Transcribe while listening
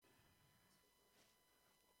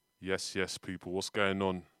Yes, yes, people. What's going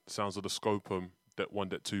on? Sounds of the Scopum, Det 1,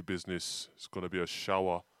 Det 2 business. It's going to be a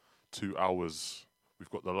shower, 2 hours.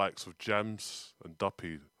 We've got the likes of Jams and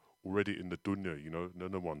Duppy already in the dunya, you know.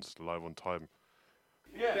 None of ones live on time.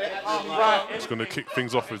 It's going to kick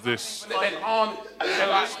things off with this.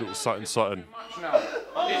 This little something.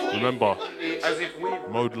 Remember,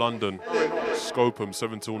 Mode London, Scopum,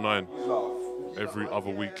 7 till 9. Every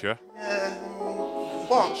other week, yeah?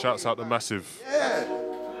 Shouts out to Massive.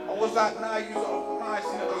 Was that now you got nice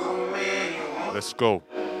and it was a man. Let's go.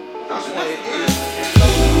 That's what it is.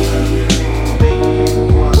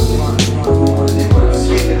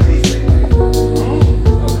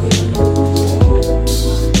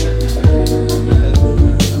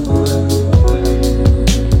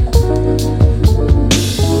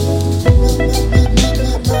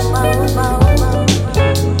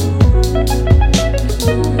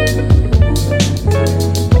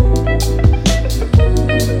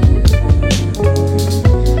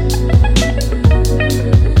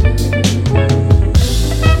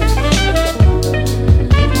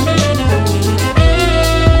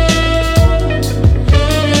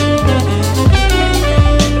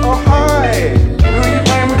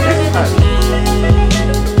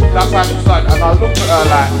 And I looked at her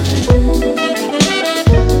like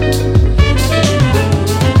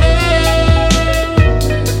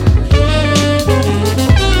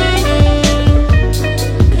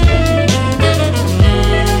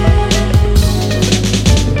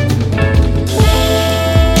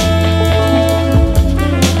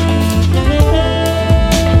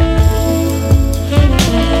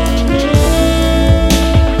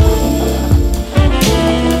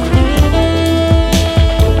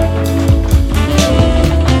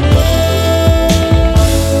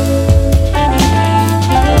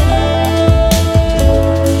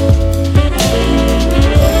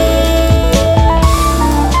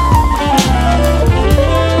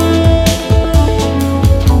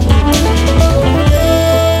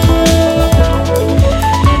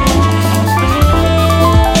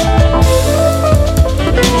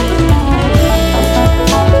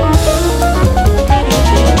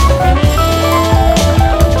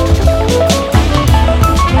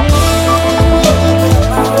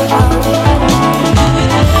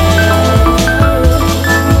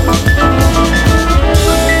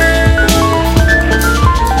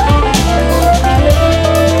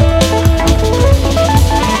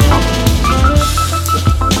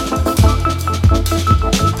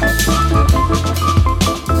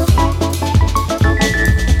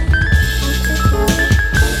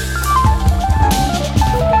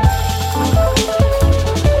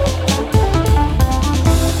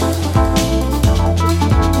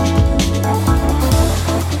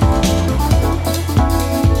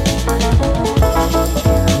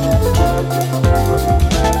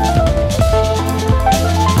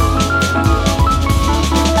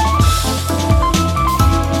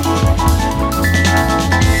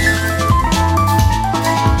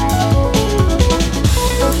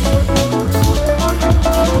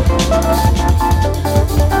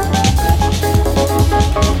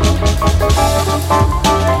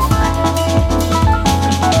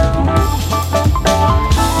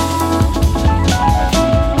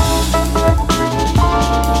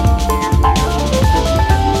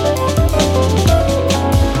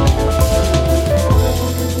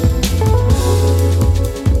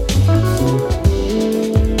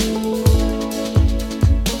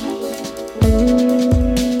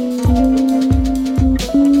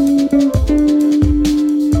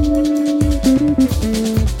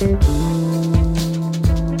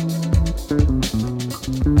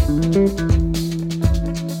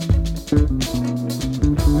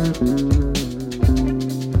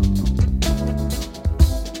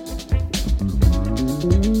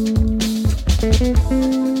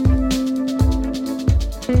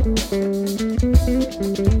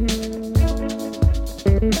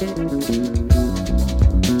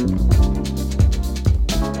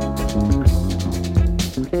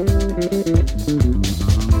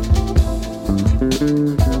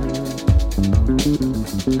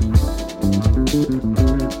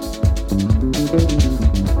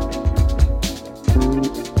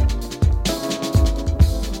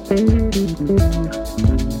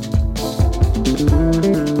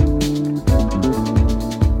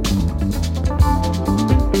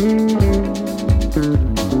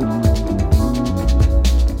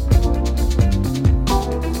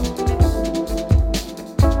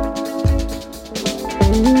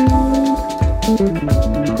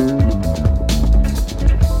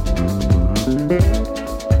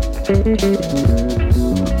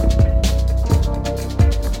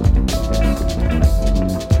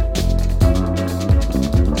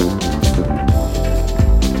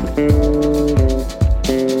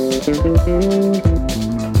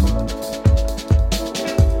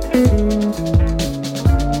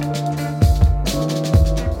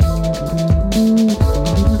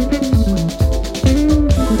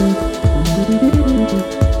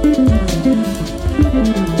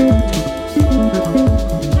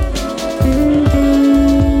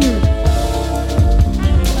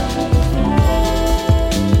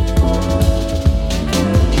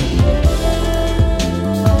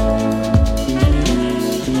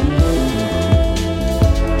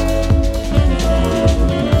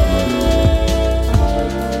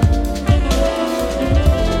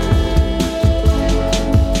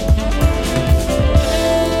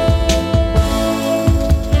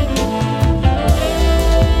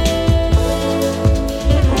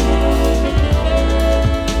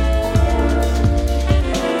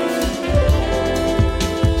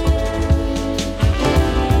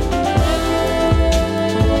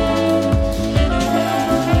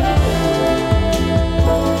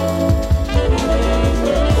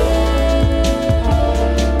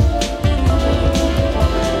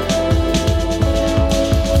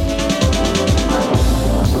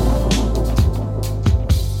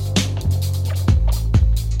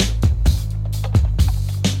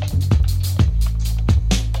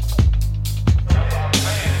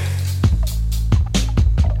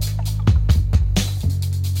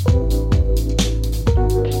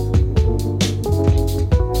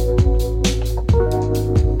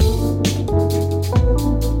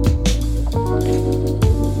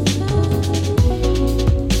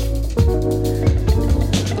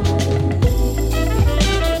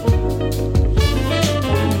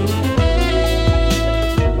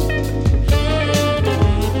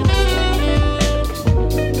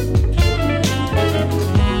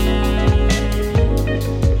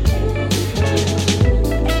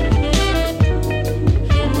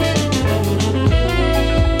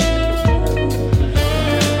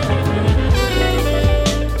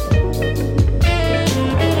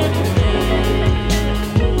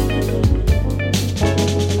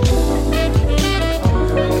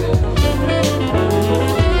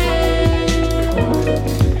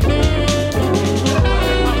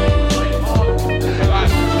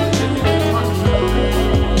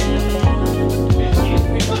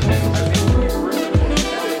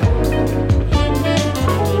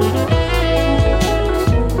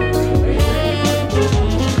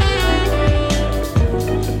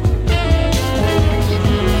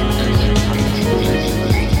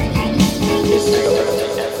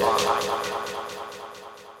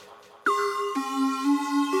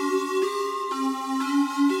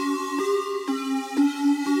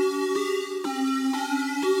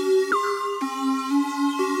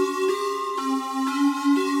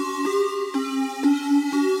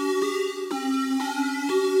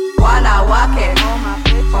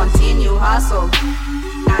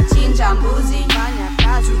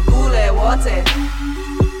wote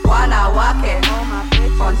wanawake,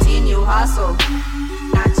 continue hustle,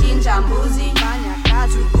 nachinja mbuzi,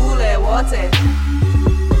 tukule wote,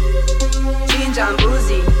 chinja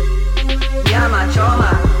mbuzi, nyama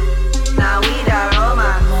choma, na weed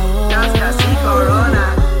aroma, gangsta see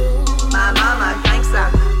corona, my mama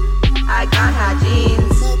gangsta, I got her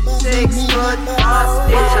jeans, 6 foot boss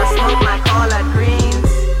bitch, I smoke my collard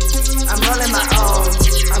greens, I'm rolling my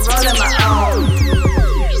own,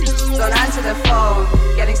 don't answer the phone,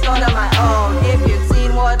 getting stoned on my own, if you've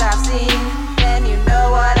seen what I've seen, then you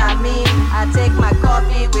know what I mean, I take my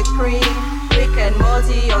coffee with cream, Rick and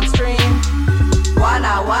Morty on stream,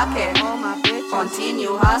 wanawake,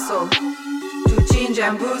 continue hustle,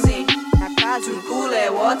 tuchinje mbuzi, tukule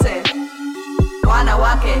wote,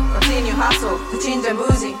 wanawake, continue hustle, tuchinje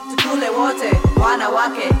mbuzi, tukule wote,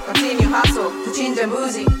 wanawake, continue hustle, tuchinje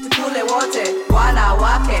mbuzi, tukule wote,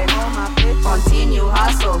 wanawake, continue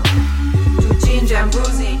hustle, tuchinje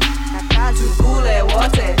mbuzi, tukule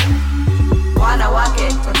wote,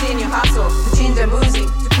 wanawake, continue hustle, tuchinje mbuzi,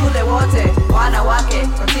 tukule wote, wanawake,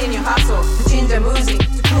 continue hustle, tuchinje mbuzi,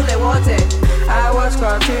 tukule wote. I watch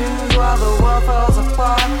cartoons while the world falls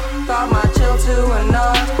apart. Got my chill to a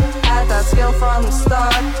nod, had that skill from the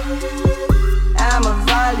start. I'm a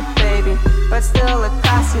valley baby, but still a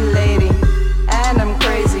classy lady. And I'm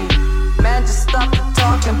crazy, man just stop to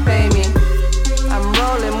talk and pay me. I'm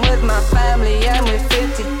rolling with my family and we're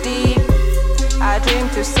 50 deep. I dream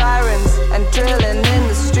through sirens and drilling in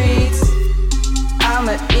the streets. I'm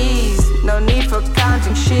at ease, no need for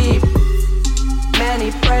counting sheep.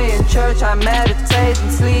 Many pray in church, I meditate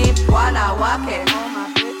and sleep. Wanawake,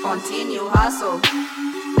 continue hustle,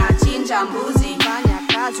 nachinja mbuzi,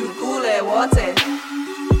 tukule wote.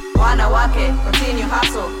 Wanawake, continue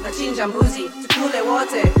hustle, nachinja mbuzi, tukule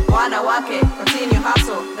wote. Wanawake, continue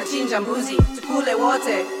hustle, nachinja mbuzi, tukule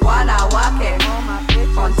wote. Wanawake,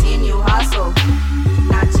 continue hustle,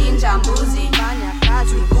 nachinja mbuzi,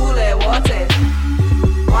 tukule wote.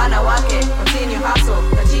 Wanawake, continue hustle,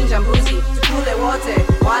 nachinja mbuzi, tukule wote.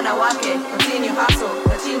 Wanawake, continue hustle,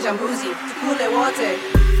 nachinja mbuzi, tukule wote.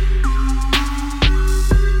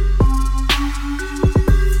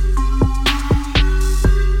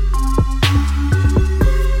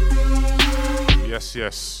 Yes,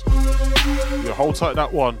 yes. Yeah, hold tight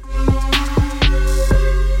that one.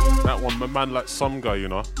 That one, my man like some guy, you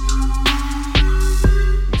know.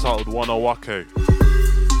 Entitled Wanawake.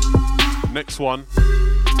 Next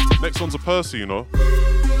one's a Percy, you know.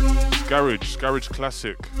 It's Garage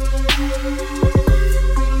Classic.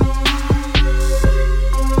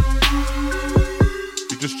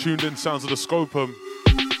 You just tuned in, sounds of the Scopum.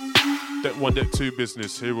 Det 1, Det 2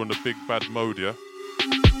 business here on the Big Bad Mode, yeah.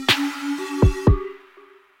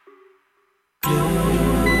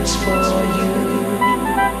 Blues for you.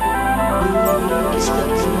 Blues for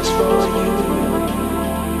you.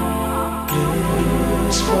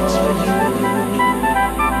 Blues for you.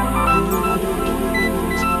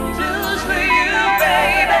 Blues for you,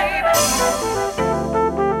 baby.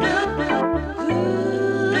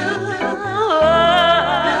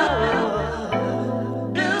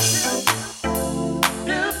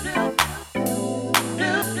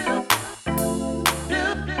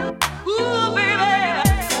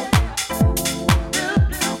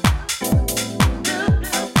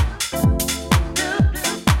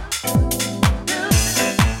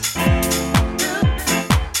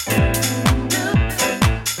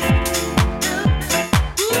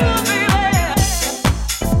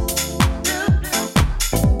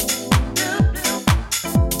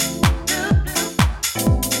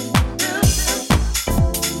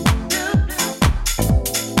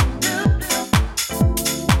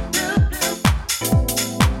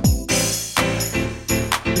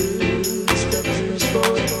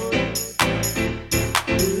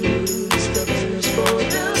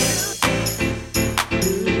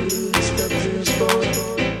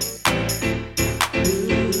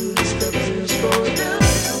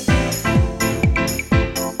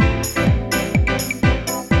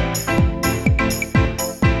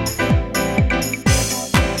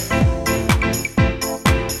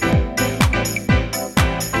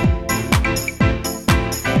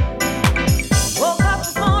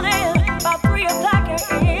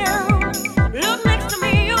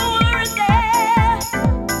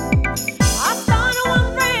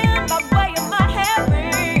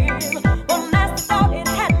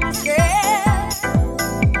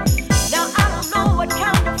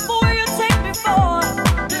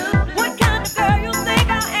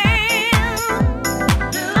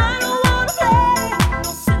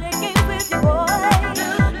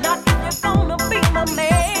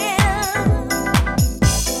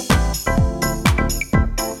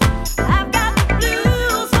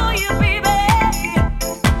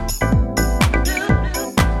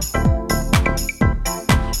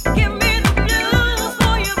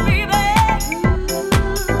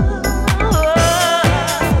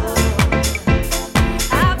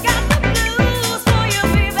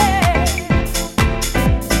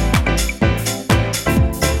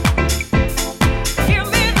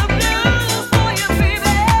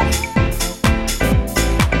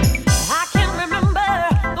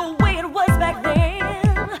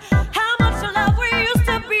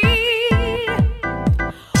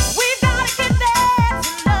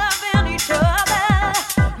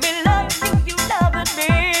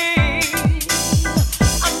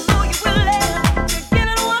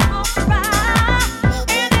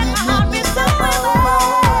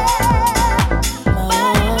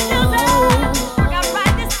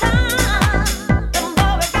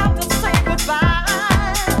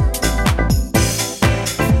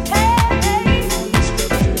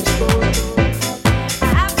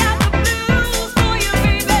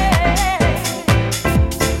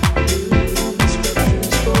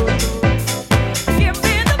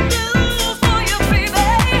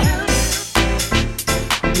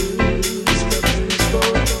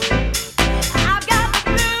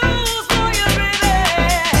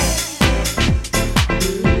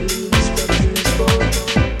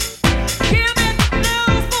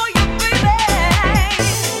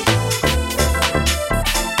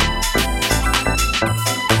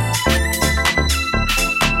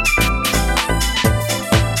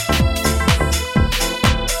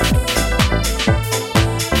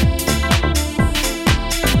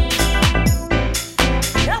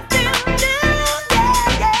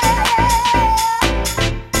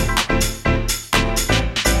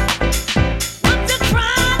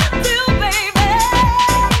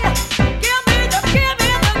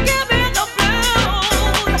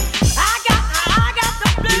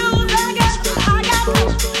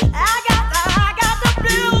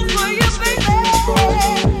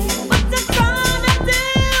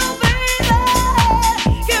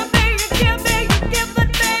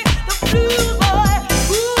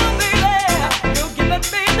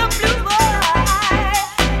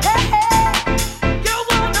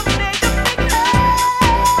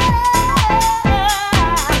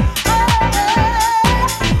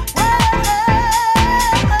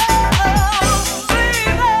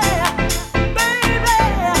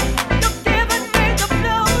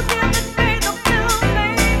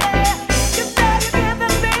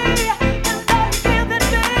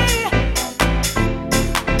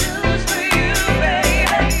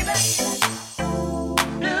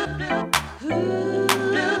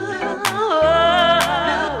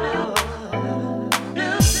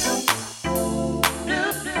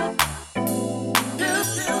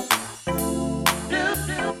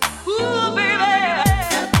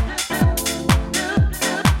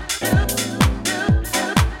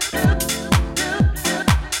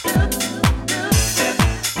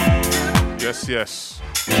 yes.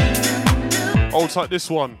 Hold tight this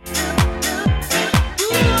one.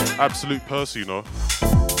 Absolute Percy, you know.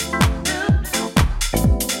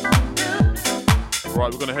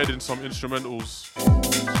 Right, we're gonna head in some instrumentals.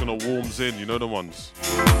 Just gonna warms in, you know the ones.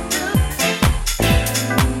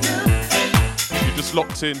 You just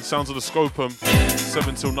locked in, sounds of the Scopum,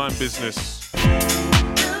 7 till 9 business. We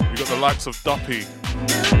got the likes of Duppy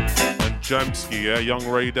and Jamski, yeah, Young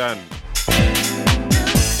Ray Dan.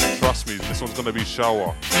 Trust me, this one's gonna be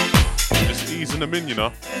shower. Just easing them in, you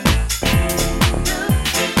know.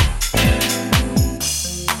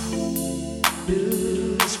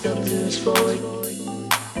 Blues for you.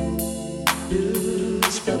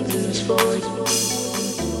 Blues for you.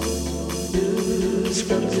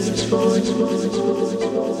 Blues for you.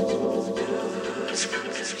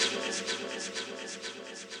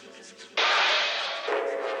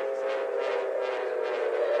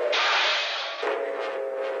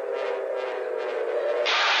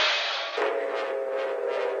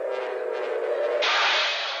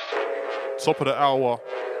 Top of the hour,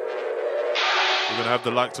 we're gonna have the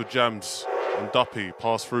likes of Jams and Duppy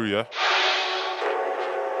pass through, yeah?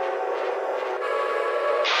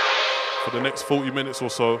 For the next 40 minutes or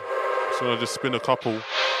so, I'm gonna just spin a couple.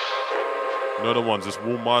 You know the ones, just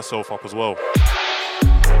warm myself up as well. You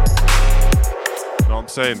know what I'm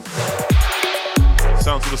saying?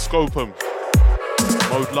 Sounds of the Scopum,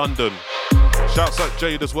 Mode London. Shouts out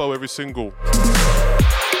Jade as well, every single.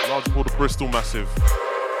 Large Border Bristol Massive.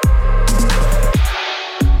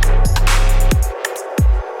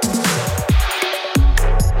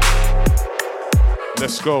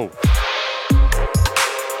 Let's go.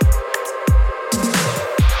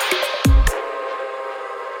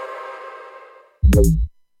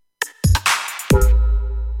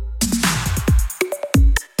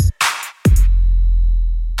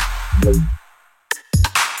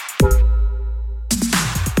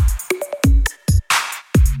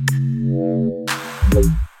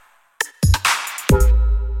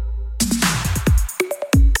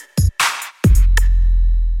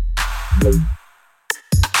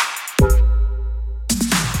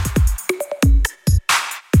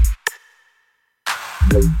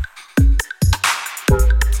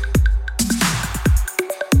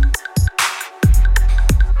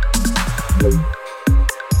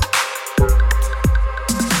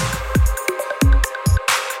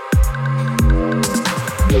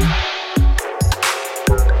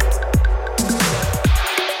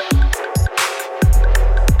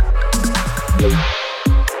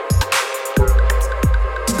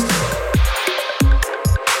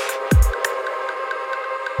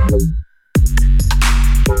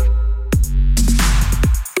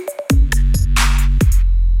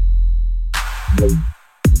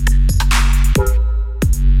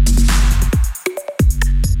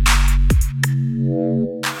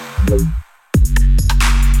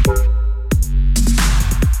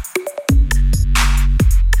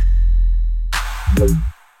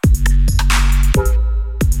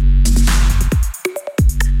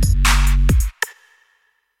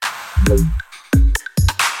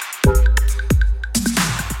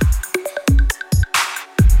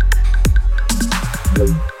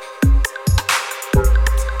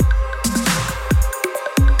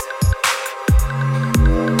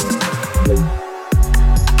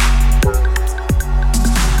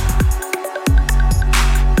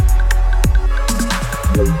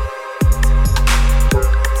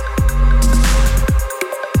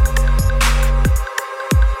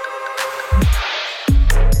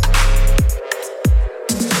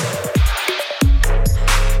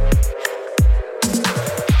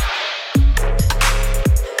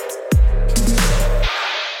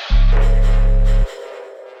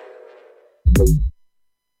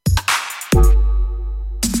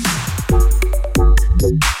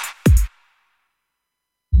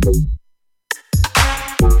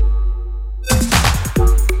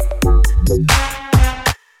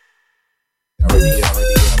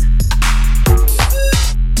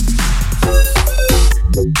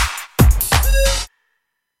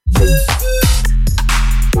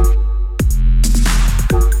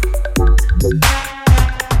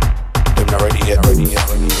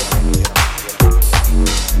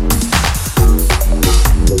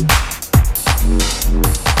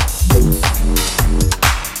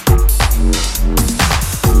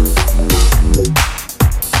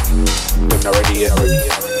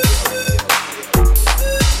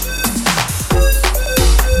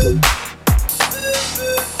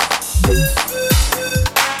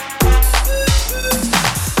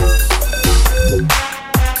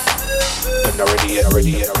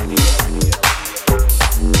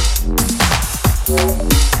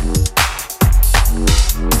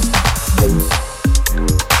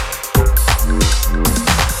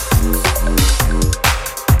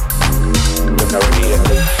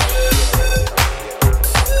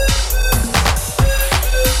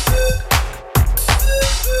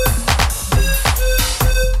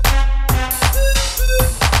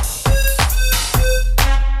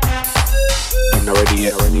 ready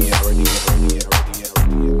yet.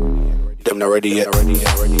 Them not ready yet.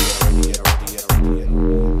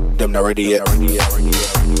 Them not ready yet.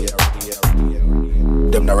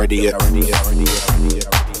 Them not ready yet.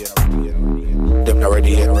 Them not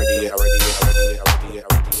ready yet.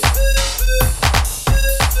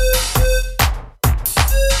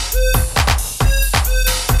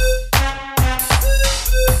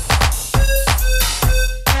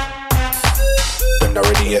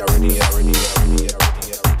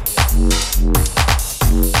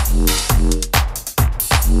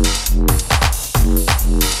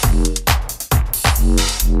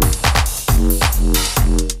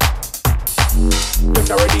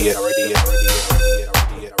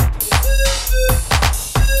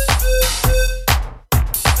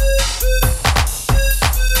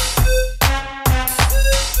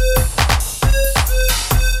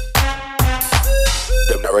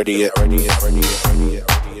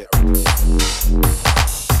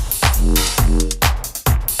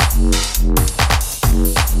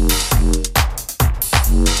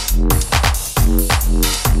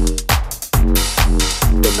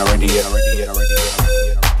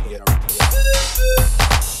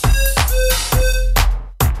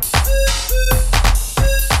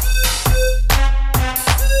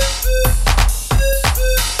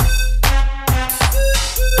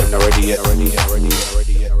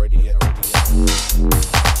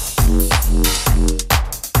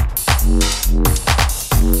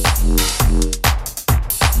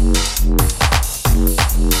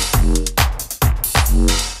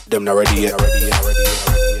 Them not ready yet.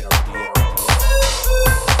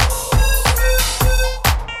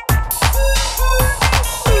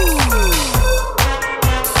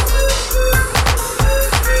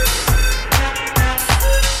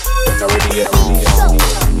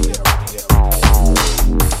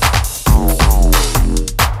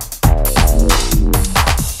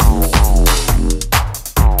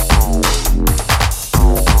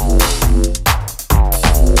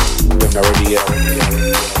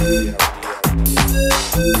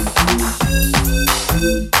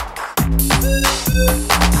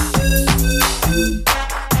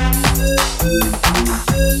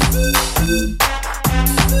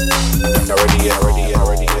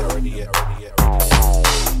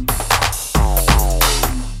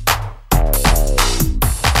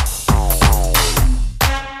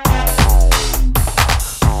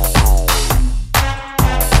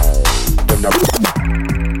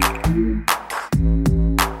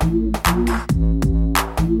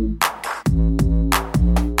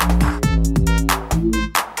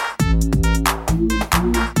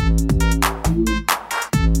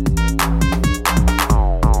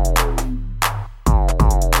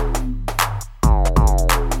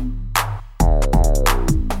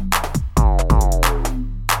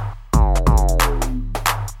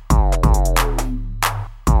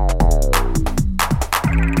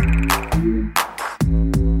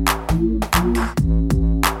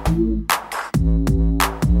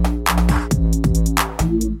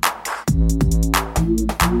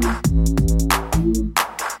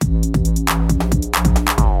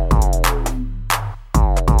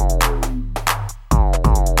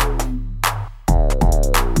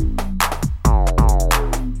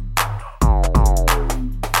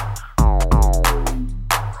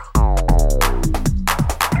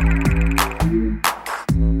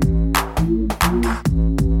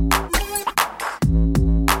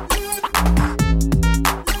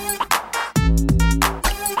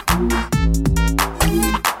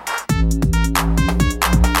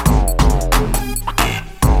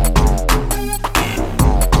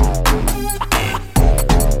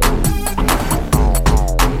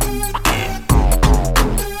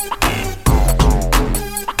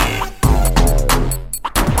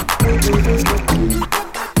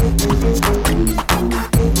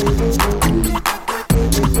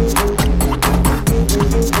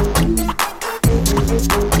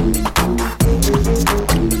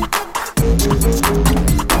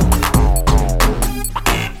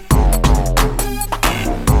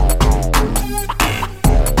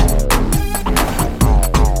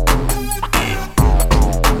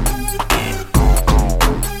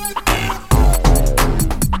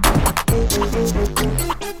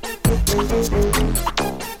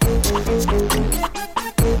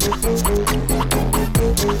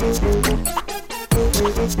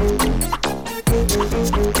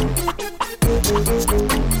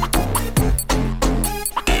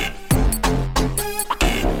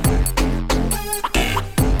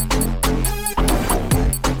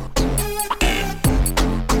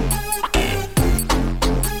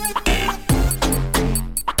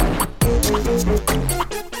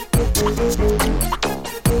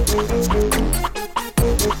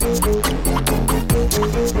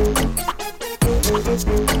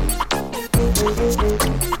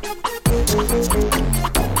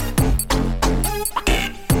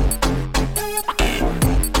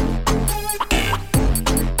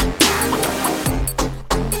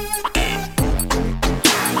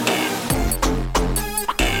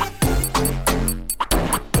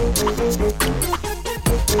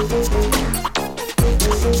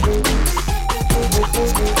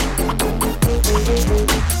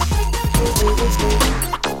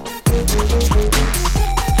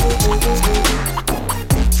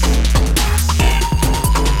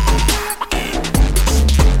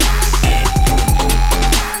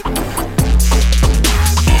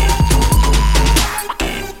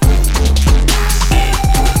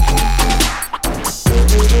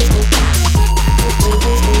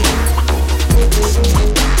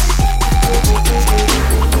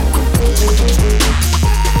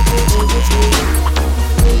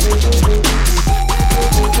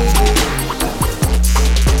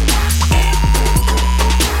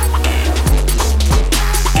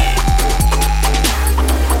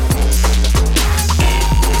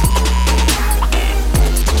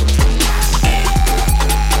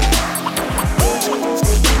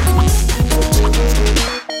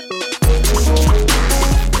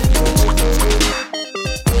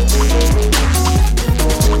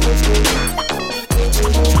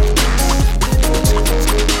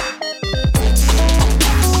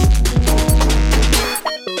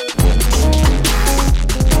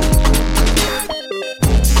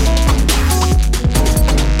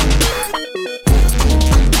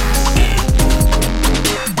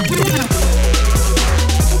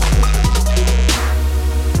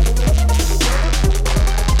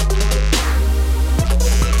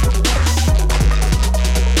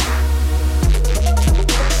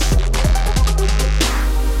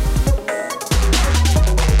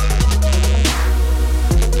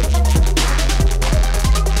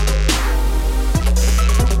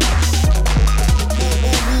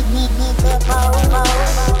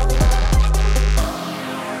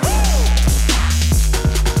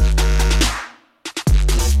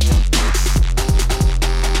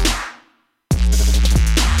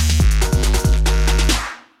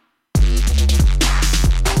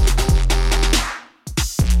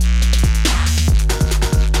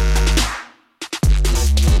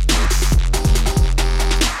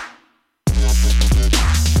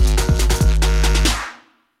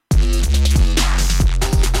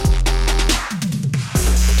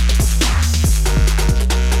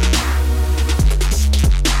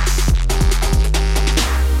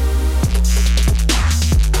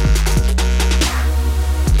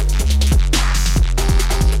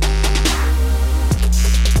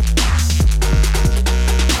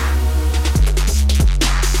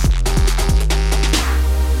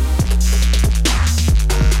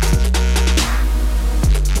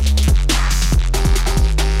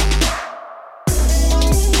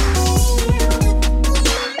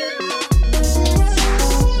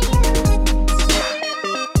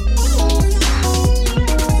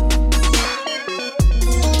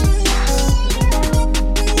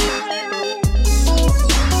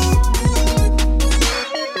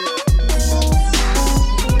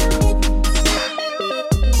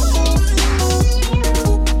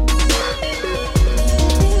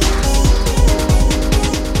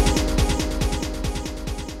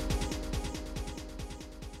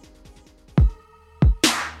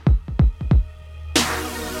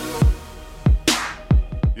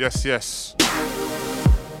 Yes, yes.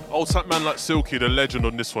 Old something man like Silky, the legend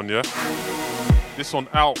on this one, yeah? This one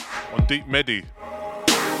out on Deep Medi.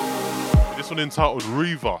 This one entitled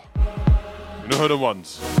Reaver. You know who the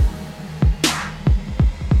ones?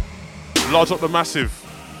 Large up the massive.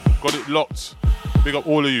 Got it locked. Big up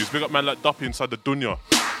all of yous. Big up man like Duppy inside the Dunya.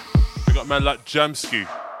 Big up man like Jamski.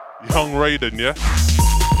 Young Raiden, yeah?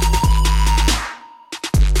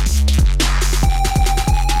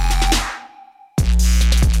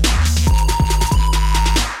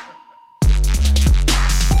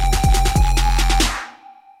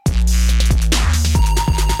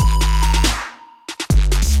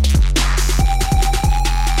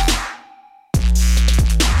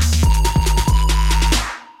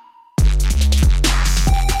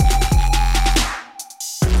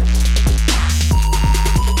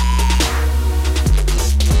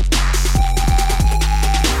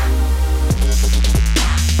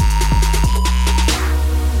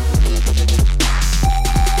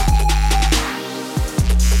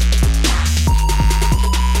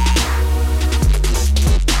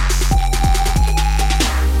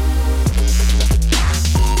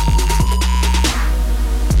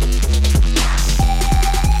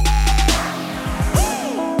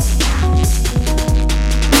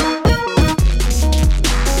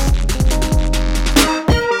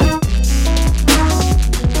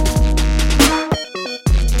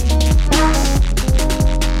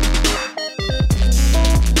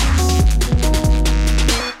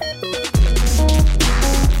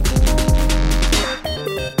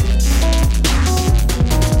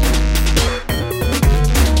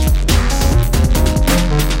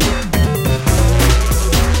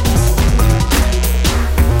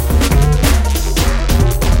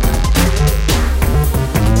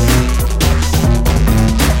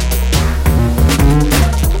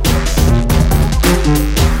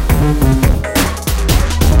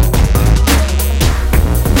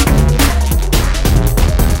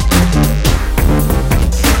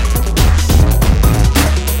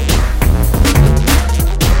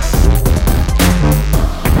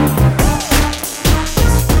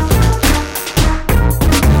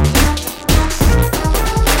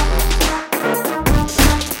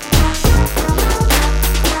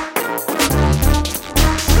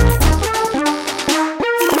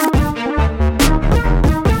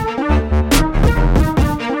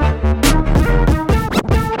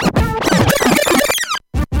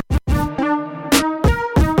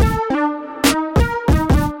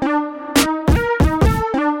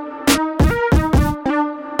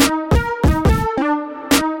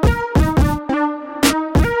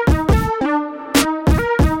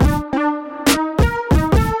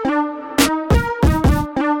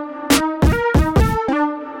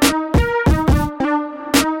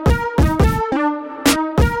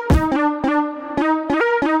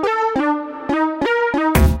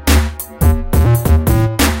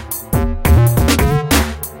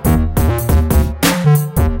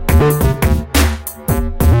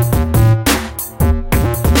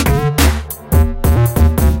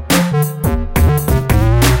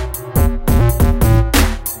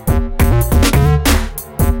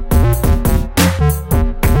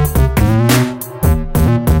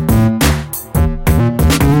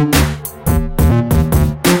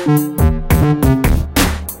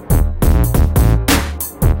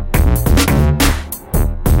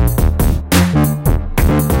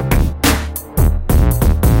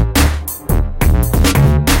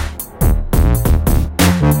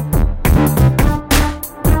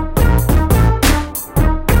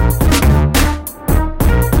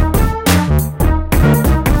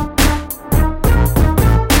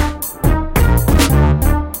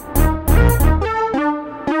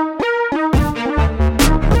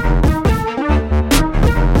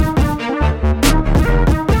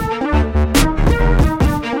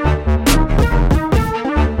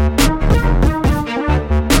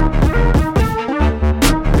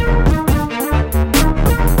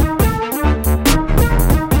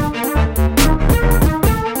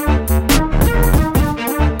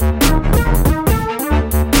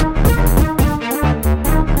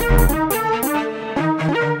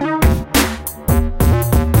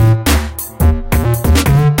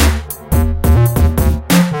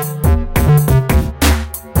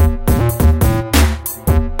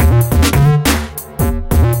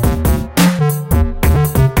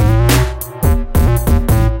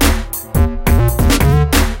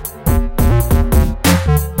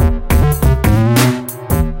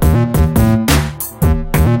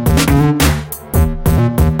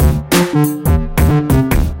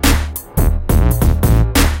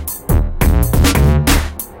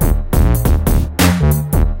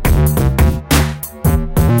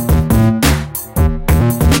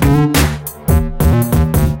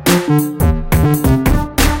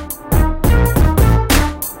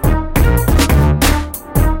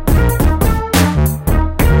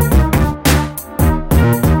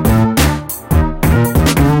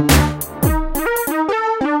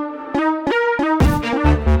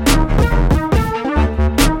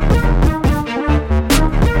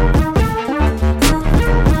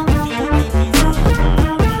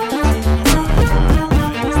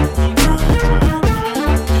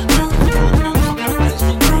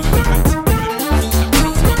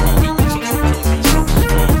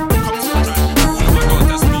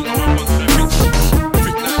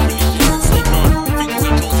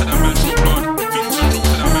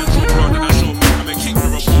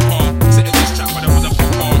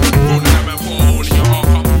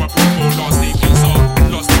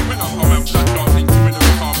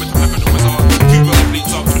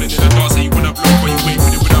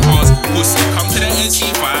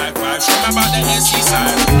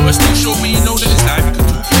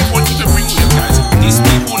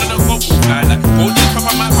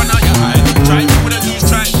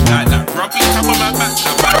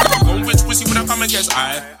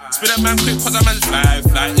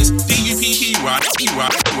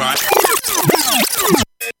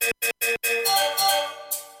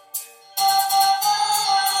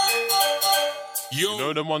 You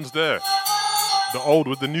know them ones there? The old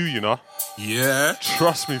with the new, you know? Yeah.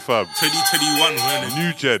 Trust me, fam. 2021, wasn't it?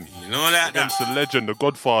 New gen. You know that? Against the legend, the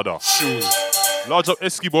Godfather. Sure. Large up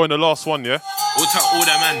Eskibo in the last one, yeah? All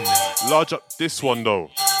that man. Large up this one, though.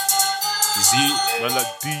 You see? Man,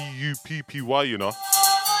 like D-U-P-P-Y, you know?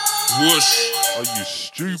 Whoosh. Are you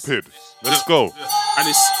stupid? Let's go. And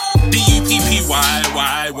it's D-U-P-P-Y,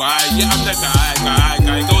 yeah, I'm the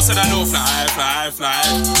guy. Go said I know fly.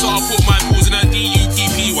 So I put my balls in a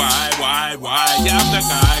D-U-P-P-Y, yeah, I'm the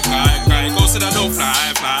guy. Go said I know fly.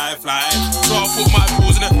 So I put my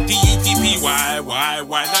balls in a D-U-P-P-Y,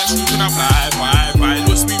 that shoes gonna fly.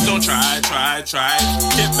 Look smooth, don't try.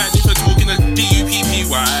 Get back if you're talking a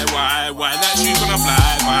D-U-P-P-Y, that shoes gonna fly.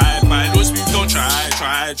 Look smooth, don't try.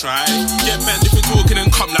 Get back if you're talking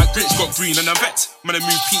and come like Grinch got green and I'm vexed. Man, I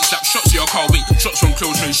move peaks like shots to your car, wait. Shots from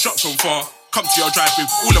close range, shots from far. Come to your drive with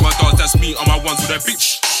all of my dogs, that's me on my ones with a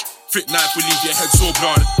bitch. Thick knife will leave your head so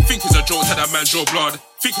blood. Think it's a joke, tell that man draw blood.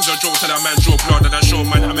 And I show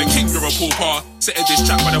man, I'm a king, you're a pauper. Setting this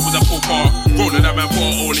track, but I was a pauper. Rolling that man, put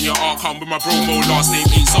a hole in your arc. I'm with my bro mo, last name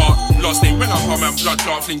ain't Zart. Last name ring up, our man, blood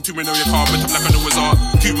clot. Fling 2 men on your car, but I'm like I know it's art.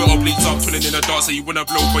 Cuba obliques up, twirling in the dark. So you wanna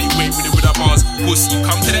blow, but you ain't with it with the bars. Pussy,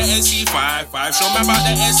 come to the SC5. Show me about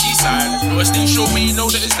the SC side. No, stay show me, you know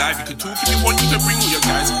that it's live. You can talk if you want, you can bring all your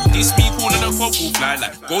guys. This me calling a football fly.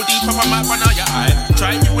 Like, go deep up, I might run out your eye.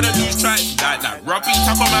 Try if you wanna lose, try it. Like, rugby,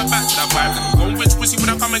 tap on my back to the vibe. Like, go rich pussy when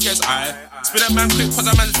I come against I. Spin a man quick, cause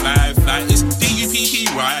a man's fly. It's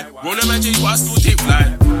D-U-P-P-Y. Roll a man J's, but I still take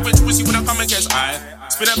fly. Rich pussy when I come against I.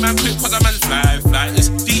 Spin a man quick, cause a man's fly. It's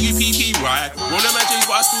D-U-P-P-Y. Roll a man J's,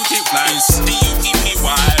 but I still take fly. It's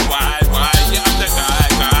D-U-P-P-Y. Yeah, I'm the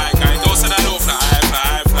guy. Don't say I know fly.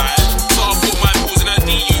 So I put my balls in a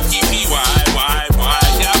D-U-P-P-Y.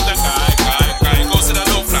 Yeah, I'm the guy. Don't say I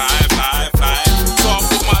know fly. So I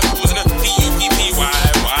put my balls in a D-U-P-P-Y.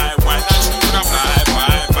 That's you gonna fly.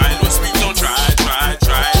 Look smooth, don't try.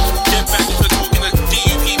 Get back if you're talking a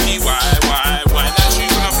D-U-P-P-Y. That's you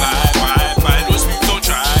gonna fly. Look smooth, don't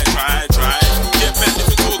try. Get back if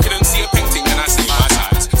you're talking and see a painting and I see my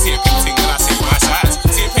size. See a painting and I see my size.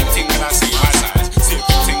 See a painting and I see my size. See a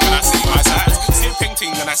painting and I see my size. See a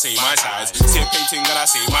painting and I see my size. See a painting and I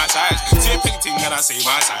see my size. See a painting and I see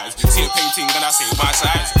my size. See a painting and I see my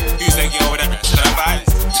size. Who's the girl with the rest of the vibes?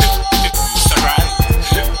 Who's the right?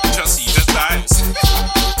 Just see the vibes.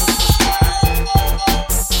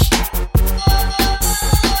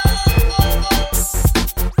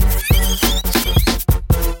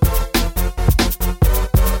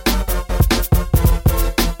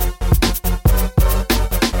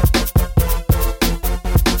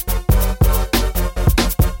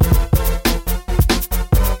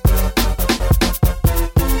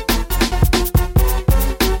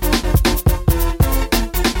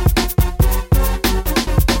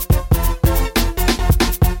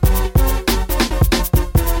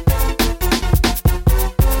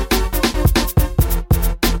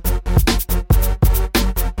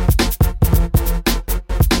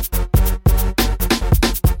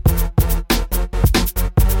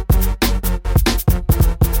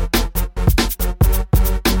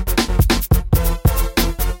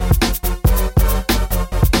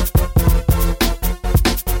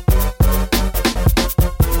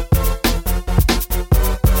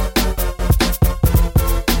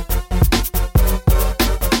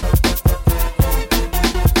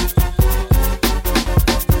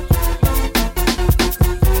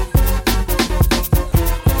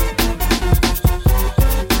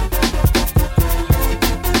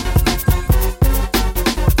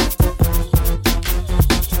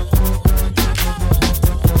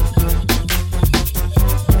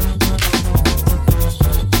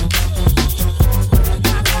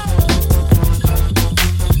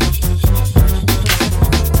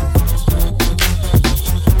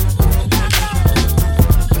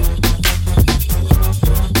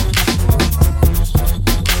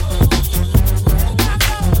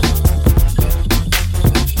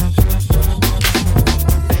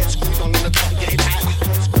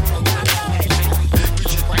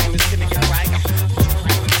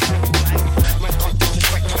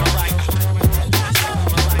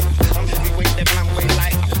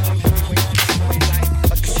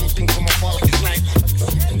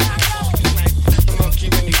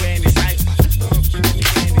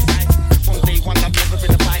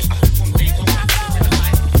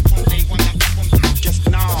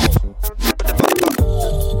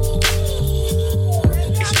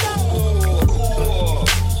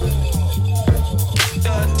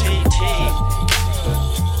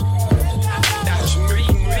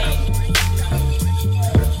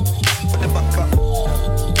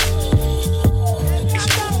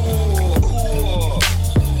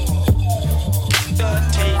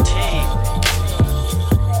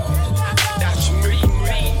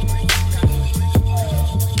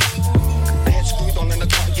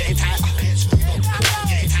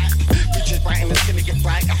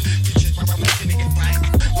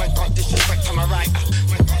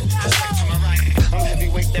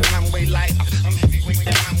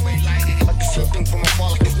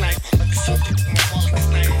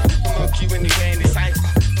 you anywhere in this cypher.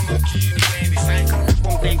 I'll murk you anywhere in this cypher.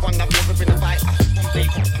 From day one, I've never been a fighter. From day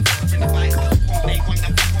one, I've never been a fighter. From day one,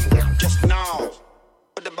 I've never been a just now.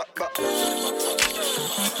 But the but.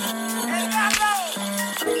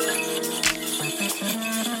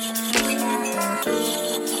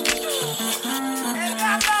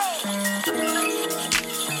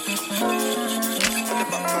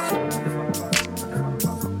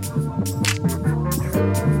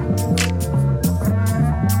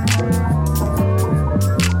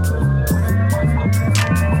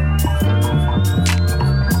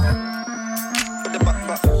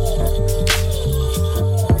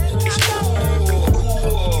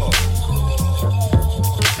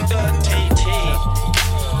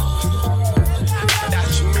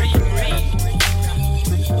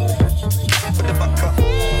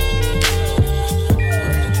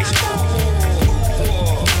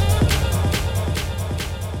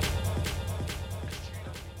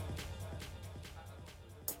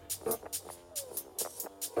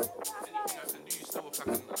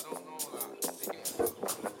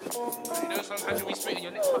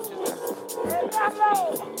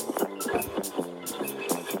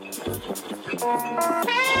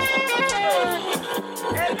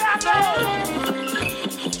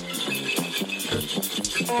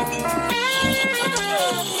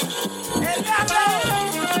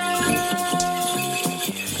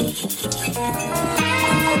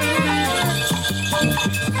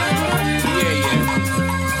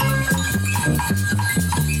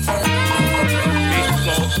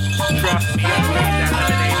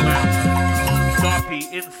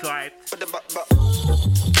 Inside. I'm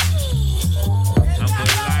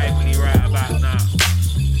going lively right about now.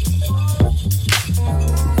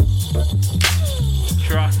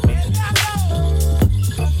 Trust me.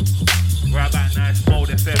 Right about now, it's Mode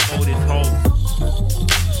FM, Mode is home.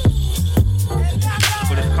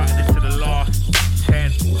 But it's cutting into the last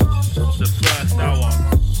 10 of the first hour.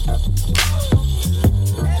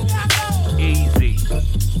 Easy.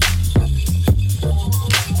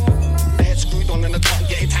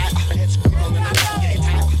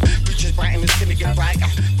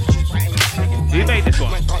 Who made this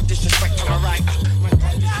one? They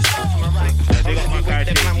got my guy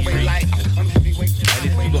JD Reed. And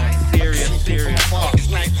this we got serious pop.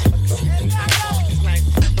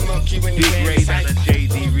 Big Ray Dan and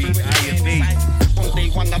JD Reed, how you be?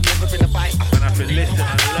 And I've been listening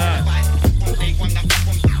and learn.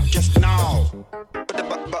 Just now.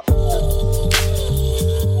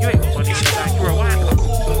 You ain't got money in the bank, you're a wanker.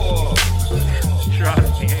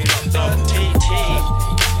 Trust me, ain't up done.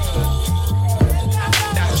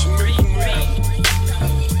 That's me.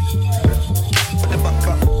 What the fuck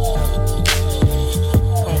up?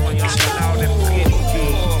 Oh my young allow them skinny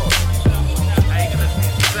jeans. I ain't gonna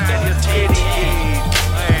stand your skinny jeans.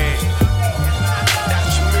 Hey.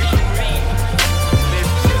 That's me.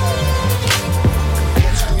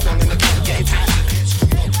 Get screwed on in the car, get it tight.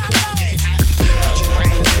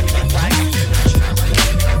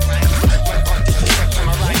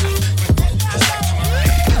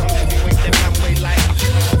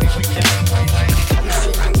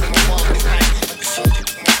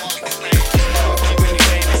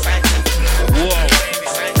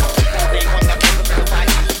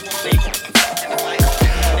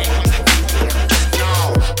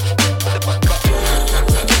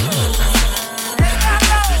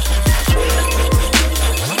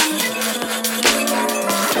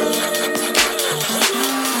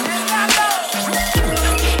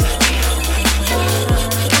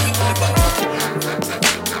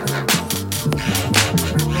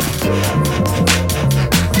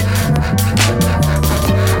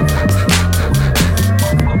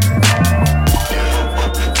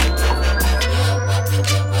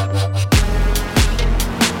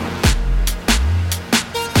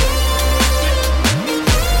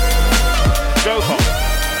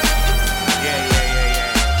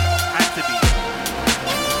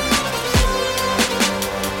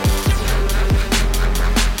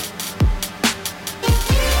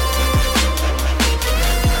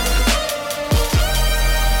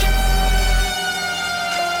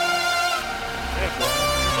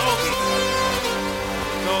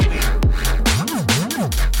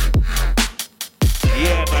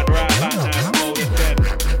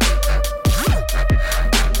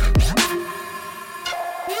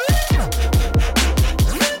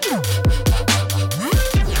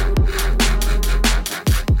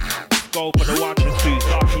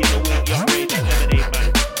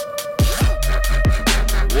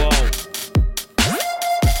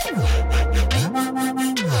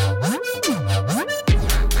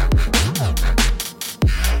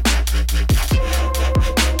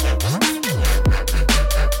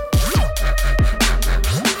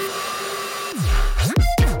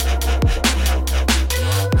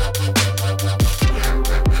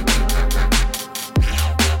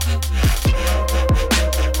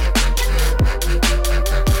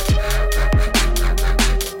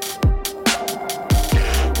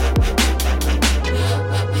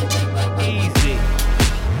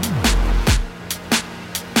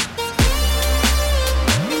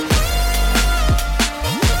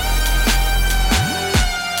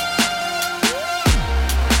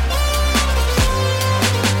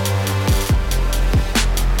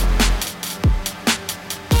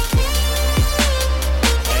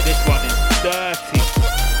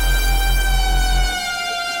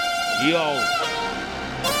 Yo.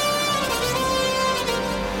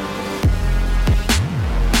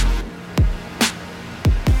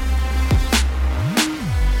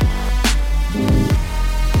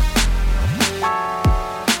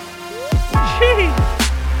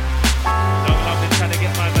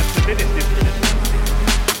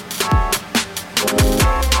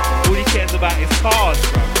 All he cares about is cars,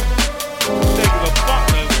 bro. Don't give a fuck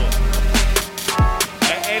no more.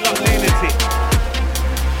 Ain't like lunatic.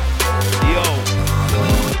 Yo.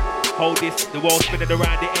 Hold this, the world's spinning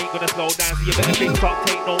around, it ain't gonna slow down, so you better think up,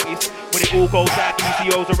 take notice. When it all goes down,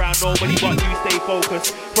 UCOs around nobody but you stay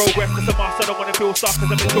focused. Progress is a must, I don't wanna feel stuck, cause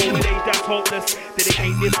I'm mature with age that's hopeless.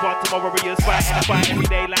 Dedicate this one to my warriors, fighting a fight every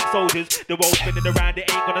day like soldiers. The world's spinning around,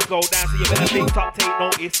 it ain't gonna slow down, so you better think up, take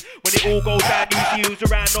notice. When it all goes down, UCOs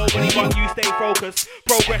around nobody but you stay focused.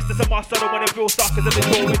 Progress is a must, I don't wanna feel stuck, cause I'm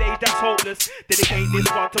mature with age that's hopeless. Dedicate this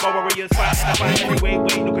one to my warriors, fighting a fight every way.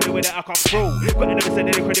 Wait, look at the way that I come through. But I never said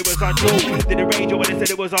that the credit was untrue. Did the radio when they said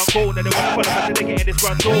it was uncool. Now they wanna follow us and they getting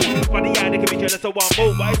disgruntled. Funny how they can be jealous of one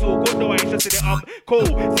move, but it's all good though, I ain't just in it, I'm cool.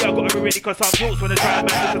 See, I gotta be ready cause I'm youths. When I try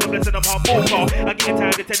and man, cause I'm blessed and I'm humble. I'm getting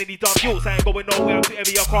tired of telling these dumb youths I ain't going nowhere, I'm too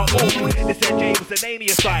heavy, I can't move. This said James was the name of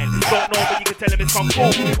your style. Don't know, but you can tell him it's come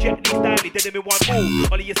cool. Check these style, did him in one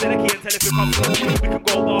move. Only you said I can't tell if it comes through. We can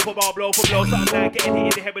go bar for bar, blow for blow. Something like getting hit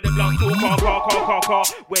in the head with a blunt tool. Car.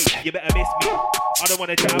 Wait, you better miss me. I don't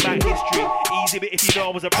wanna chat about history. Easy, but if you know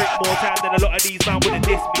I was a prick more time than a lot of these man wouldn't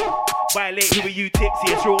diss me. Violate, who are you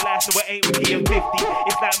tipsy? It's real life, so it ain't Ricky and 50.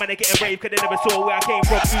 It's like man, I get a rave, cause they never saw where I came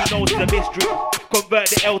from. Who knows it's a mystery? Convert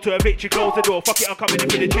the L to a victory, close the door. Fuck it, I'm coming in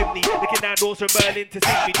through the chimney. Looking down doors from Merlin to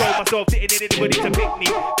sink me. Told myself, didn't need anybody to pick me.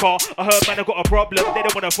 Car, I heard man, I got a problem. They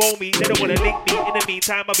don't wanna phone me, they don't wanna link me. In the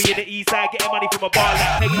meantime, I'll be in the east side, getting money from a bar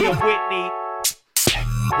like Peggy and Whitney.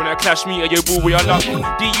 When I clash me and you will be unlucky.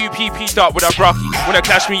 D-U-P-P dot with a Brocky. When I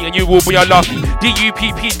clash me and you will be unlucky.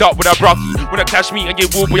 D-U-P-P dot with a Brocky. When I clash me and you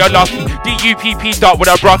will be unlucky. D-U-P-P dot with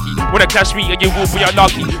a Brocky. When I clash me and you will be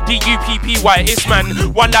unlucky. D-U-P-P-Y, it's man.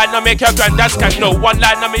 One line I make your granddad scan. No, one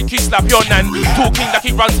line I make you slap your nan. Talking like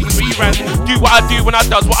it runs in reruns. Do what I do when I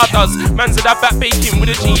does what I does. Man's in that back bacon with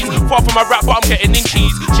a cheese. Far from my rap, but I'm getting in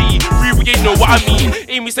cheese. G, free, we ain't know what I mean.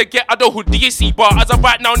 Amy said get out the hood, DSC. But as of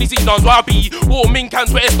right now, these knows what I be. All min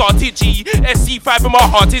cans where it started, G. SC5 and my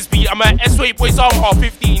heart is beat. I'm an S-Way boy, so I'm half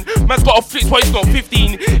 15. Man's got a flip, so it's not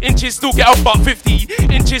 15 inches, still get out but 50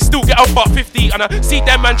 inches, still get out but 50. And I see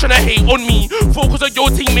that man tryna hate on me. Focus on your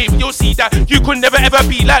team, maybe you'll see that you could never ever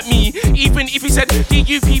be like me. Even if he said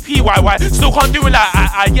D-U-P-P-Y-Y, still can't do it like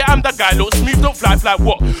I. Yeah, I'm that guy, look smooth, don't fly,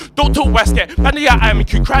 what? Don't talk Westgate, bandy I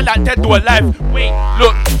make you cry like dead or alive. Wait,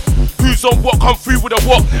 look. Who's on what? Come through with a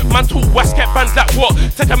what? Man talk Westgate bands like what?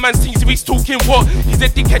 Take a man's things if he's talking what? He's a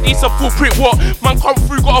dickhead, he's a full prick what? Man come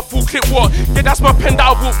through, got a full clip what? Yeah, that's my pen that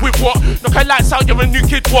I walk with what? Knock a lights out, you're a new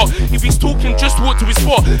kid what? If he's talking, just walk to his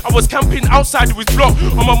spot. I was camping outside of his block.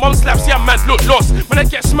 On my mum's laps, yeah man, look lost. When I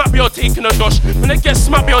get smacked, you're taking a dosh. When I get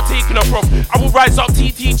smacked, you're taking a prof. I will rise up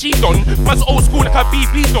TTG done. Man's old school like a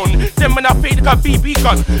BB done. Then when I fade like a BB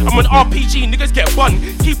gun. I'm an RPG, niggas get bun.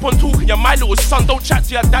 Keep on talking, you're my little son. Don't chat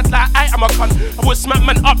to your dad like I am a cunt. I will smack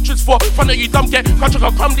man up just for fun of you dumb. Get country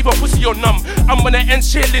come leave a pussy or numb. I'm gonna end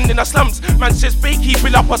chilling in the slums. Man says bakey,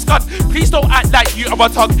 fill up a scud. Please don't act like you are a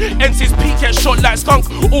tug. NC's peak get shot like skunk.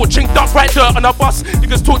 All chinked up right there on a bus.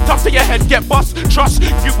 Niggas talk tough to your head, get bust. Trust,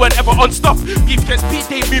 you weren't ever on stuff. Beef gets beat,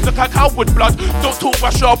 they move like a cow with blood. Don't talk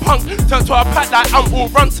rush or punk. Turn to a pack like I'm all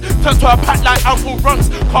runts. Turn to a pack like I'm all runts.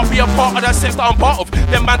 Can't be a part of the sense that I'm part of.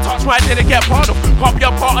 Them man touch my didn't get part of. Can't be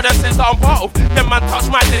a part of the sense that I'm part of. Them man touch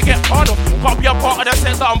my didn't get part of. Can't be a part of the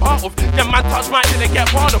sense that I'm part of. Them man touch my didn't get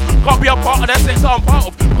part of. Can't be a part of the sense that I'm part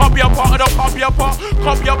of. Can't be a part of the, can't be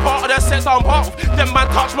a part of the sense that I'm part of. Them man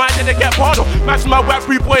touch my didn't get part of. Match my wet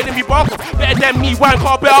free boy in me bark. Better than me, one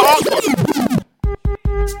can't be a ask.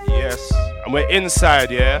 Yes, and we're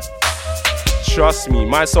inside, yeah. Trust me,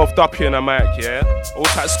 myself up here in the mic, yeah. All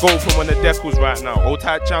tight scope from on the decals right now. All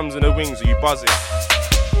tight jams in the wings, are you buzzing?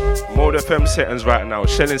 Mode FM settings right now,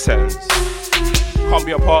 shelling settings. Can't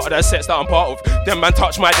be a part of the sets that I'm part of. Them man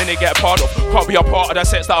touch my, then they get part of. Can't be a part of the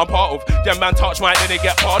sets that I'm part of. Them man touch my, then they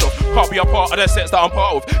get part of. Can't be a part of the sets that I'm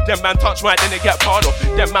part of. Them man touch my, then they get part of.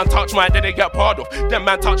 Them man touch my, then they get part of. Them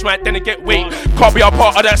man touch my, then they get weight. Can't be a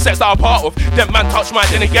part of the sets that I'm part of. Them man touch my,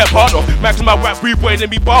 then they get part of. Max my rap free boy, let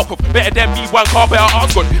me bark off. Better than me, one can't better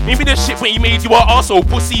ask on. Maybe the shit when he made you an arsehole.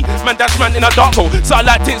 Pussy, man, that's man in a dark hole. Something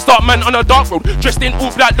like tin start man on a dark road. Dressed in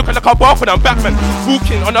all black, looking like a bath when I'm Batman.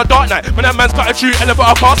 Walking on a dark night. When that man's got a true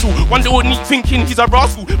elevator castle. One little neat thinking he's a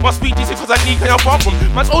rascal. Must be decent cause I need and I'm far from.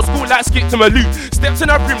 Man's old school like skip to my loot. Steps in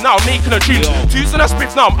a rim now, making a tune. Two's in a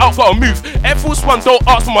spliff now, I'm out for a move. Air Force One, don't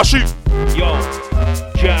ask for my shoe. Yo,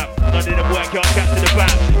 jab, none of them work, y'all cap to the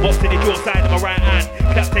back. Box in the jaw side of my right hand.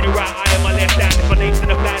 Clap to the right eye of my left hand. If my name's in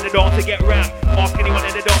the plan, the dance to get rammed. Ask anyone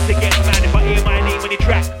in the dance to get mad. If I hear my name on the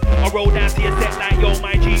track, I roll down to your set like, yo,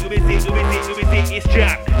 my G, who is it, who is it, who is it, it's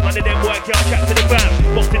jab. None of them work, y'all cap to the back.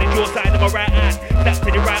 Box in the jaw side of my right hand. Clap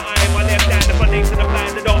to the right eye of my left hand. If my name's in the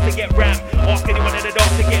plan, the dance to get rammed. Ask anyone in the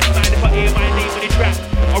dance to get mad. If I hear my name on the track,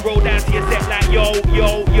 I roll down to your set like, yo,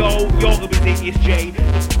 yo, yo, yo, who is it, it's Jay.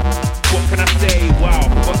 What can I say? Wow,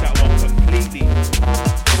 forgot that one completely.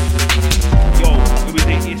 Yo, who is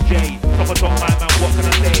it? It's Jay. Top of top, my man, what can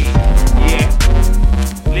I say? Yeah.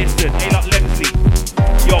 Listen, A-Lot Lemsley.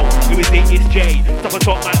 Yo, who is it? It's Jay. Top of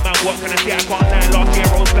top, my man, what can I say? I can't lie, last year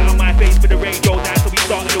I was flat on my face for the radio dance, so we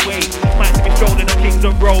started the wave. Might see me strolling on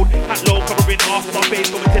Kingston Road. Hat low, covering half of my face,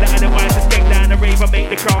 going to the Animals to skate down the rave. I make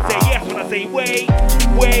the crowd say yes when I say wait,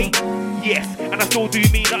 wait. Yes, and I still do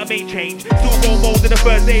mean that I make change. Still go mold in the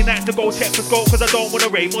Thursday night to go check for scope, cause I don't wanna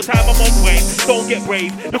rave. More time I'm on point, don't get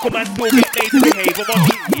brave. Look at man still get made to behave. I'm on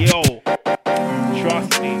yo,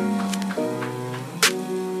 trust me.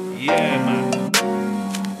 Yeah, man.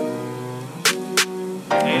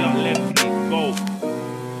 A-Lot Lemsley, go.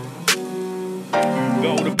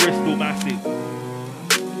 Go the Bristol Massive.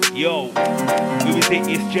 Yo, who is it?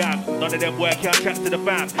 It's Jam. None of them work out, traps to the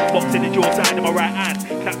fam. Box in the jaw side of my right hand.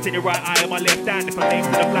 Clapped in the right eye of my left hand. If my name's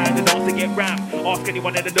in the plan, the dance to get rammed. Ask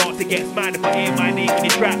anyone in the dance to get mad. If I hear my name in the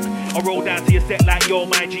track, I roll down to your set like, yo,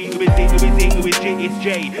 my G. Who is it? Who is it? Who is it? It's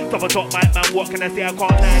Jay. Top of top, my man, what can I say? I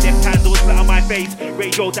can't lie. Them times was flat on my face.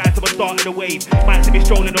 Radio dance to my start of the wave. Might see me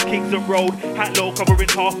strolling on Kingston Road. Hat low, covering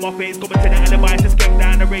half my face. Coming to the Animals to skate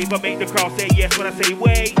down the rave. I make the crowd say yes when I say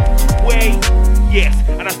wait, wait. Yes,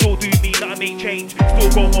 and I still do mean that I make change.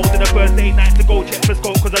 Still go mold in the Thursday night to go check for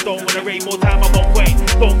scope, cause I don't wanna rave. More time I'm on point,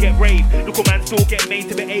 don't get brave. Look a man still get made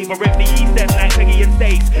to behave. I rep the East End like Peggy and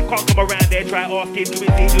Stace. Can't come around there, try asking who is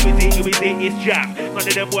it, who is it, who is it, it's Jam. None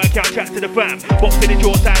of them work out, chat to the fam. Box in the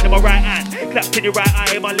jaw side of my right hand. Clap to the right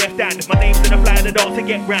eye of my left hand. If my name's in the fly, the dance to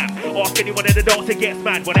get rammed. Ask anyone in the dance to get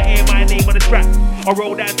mad. When I hear my name on the track, I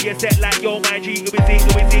roll down to your set like, yo, my G, who is it,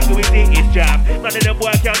 who is it, who is it, it's Jam. None of them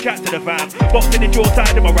work out, chat to the fam. Box in the jaw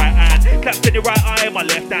side of my right hand. Clap to the right eye of my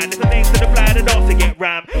left hand. If the name's in the fly, the dance to get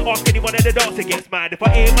rammed. Ask anyone in the dance to get mad. If I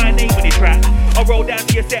hear my name on the track, I roll down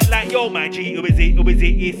to your set like, yo, my G, who is it, who is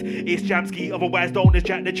it, it's Jamski. Otherwise known as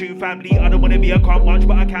Jack the Tune family. I don't wanna be a cunt much,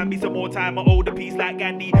 but I can be some more time. I hold a piece like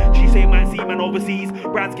Gandhi. She say might see man overseas.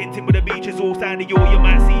 Brand skinting with the beaches all sandy. Yo, you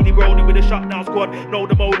might see the rolling with the shutdown squad. Know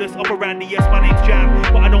the modus operandi. Yes, my name's Jam,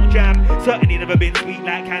 but I don't jam. Certainly never been sweet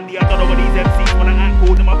like candy. I don't know what these MCs when I act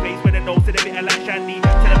cold in my face when they know to the bit like Shandy.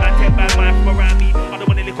 Tell a man take bad mind from around me. I don't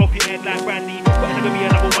wanna lick off your head like Brandy. But I'll never be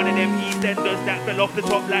another one of them EastEnders that fell off the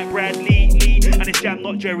top like Bradley Lee. And it's Jam,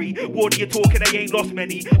 not Jerry. What are you talking? I ain't lost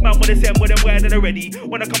many. Man wanna send with them wearing already.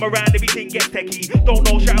 When I come around, everything gets techie. Don't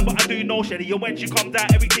know Sharon, but I do know Shelly. And when she comes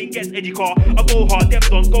out, everything gets edgy car. I go hard, them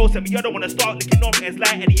don't go send me. I don't wanna start licking off heads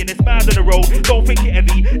like Eddie. And it's mad on the road. Don't think it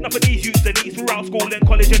heavy. None of these youths and these throughout school and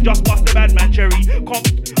college and just bust the bad man cherry.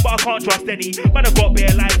 But I can't trust any. Man, I've got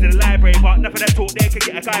bare lives in the library, but nothing that talk there can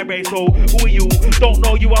get a guy brain. So who are you? Don't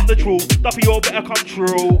know you, I'm the truth. Stuff you all better come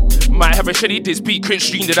true. Might have a shitty this beat, cringe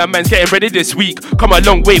stream that man's getting ready this week. Come a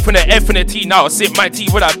long way from the F and the T. Now I sip my tea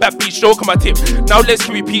with a bad beat stroke on my tip. Now let's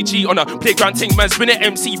give it PG on a playground thing, man. Spin it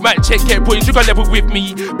MC, might check it, boys. You got level with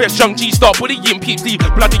me. Best young G start bullying PhD.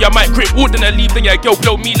 Bloody your mic grip, wood in the leaf. Then your girl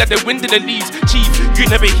blow me like the wind in the leaves. Chief, you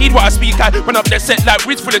never heed what I speak. I run up the set like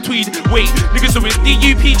Riz for the tweed. Wait, niggas always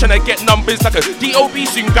DUP trying to get numbers like a DOB.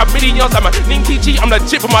 Soon got millions. I'm a Link TG. I'm the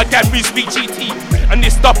chip of my gang, we speak GT. And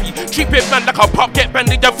this stuffy, treat it man like a pop, get banned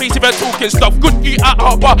in your face if you're talking stuff. Good you at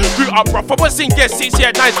Harbour, grew up rough. I was in get 6,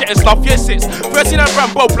 yeah, 9, getting stuff, yes, it's. First in a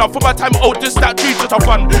Rambo bluff, for my time old, just that dream just have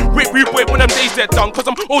fun. Rip, boy, when them days they're done, cause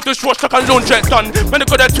I'm old as rush, like a laundry done. Man, I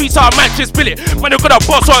got a tweet, so I might just spill it. Man, I got a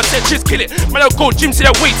boss, so I said just kill it. Man, I go gym, see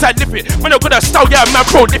the weights, I lip it. Man, I got a style, yeah, man,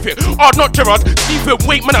 pro lip it. Oh, not Gerard, Stephen,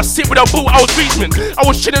 wait, man, I sit with a bull, I was Reisman. I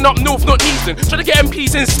was chilling up north, not Neeson. Trying to get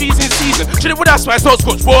MPs in season. Chilling with that spice, not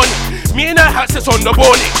Scotch warning. Me and that hat sits on the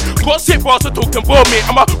morning. Got sick bars for talking for me.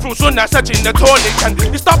 I'm a from so nice, I gin the tonic. And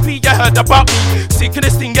it's that beat you heard about me. Sick of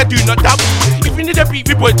this thing, you do not doubt me. If you need a beat,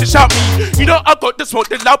 we boy to shout me. You know I got the smoke,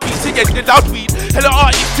 the loud beat, sing the loud weed. Hello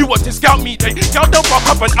artists, do what to scout me. They y'all don't fuck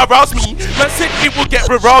up and arouse me. Man said it will get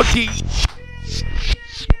rowdy.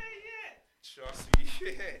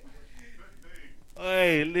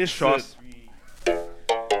 Hey, listen. Trust me.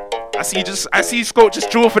 I see Scope just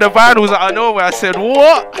draw for the vinyls out of nowhere. I said,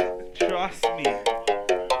 what? Trust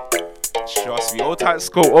me. All type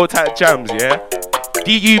Scope, all type jams, yeah.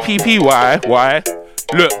 DUPPY, why?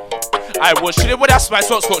 Look. I was chilling with that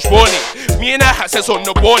spice on Scotch warning. Me and I had sex on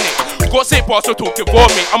the warning. Got say boss so talking for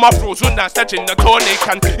me. I'm a frozen dance in the tonic.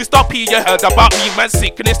 And it's not P you heard about me. Man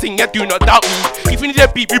sick and this thing you do not doubt me. If you need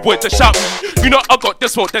a beat, we boy to shout me. You know I got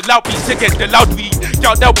this one, the loud beats to get the loud weed.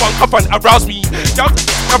 Y'all that one come and arouse me. Y'all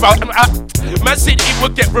around man said it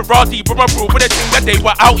would get rowdy, but my bro with a thing that they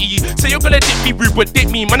were outie. So you're gonna dip me, rude would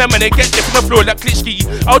dip me. Man, I'm gonna get dip on the floor like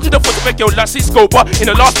Klitschko. I'll do the foot to make your last Cisco. But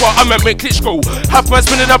in the last part, I meant Klitschko. Half man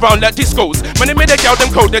spinning around like discos. Man, they made a girl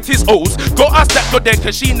them cold that his O's. Go ask that girl there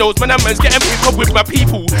cause she knows. Man, I'm getting picked up with my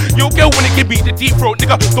people. Your girl wanna give me the deep throat,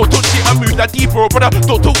 nigga. Don't talk shit, I move like deep bro, brother.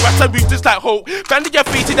 Don't talk rats, I move just like hope. Bandit your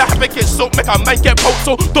face, that happen get soaked. Make a man get poked,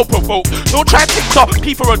 so don't provoke. Don't try to take up,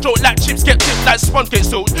 pee for a joke like chips get tipped like sponge get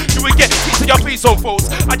soaked. You will get hit to your face on foes.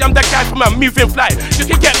 I am the guy from a moving fly. You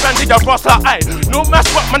can get banded your brass like eye. No mass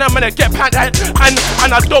what man, I'm gonna get panted. And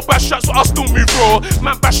I don't bash shots, so I'll still move raw.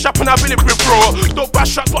 Man bash up and I really with raw. Don't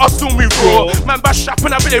bash shots, so I'll still move raw. Man bash up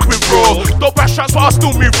and I really with raw. Don't bash shots, so I'll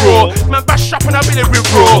still move raw. Man bash up and I really with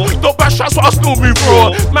raw. Don't bash shots, so I'll still move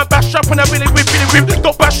raw. Man bash up and I really with.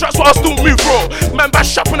 Don't bash shots, so I'll still move raw. Man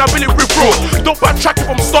bash up and I really with raw. Don't backtrack if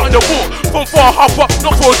I'm starting the war. From far half up,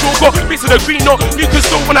 not for a joker. Bits of the green, no, you can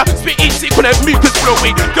still when I spit eat sick when I move cause blow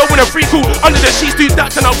away. Go when I free cool, under the sheets do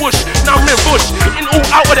that and I whoosh. Now I'm in bush, in all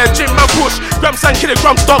out of that gym man push. Grams and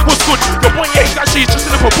kilograms, dark was good. Your boy ain't actually just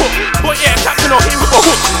a little book. Boy yeah, captain or hit with a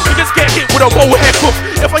hook. You just get hit with a bowl hair cook.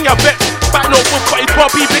 If on your bet, back no book, but his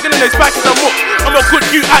barbie bigger than his back is a muck. I'm a good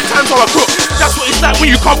dude at times I'm a crook. That's what it's like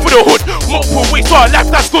when you come for the hood. Multiple ways for a life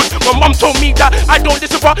that's good. My mum told me that I don't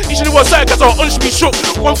listen but you should know what's cause I honestly be shook.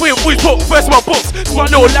 One for your boys talk, first my books.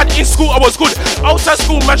 Smart little lad in school, I was good. Outside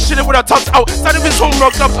school, man chilling with our tubs out. Side of his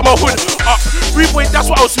homework gloves, I'm a hood. Rude boy, that's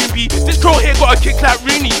what I'll soon be. This girl here got a kick like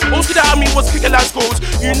Rooney. Also that I mean was kicking like goals.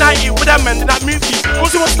 United with that man in that movie.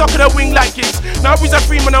 Also was stuck in a wing like gigs. Now he's a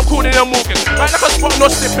free man, I'm calling him Morgan. Right like a spot,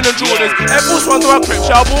 not slipping in Jordans. Air Force Ones on my crib,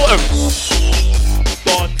 shall I bought him.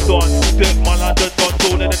 Don, Dirk, my London, Don's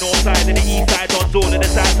all of the north side and the east side, Don's all of the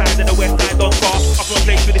south side and the west side, Don's far. I'm from a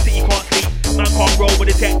place where the city can't sleep. Man can't roll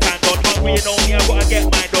with the tech pan, Don. Hungry you know me, I gotta get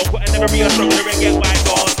my dog. But I never be a struggler and get my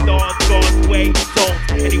Don, wait, zones.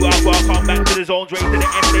 Anywhere I go, I come back to the zones. Race to the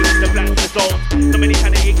estates, to the flats, to the zones. So many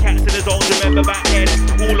talented cats in the zones. Remember back then,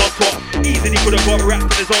 all on top. Easily could have got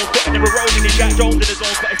wrapped in the zones. But I never rolling in Jack Jones in the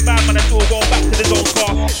zones. But it's bad, man, I still go back to the zones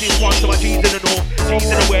car. This one to my G's in the north,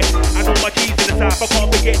 G's in the west. I know my G's in the south. I can't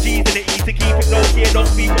forget G's in the east. To keep it low, yeah, don't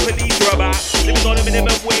speak for police or about. Living on a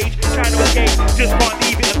minimum wage, trying to escape, just can't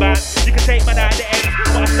leave it in the band. You can take man out the end,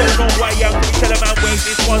 but I still know who I am. So you tell a man, wait,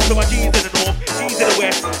 this one's to my G's in the north, G's in the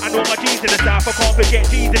west. I know my G's in the south, I can't forget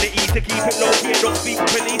G's in the east. To keep it low, yeah, don't speak for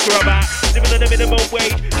police or about. Living on a minimum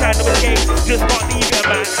wage, trying to escape, just can't leave it in the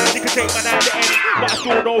band. You can take man out the end, but I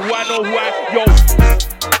still know who I know who I, yo.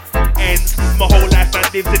 Ends. My whole life man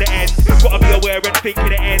lives to the ends. Gotta be aware and think to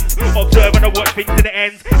the ends. Observe and I watch things to the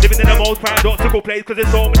ends. Living in the most paradoxical place cause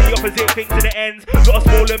there's so many opposite things to the ends. Lot of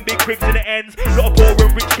small and big cribs to the ends. Lot of poor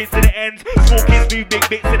and rich kids to the ends. Small kids move big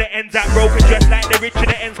bits to the ends. That broken dress like the rich in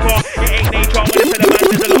the ends car. It ain't nature when I tell a man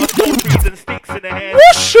there's a lot of small trees and sticks in the head.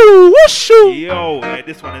 Whooshu, whooshu. Yo, hey,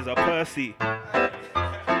 this one is a Percy.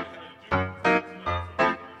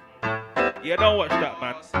 Yeah, don't watch that,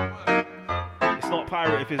 man. It's not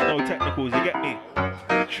pirate if there's no technicals, you get me?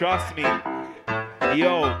 Trust me.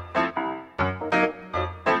 Yo.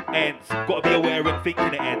 Ends. Gotta be aware and think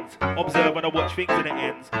in the ends. Observe and I watch things in the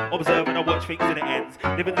ends. Observe and I watch things in the ends.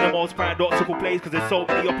 Living in the most paradoxical place cause there's so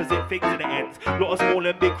many opposite things in the ends. Lot of small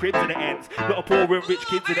and big cribs in the ends. Lot of poor and rich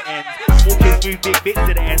kids in the ends. Small kids move big bits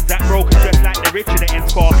in the ends. That broken dress like the rich in the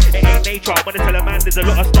ends car. It ain't nature, I'm gonna tell a man there's a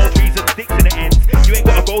lot of snow trees and sticks in the ends. You ain't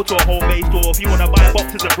gotta go to a home-based store if you wanna buy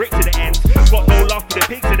boxes and bricks in the ends. Got no love for the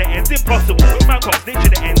pigs in the ends. Impossible, man can't snitch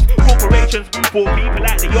in the ends. Corporations move for people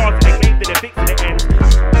like the yards and they claim that they're fixing the ends.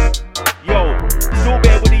 Yo, still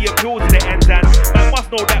bear with the appeals in the ends and man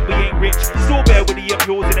must know that we ain't rich. Still bear with the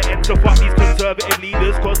appeals in the ends. So fuck these conservative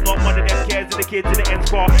leaders cause not one of them cares in the kids in the ends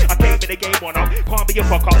car. I came in the game one up, can't be a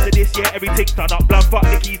fuck up. So this year everything's done up. Blood fuck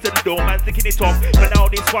the keys to the door, man's licking it off. But now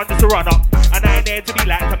this one just a run up. And I ain't there to be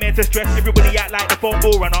like, I'm here to stress everybody out like the phone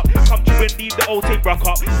will run up. Come to and leave the old thing rock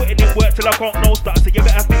up. Putting in work till I can't no start. So you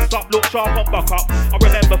better fix up, look sharp and buck up. I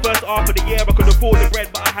remember first half of the year I could afford the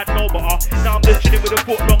bread but I had no butter. Now I'm just chilling with a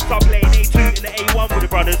foot long sub playing A2 in the A1 with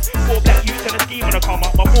the brothers. 4 black youths and a scheme when I come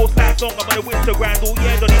up. My 4-side song I'm gonna whistle grand all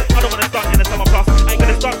year Donny. I don't wanna start in the summer plus. I ain't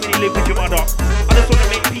gonna start when you live with your mother. I just wanna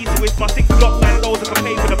make peace with my 6 block man loads I can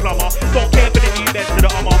pay for the plumber. Don't care for the new beds to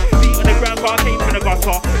the armor. Feet on the ground, car came from the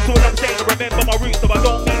gutter. So what I'm saying, I remember my roots, so I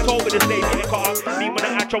don't mean over the stage getting cut up. Me when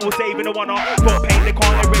I had trouble saving the one up. Got pain, they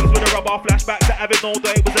can't erase with a rubber. Flashback to having no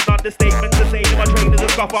though it was an understatement to say that my trainers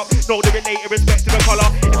are scuff up. Know the related respect to the colour.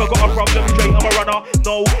 If I got a problem straight, I'm a runner.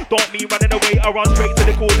 No, don't mean running away. I run straight to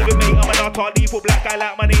the cause of it, mate. I'm an art lethal black guy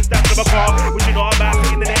like my name's that of a car. Which you know I'm back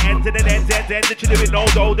sitting in the ends and the ends. That you live with no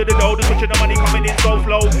dough, the switching the money coming in so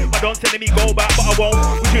slow. My don't telling me go back, but I won't.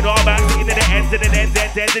 Which you know I'm back sitting in the ends and the ends.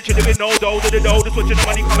 That you live with no dough, the switching the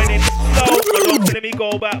money coming in slow. My don't telling me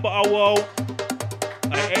go back, but I won't.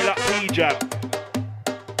 Hey, like P-Jab.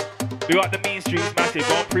 We got the Mean Streets massive.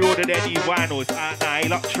 Go and pre-order their new vinyls. Nah, hey,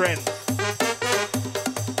 like Trends.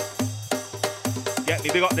 Get me,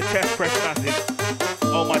 we got the test press massive.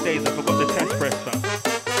 Oh my days, I forgot the test press, fam.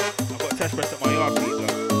 I've got a test press at my yard, please,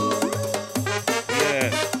 though. Yeah.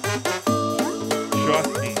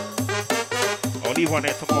 Trust me. I'll leave one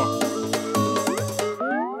there tomorrow.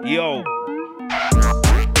 Yo.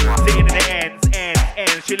 Sitting in the ends.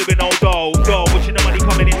 She living no dough. Wishing the money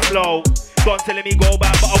coming in slow. Don't telling me go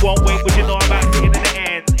back, but I won't wait. But you know I'm back sitting in the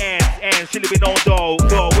ends. She living no dough.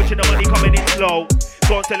 Wishing the money coming in slow.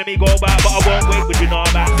 Don't telling me go back, but I won't wait. But you know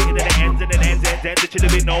I'm back sitting in the ends. She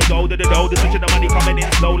living no dough. The switching the money coming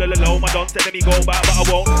in slow. Low. My don't telling me go back, but I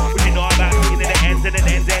won't. But you know I'm back sitting in the ends.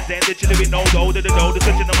 She living no dough. The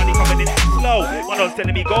switching the money coming in slow. My don't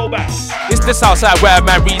telling me go back. It's the south side where a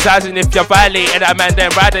man resides, and if you're violating that man then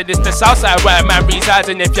ride it. It's the south side where a man resides,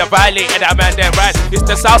 and if you're violating that man then ride. It's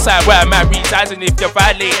the south side where a man resides, and if you're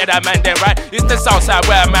violating that man then ride. It's the south side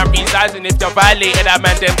where a man resides, and if you're violating that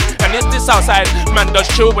man then. And it's the south side man does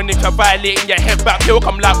chill when if you're violating your head back. He'll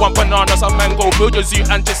come like one banana, some man go build your zoo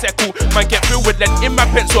and just settle. Man get filled with lead in my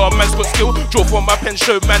pencil, a man's got skill. Draw from my pen,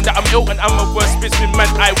 show man that I'm ill, and I'm a worst businessman. Man,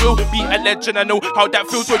 I will be a legend. I know how that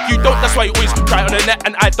feels when you don't. That's why you always try on the net,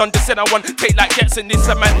 and I done this and I want take like gets in this.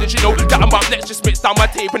 A man that you know that I'm up next, just spits down my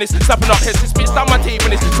tape and it's slapping up heads. It spits down my tape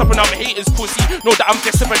and it's slapping up haters. Pussy, know that I'm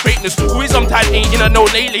destined for greatness. Always on time, ain't in a no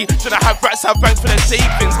lately. Should I have rats, have banks for their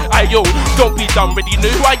savings? Yo, don't be dumb, ready know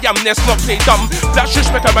who I am. Let's not play dumb. Black shush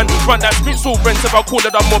make a man run that spit so rents. If I call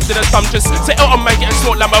it a mob, then it's dumb. Just say out on man getting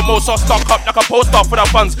smoked like my most. So stock up like a poster for the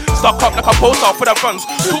funds. Stock up like a poster for the funds.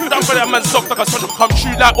 Talk down for that man, soft like a sponge. Come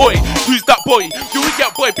true like oi. Who's that boy? You will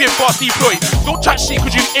get boy, big bossy boy. Don't chat shit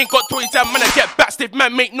cause you ain't got toys. That man I get backstiff,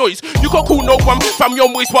 man make noise. You can't call no one from your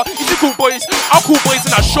voice. But if you cool boys, I'll cool boys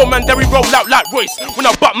and I show man that we roll out like Royce. When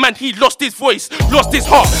I butt man, he lost his voice, lost his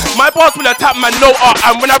heart. My bars will attack man, no art.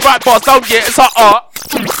 And when I write bars down, yeah, it's art.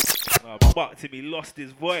 Buck to me lost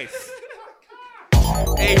his voice.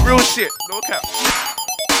 Hey, real shit, no cap.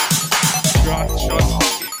 Trust.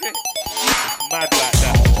 It's mad like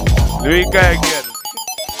that. Louis go again.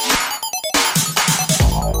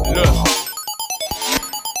 Look.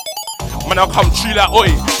 Man, I'll come true like oi.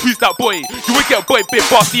 Who's that boy? You will get boy, big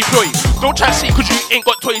bossy boy. Don't try shit cause you ain't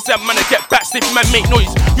got toys. And man, I get backstiff, man, make noise.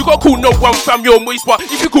 You gotta call no one from your voice. But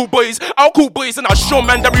if you call boys, I'll call boys. And I'll show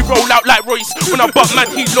man that we roll out like Royce. When I butt man,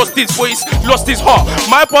 he lost his voice, lost his heart.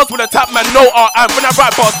 My bars will attack man, no art. And when I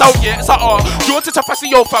write bars down, yeah, it's a art. You're to fussy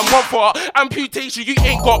yo fam, one for amputation, you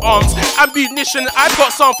ain't got arms. Ammunition, I've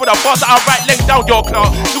got some for the bars that I write length down your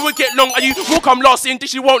clout. You will get long and you will come last in.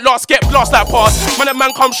 This you won't last, get blast like pass. When a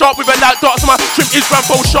man come sharp with a light darts, my trim is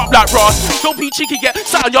Rambo sharp like brass. Don't be cheeky, get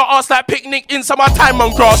sat on your ass like picnic in summertime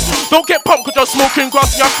on grass. Don't get pumped cause you're smoking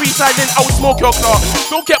grass. You're freestyling, I will smoke your claw.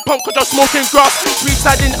 Don't get pumped cause you're smoking grass.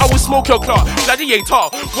 Freestyling, I will smoke your claw. Gladiator,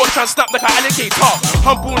 watch and snap like an alligator.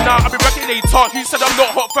 Humble now, I'm a regulator. You said I'm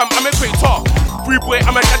not hot fam, I'm a creator. Free boy,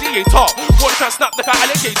 I'm a gladiator. Watch and snap like an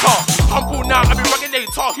alligator. Humble now, I'm a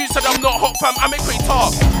regulator. You said I'm not hot fam, I'm a creator.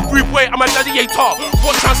 Free boy, I'm a gladiator.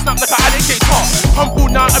 Watch and snap like an alligator. Humble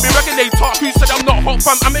now, I'm a regulator. You said I'm not hot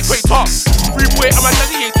fam, I'm a creator. Free boy, I'm a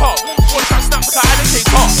gladiator. Watch and snap like an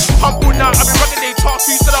alligator. Humble now, I'm a regulator.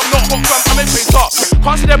 You said I'm not hot fam, I'm a creator.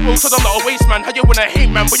 Can't see them bro, cause I'm not a waste man. How you wanna hate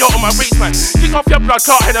man, but you're on my race man. Kick off your blood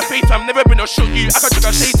clot head of face fam. Never been a shoot you, I can check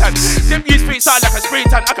a shaitan. Them use face out like a spray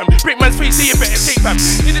tan. I can break man's face, see if it escape fam.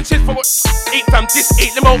 Need a chase for what? 8 fam, this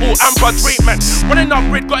 8 limo all amber great man. Running up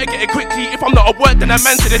red, gotta get it quickly. If I'm not at work, then a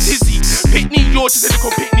man's in a dizzy. Pitney, yours is a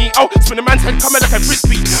little pitney. Oh, spin a man's head coming like a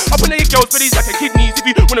frisbee. Up on your girls' bellies like a kidneys. If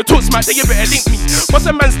you wanna talk smack, then you better link me. Once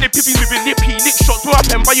a man's lip, if he's with a lippy, lick shots will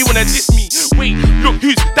happen, but you wanna diss me. Wait, look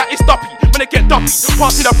who's that is Duppy. When I get dumpy,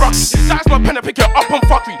 pass me the broccoli. That's my pen, I pick it up on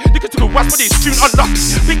fuckery. Niggas took a wasp, but they soon unlucky.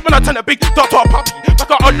 Big man, I turn a big dot to a puppy.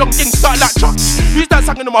 Back out a long thing, start like Chucky. Who's that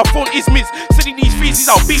singing on my phone? Is Miss. Sending these feces,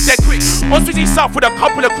 I'll beat dead quick. On Swizzy South with a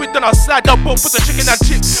couple of quid, then I'll slide down both for the chicken and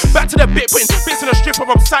chips. Back to the bit, putting bits in a strip of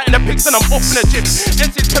I'm sighting the pics and I'm off in the gym.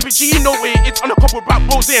 Yes, it's Kevin G, you know it. It's on a couple of rap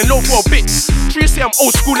rolls, they ain't low for a bit. True say I'm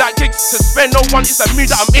old school like gigs. To spend no one, it's a mood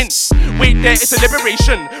that I'm in. Wait there, it's a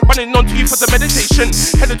liberation. Running on to you for the meditation.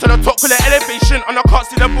 Heading to the top for the elevation. And I can't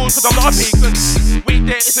see the balls cause I'm not a pagan. Wait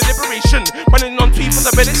there, it's a liberation. Running on to you for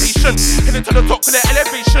the meditation. Heading to the top for the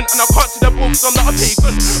elevation. And I can't see the balls cause I'm not a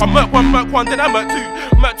pagan. I murk one, then I murk two.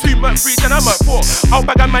 Murk two, murk three, then I murk four. I'll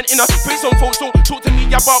bag a man in a face on folks. Don't talk to me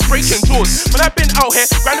about breaking jaws. When I've been out here,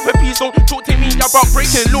 grinding for peace. Don't talk to me about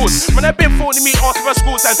breaking laws. When I've been phoning me, ask for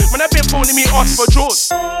schools. And when I've been phoning me, ask for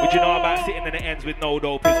jaws. Would you know about sitting in the ends with no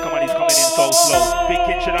dope? His come on, he's coming in so slow.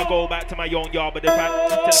 Thinking should I go back to my young yard, but the fact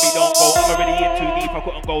telling me don't go. I'm already in too deep, I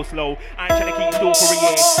couldn't go slow. I ain't trying to keep still for a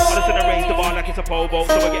year. I just wanna raise the bar like it's a pole vault.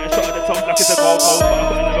 So I get a shot at the top like it's a goal post. But I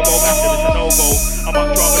couldn't never go back, there it's a no-go. I'm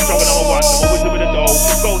up strong, number one. I'm a wizard with a dough.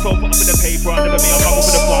 Goals all put up in the paper, I never been a bubble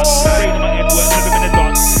for the fun. Brain on my head work, never been a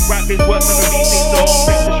done. Rap is work, never been seen, so I'm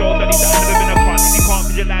bent to show that he's never been a cunt. If you can't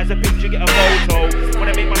visualize a picture, get a photo. When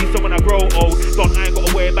I make money, so when I grow old, don't I ain't got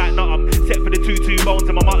to worry about nothing. Set for the 2-2 bones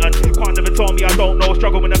in my mutton. Can't never tell me I don't know.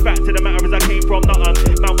 Struggle when the fact of the matter is I came from nothing.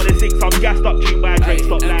 Man, when they sing some gassed up tune by a Drake,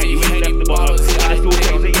 stop lying, you ain't left the bottom. And I still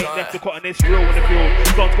think they ain't left the cotton, it's real in the field.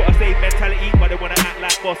 Son's got a safe mentality, but they wanna act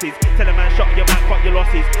like bosses. Tell a man, shut your man, cut your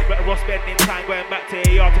losses. Better off spending time going back to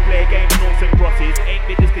AR to play a game of noughts and crosses. Ain't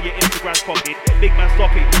been this to your Instagram's pocket. Big man,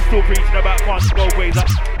 stop it. Still preaching about fun, both ways up.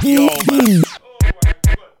 Yo, man.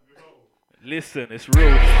 Listen, it's real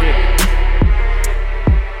shit.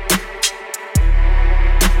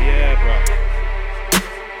 Yeah, bro.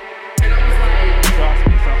 Trust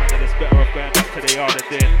me, some man that is better off going back to the yard and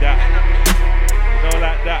doing that. You know,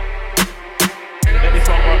 like that. Let this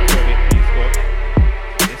one run for a bit, please, Scope.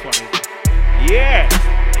 This one is. Yeah!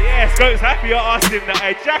 Yeah, Scope's happy I asked him that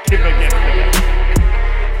I jack him again.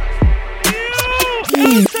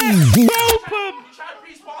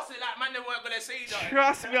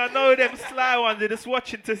 Trust me, I know them sly ones, they're just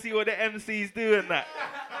watching to see what the MC's doing that.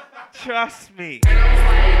 Trust me.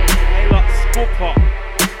 They lot scoop up.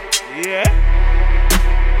 Yeah?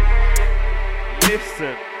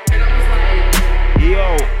 Listen.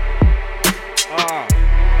 Yo.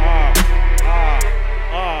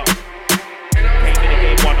 Came in the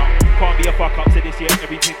game one up. Can't be a fuck up to this year.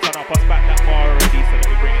 Everything's done up. I spat that bar already, so let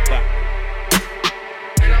me bring it back.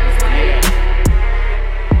 Yeah.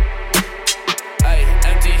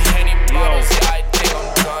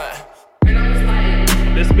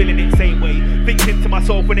 I'm just spilling it same way. Thinking to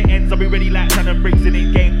myself when it ends, I'll be ready like Shannon brings it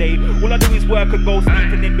in game day. All I do is work and go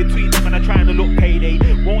sleeping in between them and I'm trying to look payday.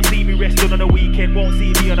 Won't see me resting on a weekend, won't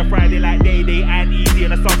see me on a Friday like Day Day. And easy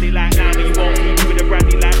on a Sunday like Nana, you won't see me with a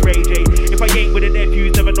brandy like Ray J. If I ain't with the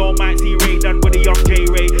nephews, never know, might see Ray done with a young J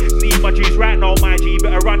Ray. Need my juice right now, my G,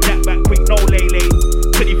 better run that back quick, no lay.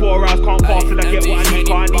 24 hours can't pass till I get what I need,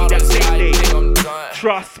 cause I need that same day.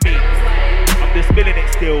 Trust me, I'm just spilling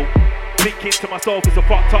it still. Thinking to myself, it's a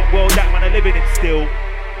fucked up world that man are living in still.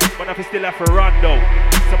 But I still have to run though,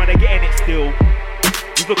 so man are getting it still.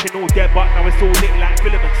 He's looking all dead but now it's all lit like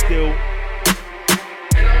filament still.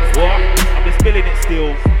 What? I'm just spilling it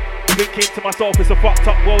still. Thinking to myself, it's a fucked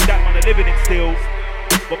up world that man are living in still.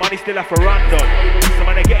 But money still have to run though, so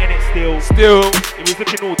man are getting it still. He was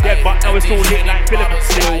looking all dead but now it's all lit like filament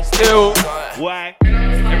still. Why?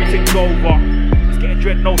 Everything's over. It's getting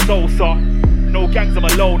dread, no soul, sir. No gangs, I'm a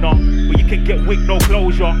loner, but you can get wig, no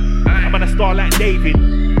closure. I'm on a star like David,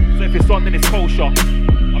 so if it's on then it's kosher.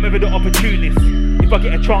 I'm ever the opportunist, if I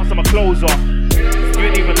get a chance I'm a closer. You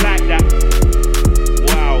ain't even like that.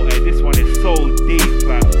 Wow, hey, this one is so deep,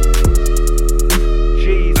 man.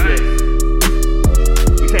 Jesus.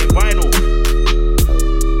 We take vinyl.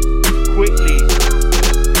 Quickly.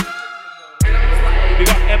 We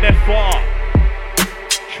got MFR.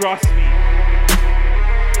 Trust me.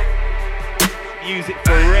 Music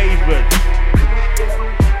for Ravens.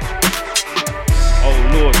 Oh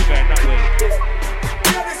Lord, we're going that way.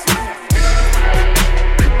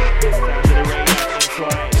 Sounds of the rain and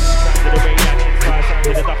inside. Sounds of the rain and inside. Sounds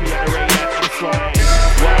of the duppy and the rain and inside.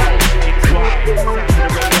 Wow, inside. Sounds of the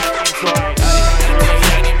rain and inside. Sounds of the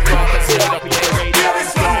rain and inside. Sounds of the duppy and the rain and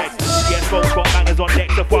inside. Yes, folks got bangers on deck,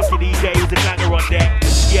 so fucking DJs a clanger on deck.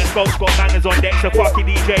 Yes, folks got bangers on deck, so fucking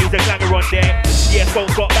DJs a clanger on deck. Yes,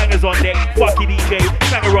 folks got bangers on deck, fucking DJ,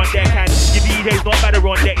 clanger on deck, and your DJ's not better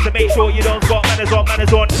on deck, so make sure you don't got manners on.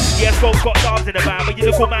 Yes, folks got dogs in the band, but you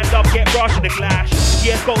little man dub get brushed in the clash.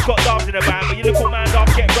 Yes, folks got dogs in the band, but you little man dub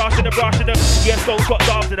get brushed in the brush in the. Yes, folks got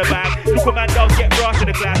dogs in the band, little man dubs get brushed in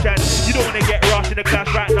the clash, and you don't wanna get rushed in the clash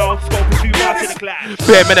right now. Scope is too much, to the clash.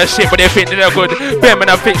 Bare men are shit, but they think that they're good. Bare men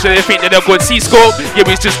are fiction, they think that they're good. C-scope, yeah,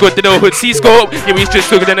 we's just good to the hood. C-scope, yeah, we's just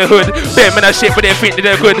good in the hood. Bare men are shit, but they think that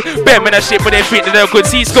they're good. Bare men are shit, but they think that they're good.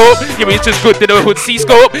 C-scope, yeah, we's just good to the hood.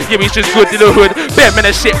 C-scope, yeah, we's just good to the hood. Bare men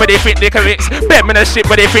are shit, but they think they can mix. Bare men are shit,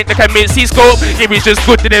 but they think they can mix. C-scope, yeah, we's just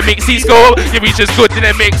good to the mix. C-scope, yeah, we's just good to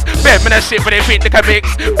the mix. Bare men are shit, but they think they can mix.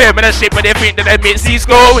 Bare men are shit, but they think that they mix.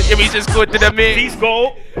 C-scope, yeah, we's just good to the mix.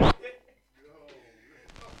 C-scope.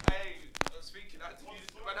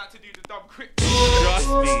 Trust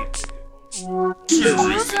me.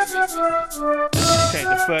 Take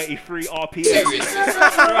the 33 RPM.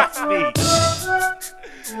 Trust me.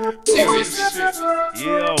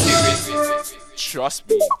 Yo. Trust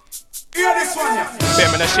me. Hear this one, yeah.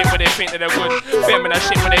 Bare men are shit, but they think that they're good. Bare men are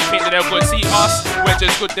shit, but they think that they're good. See us, we're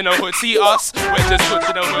just good in the hood. See us, we're just good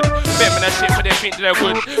in the hood. Bare men are shit, but they think that they're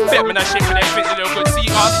good. Bare men are shit, but they think that they're good.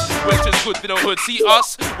 See us, we're just good in the hood. See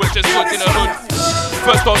us, we're just good in the hood.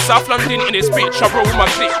 First off, South London in this bitch, I roll with my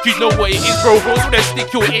clique. You know what it is, bro. Rolls with a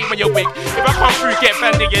stick, you'll aim when you're wig. If I come through, get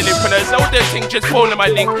banned again. If I sell their thing, just phone on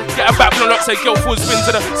my link. Get a back blown up, say girl fools wins.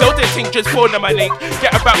 And sell their thing, just phone on my link.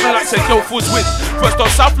 Get a back blown up, say girl fools wins. First off,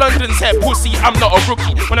 South London's head pussy, I'm not a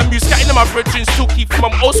rookie. When I'm used scatting in my brethren's tookie. From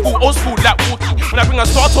I'm old school like Wookie. When I bring a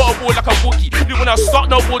start to a ball like a Wookie. When I start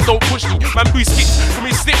no ball, don't push me. Man, boost kicks. From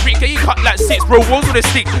me slip ring, get you cut like 6. Bro, rolls with a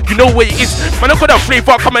stick, you know what it is. Man, I got a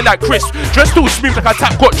flavor coming like crisp. Dressed too smooth like a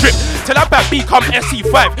tap got drip. Till I back become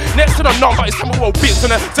SC5. Next to the number, it's coming with bits. When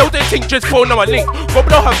I sell their thing, just phone on my link. Go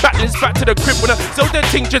blow her back, then it's back to the crib. When I sell their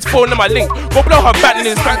thing, just phone on my link. Go blow her back, then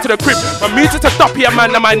it's back to the crib. My music's a duppy, a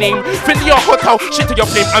man on my name. Fin to your hotel, shit to your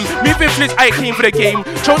flame. I'm moving flips, I came for the game.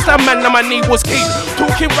 Chose that man, now my name was Kane.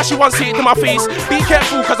 Talking rushy, one say it to my face. Be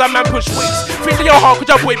careful, cause that man push weights. Fin to your heart, cause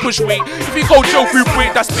your boy push weight. If you go Joe group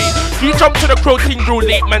weight, that's me. You jump to the crow thing real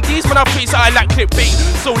late, man. These men I face, I like clickbait.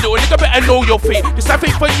 So little nigga better know your fate. This I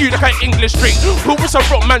fake for you like an English drink. Who was a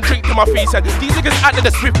rock man drink to my face? And these niggas out of the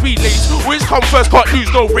swift relays. Always come first, can't lose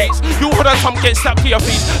no race. You hold on, some get slapped to your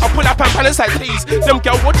face. I pull up and balance like these. Them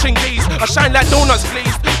girl watching gaze. I shine like donuts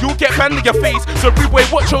glazed. You get banned in your face. So every boy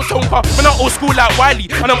watch your tongue car. Man, I'm old school like Wiley.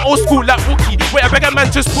 And I'm old school like Wookie. Wait, I beg a man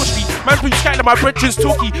just push me. Man, please scatter my brethren's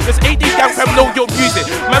talkie. There's AD gang fam know your music.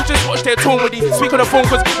 Man, just watch their tone when they speak on the phone.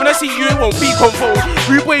 Cause when I see you, it won't be convo.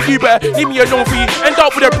 Rude boy, you better leave me alone for you. End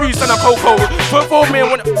up with a bruise and a cocoa. For me,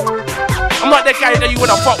 I'm not the guy that you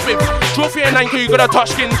wanna fuck with. Trophy and anchor, you got a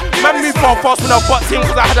touch skin. Man, move fast when I butt in,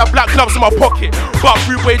 cause I had a black gloves in my pocket. But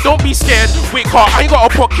rude boy, don't be scared. Wait, car, I ain't got a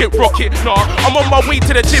pocket rocket. Nah, I'm on my way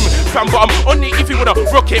to the gym, fam, but I'm on it if you wanna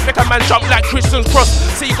rock it. Make a man jump like Christian's cross.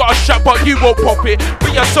 Say you got a strap, but you won't pop it.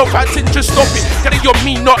 Be yourself acting, just stop it. Get it, you're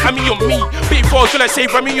me, not I mean you're me. Big fours gonna say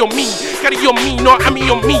Remy, you're me. Get it, you're me, not I mean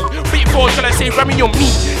you're me. Big fours gonna say Remy, you're me.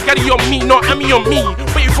 Get it, you're me, not I mean you're me.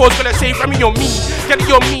 Big fours gonna say Remy, you're me. Get it,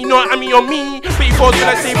 you're me, not I mean you're me. Big fours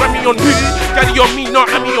gonna say Remy on who? Get it, you're me, not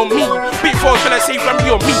I mean you're me. Big fours gonna say Remy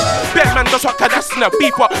on me. Bet man does what that's in a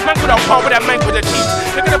beef, but man could have power with that man with the cheese.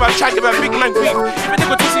 They could have tried to give a big man grief. Even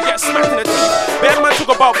nigga pussy get smacked in the teeth. Bet man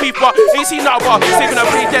talk about beef, but ain't seen nothing about saving a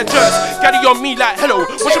play dead jerks. Get it, on me like hello.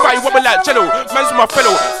 What's your body woman like jello? Man's with my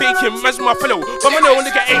fellow, bacon, man's with my fellow. But my little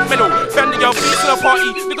nigga ain't mellow. Bend your face in a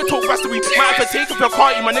party, nigga talk fast to me. Might have to take up your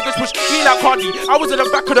party, my niggas push me like Cardi. I was in the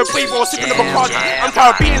back of the brave or sipping of a Cardi. I'm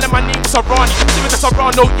Caribbean and my name's Sarani. Sipping the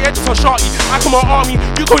Serrano, yeah, just a shorty. I call my army,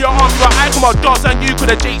 you call your army, but I call my dogs and you call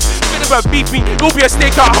the Jace. If you ever beef me, you'll be a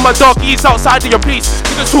snake out. I'm a dog, he's outside of your place.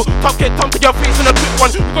 Niggas who top get thumped to your face in a quick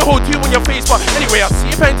one. You can hold two on your face, but anyway, I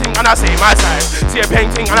see a painting and I say my side. See a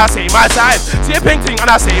painting and I say my side. See a painting and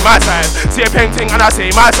I say my side. See a painting and I say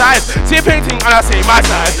my side. See a painting and I say my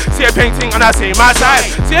side. See a painting and I say my side.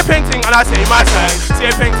 See a painting and I say my side. See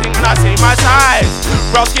a painting and I say my side.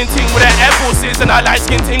 Brown skin ting with the Air Forces and I light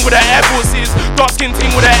skin ting with the Air Forces. Dark skin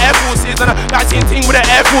ting with the Air Forces and I light skin ting with the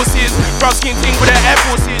Air Forces. Brown skin ting with the Air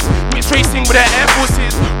Forces. Mixed race ting with the Air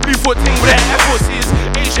Forces. Blue foot ting with the Air Forces.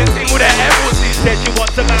 Asian ting with the Air Forces. Said she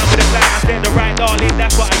wants a man with a plan. I said the right darling,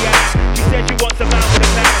 that's what I am. She said she wants a man with a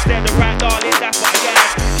plan. I said the right darling, that's what I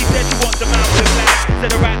am. She said she wants a man with a plan. I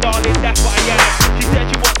said the right darling, that's what I am. She said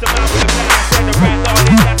she wants a man with a plan. I said the right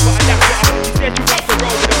darling, that's what I am. She said she wants to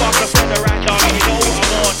roll with the boss. I said the right darling, you know what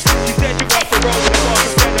I'm on. She said she wants to roll with the boss.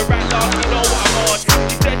 I said the right darling, you know what I'm on.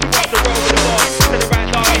 She said she wants to roll with the boss. I said the right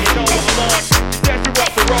darling, you know what I'm on. She said she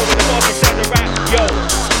wants to roll with the boss. I said the right, yo,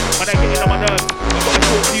 man, I get in on my nerves. I gotta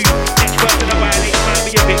talk to you.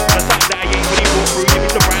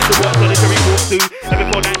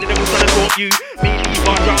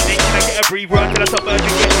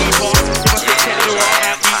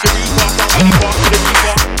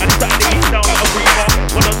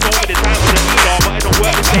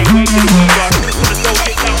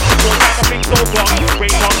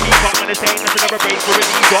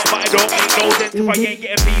 if I ain't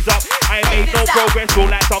getting bees up. I ain't made no progress, feel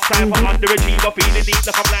like some type of underachiever. Feeling neat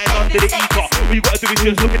like I'm lying under the ether. All you gotta do is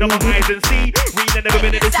just look in my eyes and see. Real and never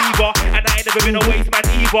been a deceiver, and I ain't never been a waste man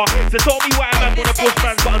either. So tell me why I'm gonna push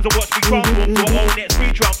man's buttons and watch me transform to a whole next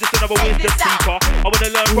free trump. Just another wisdom seeker. I wanna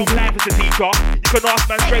learn from life as a teacher. You can ask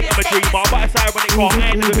man straight, I'm a dreamer, but it's ironic,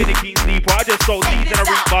 I ain't never been a keen sleeper. I just sold seeds and I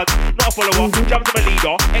reap buds, not a follower. Jumped to my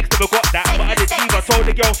leader, ex never got that, but I did either. Told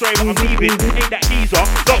the girl sorry, but I'm leaving. Ain't that geezer,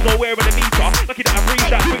 got nowhere in the meter. Lucky that I breathe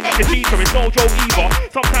that quick like a cheater. It's no joke either.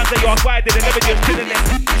 Sometimes they ask why did I never just chill and let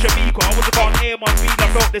Shamika. I was about air my speed, I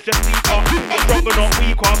felt this just deeper. I'm stronger, not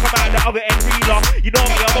weaker. Come out the other end realer. You know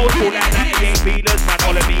me, I'm old school like 98 feelers. Man,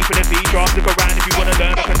 follow me for the feature. Stick around if you wanna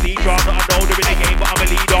learn like a teacher. Not a older in the game, but I'm a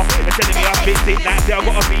leader. They're telling me I spit sick like say I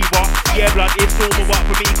got a fever. Yeah, blood is normal, but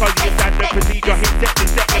for me, cause it's standard procedure. Hit set to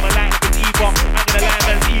set, them a light like a diva. I'm gonna lie,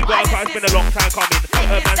 man's ego, cause it's been a long time coming.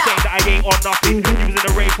 Man saying that I ain't on nothing. He was in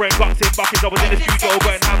the rave when guts in buckets. I was in the studio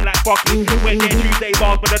going ham like buckets. Went there Tuesday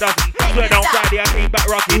bars, but a dozen. Swear down Friday, I came back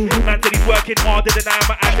rocking. Man said he's working harder than I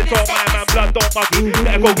am. I had to tell my man, blood don't mug it.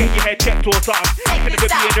 Better go get your head checked or something. You can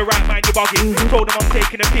never be in the right mind, you're bugging. Told him I'm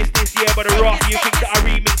taking a piss this year, but a rough. You think that I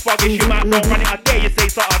remix buggish, you might don't run it, I dare you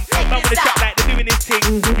say something. Man with a chat like they're doing this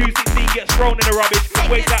thing. U16 gets thrown in the rubbish.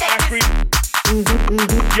 Waste that ice cream.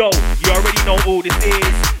 Yo, you already know all this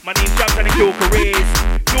is. My name's Jam trying to kill careers.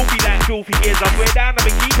 Filthy like filthy years. I swear down, I've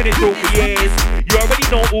been keeping it real for years. You already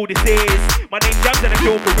know all this is. My name's Jam trying to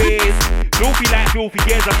kill careers. Filthy like filthy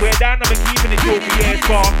years. I swear down, I've been keeping it real for years.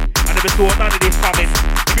 Far. I never saw none of this coming.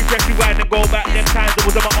 If you press rewind and go back, them times I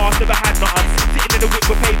was on my arse, never had nothing. Sitting in the whip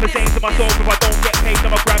with paper, saying to myself, if I don't get paid,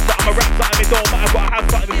 I'ma grab something, I'ma rap something. It don't matter, gotta have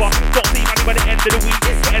something before. Don't see money by the end of the week.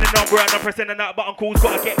 Getting a number and I'm pressing a nut button, calls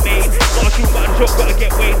gotta get made. Not a shoot button, shot gotta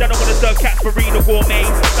get weighed. I don't wanna serve cats for Reno gourmet.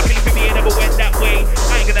 Luckily for me, I never went that way.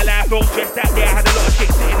 I ain't gonna lie, I felt stressed that day. I had a lot of shit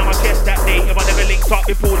sitting on my chest that day. If I never linked up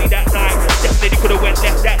with Paulie that night, definitely could've went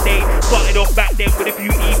left that day. Started off back then with a few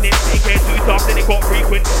evenings. It came too tough, then it got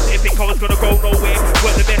frequent. Didn't think I was gonna go nowhere.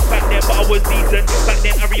 Weren't the best back then, but I was decent. Back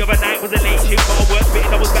then, every other night was a late shift, but I weren't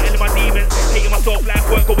fitting, I was battling my demons. Hating myself, life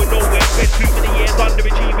weren't going nowhere. Spent too many years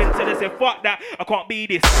underachieving, so they said, fuck that, I can't be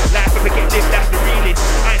this. Life if I get lived, that's the realest.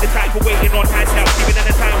 I ain't the type for waiting on handouts, even at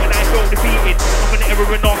a time when I felt defeated. I'm an error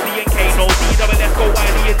and nasty and K, no D-double-S, go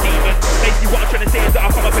wily and demon. Basically what I'm trying to say is that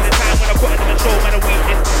I'll come up in a time when I've got another show, man, a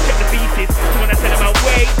weakness. Check the pieces, so when I tell them,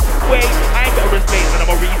 wait, I ain't got to explain none of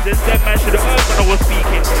my reasons. Them man should have heard when I was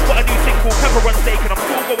speaking. Got a new thing called Pepper Run Steak, and I'm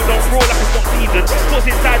still going on raw like it's not seasoned. What's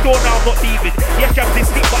inside door now, I'm not leaving. Yes, Jam's this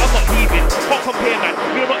stick, but I'm not leaving. Can't compare, man,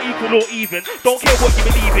 we're not equal or even. Don't care what you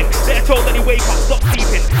believe in. Better told that he wake up, stop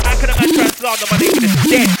sleeping. How can a man try and slander my name is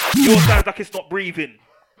dead? Yours sounds like it's not breathing.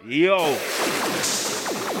 Yo,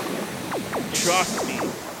 trust me.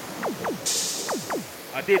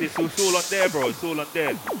 I did it, so it's all on there, bro. It's all on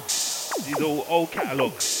there. These are all old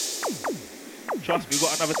catalogues. Trust me, we've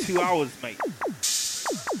got another 2 hours, mate.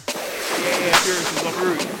 Yeah, Furious is en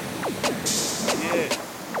route. Yeah.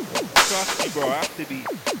 Trust me, bro. I have to be.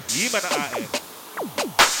 You man are out here.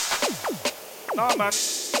 Nah, man.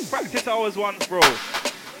 Practice hours once, bro.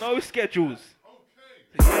 No schedules.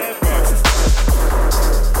 Yeah, bro.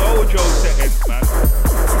 Dojo settings, man.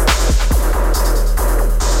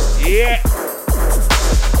 Yeah.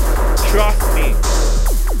 Trust me.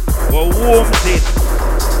 We're warmed in.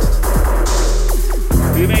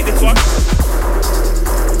 Who made this one?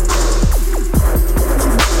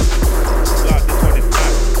 Like, this one is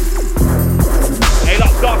bad. Hey,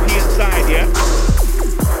 look, Ducky inside, yeah?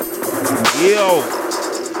 Yo.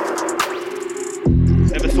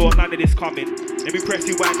 Never saw none of this coming. Let me press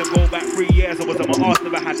rewind and go back 3 years. I was on my arse,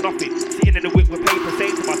 never had nothing. Sitting in the whip with paper,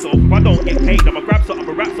 saying to myself, if I don't get paid, I'ma grab something,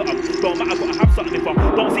 I'ma rap something. Don't matter, gotta have something. If I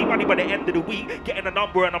don't see money by the end of the week, getting a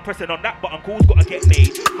number and I'm pressing on that button, calls gotta get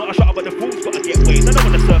made. Not a shot, but the fool's gotta get weighed. I don't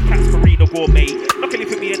wanna serve cats for Reno gourmet. Luckily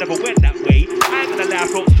for me, I never went that way. I ain't gonna lie, I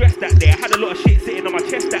felt stressed that day. I had a lot of shit sitting on my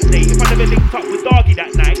chest that day. If I never linked up with Doggy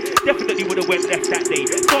that night, definitely would've went left that day.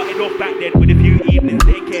 Started off back then with a few evenings,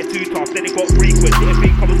 didn't care too tough, then it got frequent. Didn't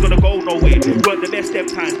think I was gonna go nowhere. Weren't the best them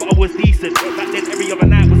times, but I was decent. Back then every other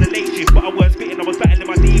night was a late shift, but I weren't spitting, I was battling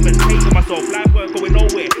my demons. Hating myself, life weren't going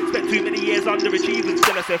nowhere. Spent too many years underachieving,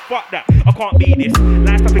 still I said fuck that, I can't be this.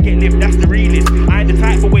 Life I forget lived, that's the realest. I ain't the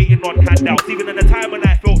type for waiting on handouts, even in the time when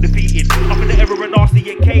I felt defeated. Up in the error and nasty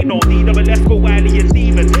and K, no D-double-S, go wily and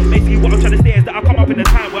demon. Basically what I'm trying to say is that I come up in a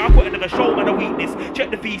time where I put another show man a weakness. Check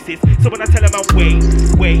the thesis, so when I tell them I'm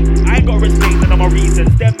wait, I ain't got to explain none of my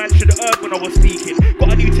reasons. Them man should have heard when I was speaking.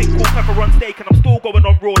 Got a new thing called Pepper Run Steak, and I'm still going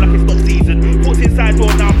on raw like it's not seasoned. Thoughts inside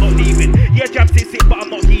door now, I'm not leaving. Yeah, Jam's sick, but I'm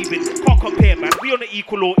not heaving. Can't compare, man, we on the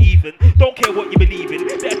equal or even. Don't care what you believe in.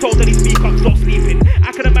 Better told that he speak up, stop sleeping.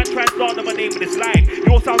 name of this line.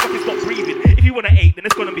 Your sounds like it's not breathing. If you wanna ache, then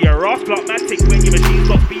it's gonna be a rough clock matic when your machine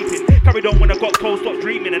stops beeping. Carried on when I got cold, stopped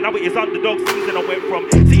dreaming, and now it is underdog season. I went from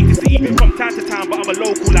city to city, from town to town, but I'm a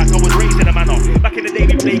local like I was raised in a manor. Back in the day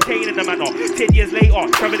we played Kane in the manor. 10 years later,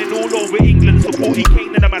 travelling all over England, supporting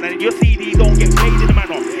Kane in the manor. And your CD don't get played in the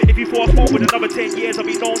manor. If you fast forward another 10 years, I'll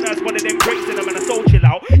be known as one of them greats in the manor. So chill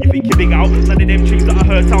out, you think you're big out. None of them tunes that I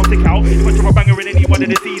heard sound sick out. If I drop a banger in any one of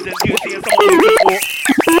the seasons, you're seeing someone who's support.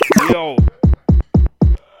 Yo,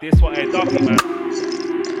 this one ain't Ducky, man.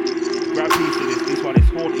 Grab a piece of this. This one is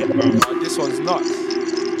haunted, bro. Oh, this one's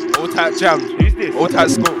nuts. All type jams. Who's this? All type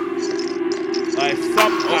school.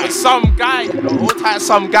 Some guy. All type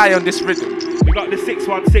some guy on this rhythm. We got the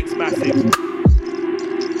 616 massive.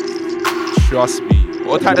 Trust me.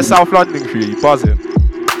 All type the South London crew. You buzzing.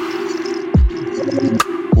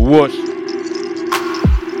 Whoosh.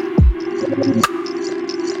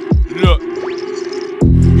 Look.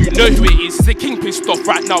 You know who it is, it's a king pissed off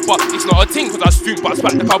right now, but it's not a thing, cause I stoop but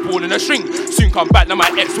spat the couple in a string. Soon come back, now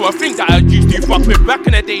my ex or a thing that I used to fuck with back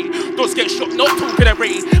in the day. Don't get shot, not talking a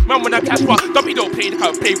raid. Man, when I cash but Dobby don't play the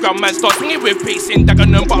kind of playground, man. Start swinging with bass in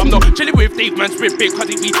Dagenham, but I'm not chilling with Dave, man. Spit big, cause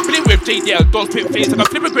he be filling with JDL. Don't spit face like a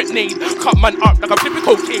flip a grenade. Cut man up like a flipping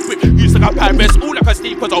cocaine whip. Use like a Paris, all like a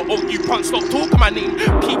Steve, cause I'll owe you punch, stop talking my name.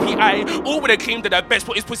 PPI, all with a claim that the best,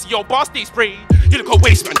 put his pussy, yo, bastard spray. You look a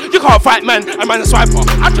waste, man. You can't fight, man. And man, a swiper.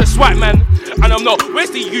 I just swipe, man. And I'm not.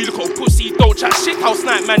 Where's the you look a pussy? Don't chat shit, how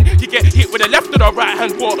snipe, man. You get hit with the left or the right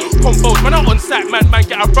hand. What? Combos, man. I'm on sack, man. Man,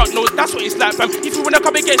 get a front nose. That's what it's like, fam. If you wanna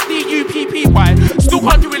come against DUPPY, still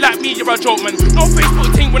can't do it like me. You're a joke, man. No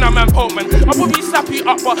Facebook thing when I'm man poke, man. I will be slap you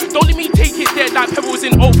up, but don't let me take it there like pebbles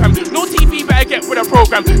in Oldham. No TV, better get with a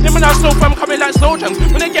program. Then when I slow fam, coming like slow jams.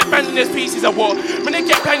 When they get banged in this pieces of what? When they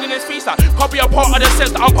get banged in this piece, like can't be a part of the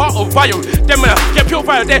set that I'm part of bio. Then when I get pure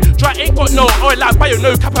fire there, dry ain't got no oil like bio.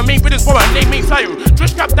 No cap, I made with this woman, name ain't flyer.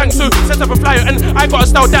 Drish cap dang so, set up a flyer. And I got a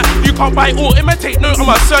style that you can't buy or imitate. No, I'm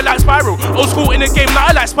a sir like Spiral. Old school in the game, now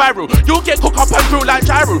I like Spiral. You'll get cooked up and grill like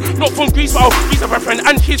Gyro. Not from Greece, but he's a friend.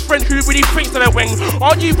 And his friend who really thinks that I wing.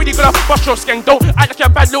 Are you really gonna bust your skeng? Don't act like you're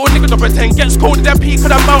a bad little nigga, don't pretend. Gets cold in the peak of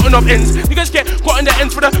the mountain of ends. Niggas get got in the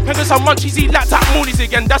ends for the penguins and munchies. Eat laptop moolies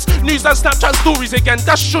again. That's news and Snapchat stories again.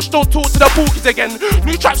 That's shush, don't talk to the bookies again.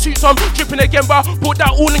 New tracksuits on, dripping again, but put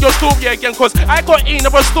that all in your story again. Cause I got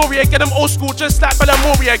another story again. I'm old school, just like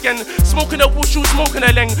Balamori again. Smoking a wushu, smoking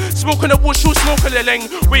a leng. Smoking a wushu, smoking a leng.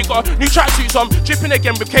 We got new tracksuits on, dripping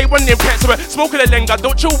again with K1 in pets. So smoking a leng, I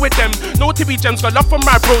don't chill with them. No TV gems, got love from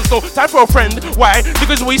my bros, no time for a friend. Why?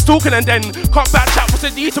 Niggas always talking and then can't back chat, what's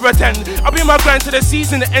the need to pretend? I'll be in my grind to the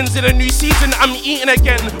season, it ends in a new season. I'm eating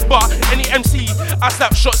again, but any MC, I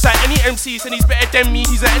slap shots at any MC, and he's better than me.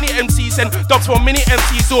 He's at any MC, send dubs for many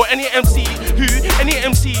MCs or any MC. Who? Any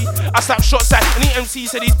MC, I slap shots at any MC,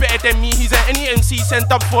 said he's better than me. He's at any MC, send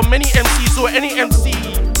dubs for many MCs or any MC.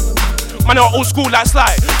 Man, I'm old school like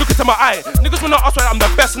Sly. Look into my eye. Niggas wanna ask why I'm the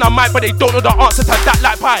best and I might, but they don't know the answer to that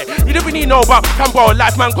like pie. You don't really know about Canberra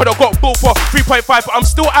life, man. Could've got built for 3.5, but I'm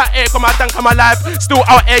still out here. Got my dank on my life. Still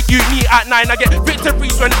out here, uni at 9. I get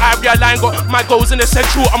victories when I realign. Got my goals in the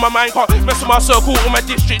central on my mind. Can't mess with my circle or my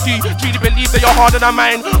district. Do you really believe that you're harder than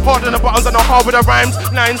mine? Harder than the buttons and the hard with the rhymes.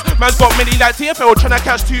 Lines, man's got many like TFL. Tryna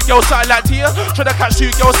catch 2 girls, something like Tia. Tryna catch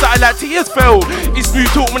 2 girls, something like Tia's fell. It's new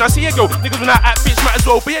talk when I see a girl. Niggas when I act bitch, might as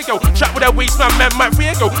well be a girl. Trap with that waist, man might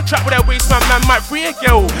free a girl. Trap with that waist, man might free a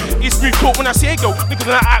girl. It's new talk when I see a girl. Niggas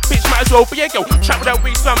when I act bitch, might as well be a girl. Trap with that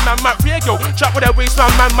waist, man might free a girl. Trap with that waist,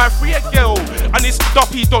 man might free a girl. And it's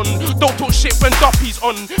Doppy done. Don't talk shit when Doppy's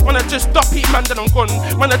on. Man, I just Doppy, man, then I'm gone.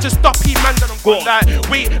 Man, I just Doppy, man, then I'm gone. Like,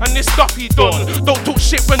 wait, and it's Doppy done. Don't talk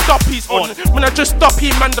shit when Doppy's on. Man, I just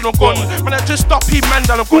Doppy, man, then I'm gone. Man, I just Doppy, man,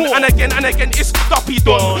 then I'm gone. And again, it's Doppy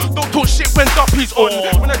done. Don't talk shit when Doppy's on.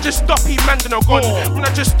 Man, I just Doppy, man, then I'm gone. Man,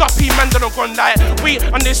 I just Doppy, man, then I'm gone. Like, wait,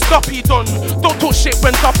 and it's Doppy done. Don't talk shit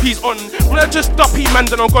when Doppy's on. Man, I just Doppy, man,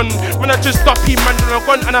 then I'm gone. Man, I just Doppy, man, then I'm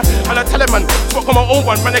gone. And I tell him, man, fuck on my own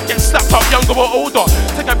one. Man, I get slapped up, younger or older.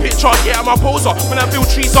 Take a picture, yeah, I'm a poser. When I build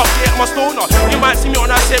trees up, yeah, I'm a stoner. You might see me on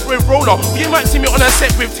a set with roller. You might see me on a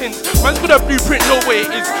set with tins. Man's got a blueprint, know where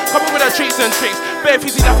it is. Coming with a trace and tricks. Bare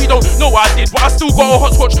fizzy that he don't know what I did. But I still got a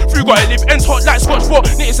hot scotch. Through got to live. Ends hot like scotch. What?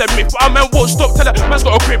 Nitty's a myth. But a man won't stop till a man's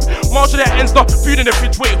got a crib. Marshall that ends up. Food in the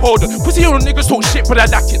fridge. Wait, hold on. Pussy on niggas talk shit, but I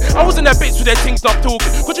lacking. I was in the bits with their things not talking.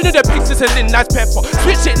 Cause you know the pigs is a lin, nice pepper.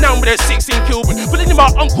 Switch it now with a 6 in Kilburn. Pulling in my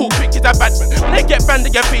uncle quick is a bad man. When they get banned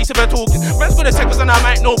in your face if they're talking. Man's gonna take us and I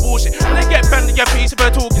might know bullshit. When they get banned in your face if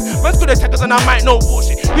they're talking. Man's gonna take us and I might know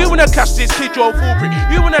bullshit. You wanna catch this kid, you're a fool prick.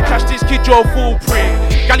 You wanna catch this kid, you're a fool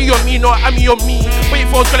prick. Gally on me, not Ammy on me. Wait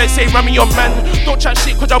for gonna say Rammy on man. Don't chat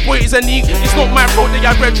shit cause your boy is a knee. It's not my road that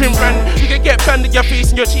your brethren ran. You can get banned in your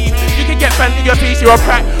face and your teeth. You can get banned in your face, you're a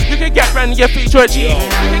prat. You can get banned in your face, you're a G. You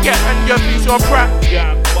can get banned in your face, you're a prat.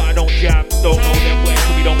 Jam, but I don't jam. Don't know them ways,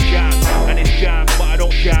 so we don't jam. And it's jam, but I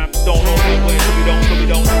don't jam. Don't know them ways, so we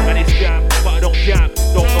don't. And it's jam, but I don't jam.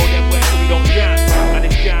 Don't know them ways, so we don't jam. And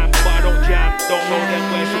it's jam, but I don't jam. Don't know them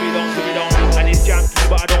ways, so we don't. And it's jam G,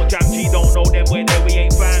 but I don't jam G. Don't know them where there we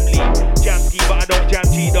ain't family. Jam G, but I don't jam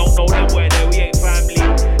G. Don't know them where there we ain't family.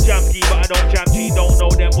 Jam G, but I don't jam G. Don't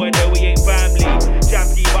know them where there we ain't family. Jam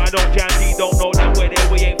G, but I don't jam G. Don't know them where there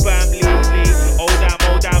we ain't family. Oh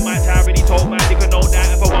damn, my time already told man they can know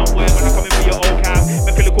that if I want word when I come in for your old cab.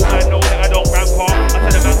 Make a little man know that I don't ramp car. I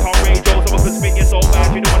tell the man can't rage, so I could spin you so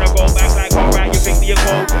bad you don't wanna go back like alright. You think that you're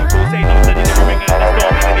cold, so say nothing, you never ring out the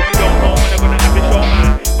storm. And if you don't know, man, I'm gonna have to show man.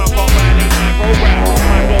 Man can't violate my program.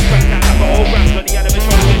 My phone cracked out like an old grams on the anime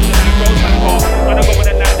show. Like Rose man car. Man, I go with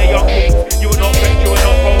the like the young kings. You were not French, you were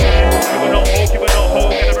not cold, man. You were not Hulk, you were not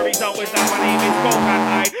Hulk. And every reason was that my name is Cold Cat.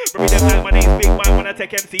 I bury them like my name's Big Man when I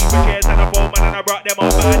take MC for chairs and I fall man and I brought them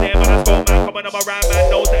over and them and I scope man. Come on, I'm a rhyme man,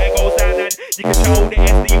 knows that it goes down and you can show the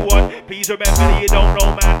S that you want. Please remember that you don't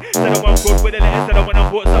know man. Said I want good with the letters, said I want to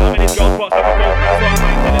put something in his girl spots like a gold man. So I'm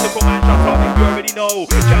telling the little man, shut up, you already know.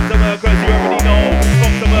 Jam the workers, you already know.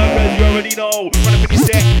 Fuck the workers, you already know. Run up in his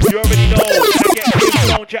set, you already know. And I get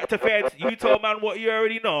him, don't chat to feds. You told man what you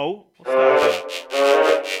already know. What's that?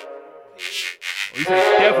 Oh, you said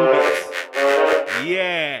devil mix.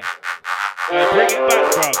 Yeah. Bring it back,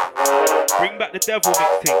 bruv. Bring back the devil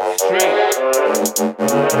mix thing straight.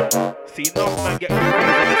 See, enough man get confused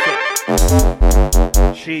in the set.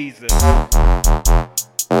 Jesus.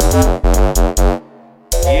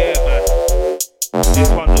 Yeah, man. This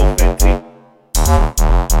one's authentic.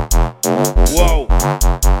 Whoa.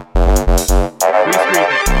 Who's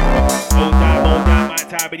screaming? Oh damn, my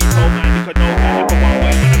time, but he told man you could know that. You could one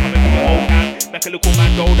way when I come in for old man. Make a little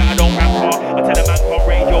man know that I don't rap hard. I tell a man can't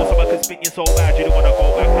rage, yo, so I can spin you so bad you don't wanna go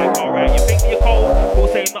back like alright. You think you're cold? Who'll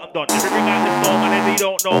say nothing done? If you bring out the snow, man, and you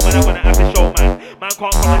don't know, man, I'm gonna have to show, man. Man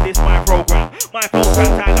can't come on this my program. My phone's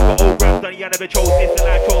cracked out like an old grams done. You never chose this and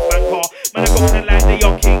I chose man car. Man, I go in like the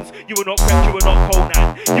young kings. You were not French, you were not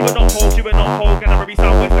Conan. You were not Hulk, you were not Hulk. And I'm every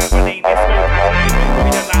Southwest like my name is Smoke. And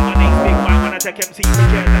we don't like my name's Big Man. When I take MC for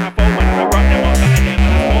chairs and I phone man and I rock them up and then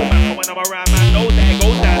man I smoke man. So when I'm around man, know that it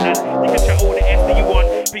goes down and you can chat all the S that you want.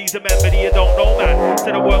 Please remember that you don't know man.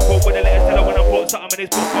 Said I work hard with the letters, said I wanna put something in his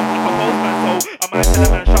book up like a postman. So I might tell a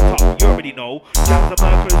man shut up, you already know. Jam's a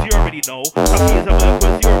murkers, you already know. Tucky is a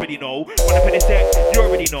murkers, you already know. When I finish set, you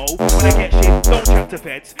already know. When I get shit, don't chat to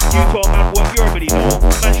feds. You told man what you already know.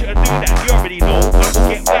 Man shouldn't do that, you already know. Man will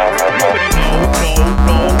get back, you already know.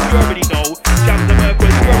 No, you already know. Jam's a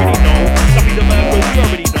murkers, you already know. Tucky's a murkers, you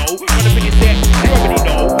already know. When I finish set, you already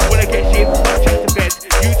know. When I get shit, don't chat to feds.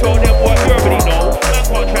 You told them what you already know. Man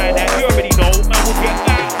can't try that, you already know. Man will get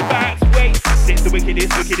back, wait. Since the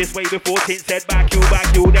wickedest way before Tint said back you.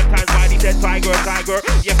 Them times why he said tiger.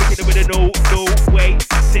 Yeah, picking it with a no way.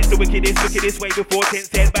 Since the wickedest way before Tint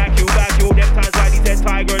said back you. Them times why he said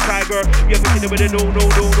tiger. Yeah, picking it with a no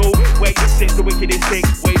way. Since the wickedest thing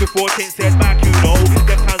way before Tint said back you know.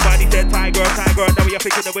 Them times why he said tiger. Now we are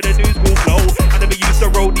picking it with a new school flow. I never used to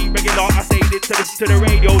roll deep regular. I stayed into to the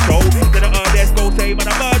radio show. Then I heard let's go say man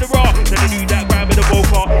a murderer. Then I knew that grime with the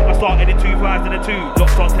vocal. I started in 2002.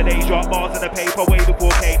 Locked on today's drop bars in the paper way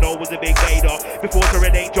before Kano was a big Vader. Before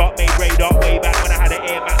Serenade drop made radar. Way back when I had an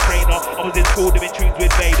Air Max trainer. I was in school doing tunes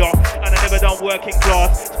with Vader. And I never done working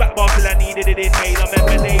class. Spat bars till I needed it in Taylor.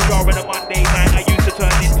 Remember Deja on a Monday night. I used to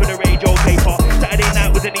turn this to the radio paper. Saturday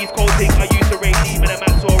night was an East Coast thing. I used to race Demon and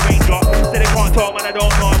man saw Raindrop. Said they can't talk man, I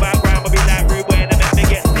don't know about grime. I'll be like Ruben and make me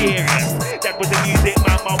get serious. That was the music,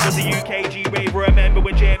 my mum was a UKG raver. Remember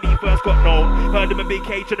when Jeremy first got known. Heard him a big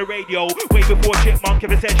K to the radio. Way before Chipmunk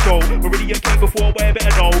ever said show. Meridian came before where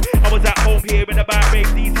better know. I was at home here in the bar race.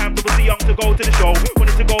 These times I was too young to go to the show.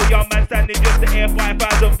 Wanted to go young man standing just to air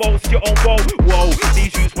 5,000 volts your own bow. Whoa,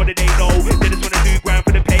 these youths what do they know? They just wanna do grand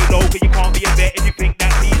for the payload. Cause you can't be a vet if you think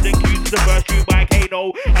that P's and Q's is the first tune by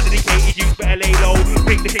Kano. And dedicated youths better lay low.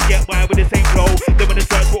 Think they can get wide with the same flow. They wanna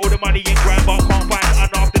search for all the money in grand but can't find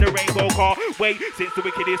it after the rainbow car. Wait, since the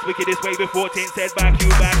wickedest way before Tint said back you.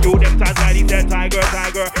 Them times why he said tiger.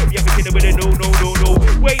 Yeah, we it with a no.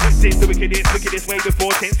 Wait, since the wickedest way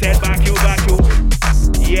before Tint said back you.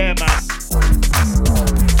 Yeah, man.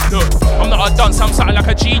 Look, I'm not a dunce, I'm something like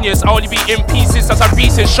a genius. I only be in pieces as I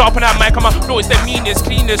reason. Sharpen that mic, I'm a flow, it's the meanest,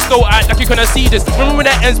 cleanest. Don't act like you couldn't see this. Remember when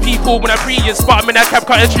that ends people when I breathe, spot me in that cap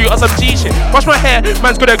cutting through on some G shit. Wash my hair,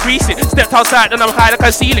 man's gonna grease it. Stepped outside and I'm high like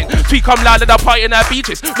a ceiling. Tweak come loud and I party in our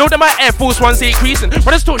beaches. Know that my Air Force Ones ain't creasing.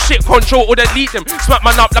 Brothers talk shit, control or delete them. Smack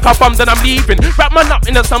man up like a bum, then I'm leaving. Wrap man up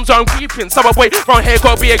in the sums, so I'm creeping. Summer boy, round here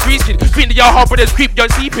gotta be a grease kid. Think that your hard brothers creep,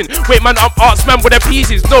 you're sleeping. Wait man, I'm arts man with the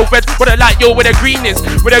pieces. No red, but I like yo with the green is.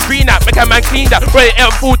 With a green app, make a man clean that. Boy,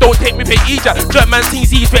 fool, don't take me for Egypt. Jerk man things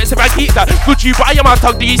these bets if I keep that. Good you, but I am my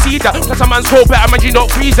tongue, do you see that? Plus a man's so better, man, you not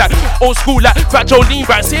freeze that. Old school like Fat Joe lean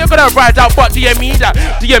back. Say you're gonna ride out, but do you mean that?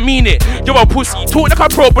 Do you mean it? You're a pussy. Talk like a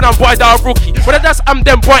pro, but I'm boy that a rookie. Whether that's I'm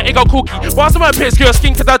them boy, ain't got cookie. Whilst my piss, your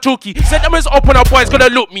skin cause I jokey. Said them is open up, boys gonna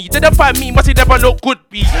look me. Didn't find me, must he never look good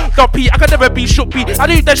be. Dumpy, I can never be shook be. I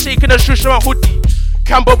do the shake and the shush on my hoodie.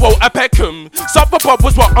 Camberwell, I Peckham. Supper Bob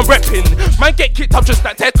was what I'm reppin'. Man get kicked up just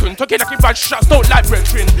like Tekken. Talking like bad shots, don't like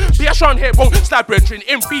brethren. Be a Sean here, won't slap brethren.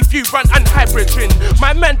 In beef, you run and high brethren.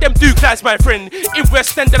 My man, them do glass, my friend. In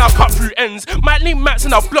West End, then I'll cut through ends. Might leave mats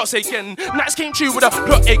and I'll blocks again. Nights came true with a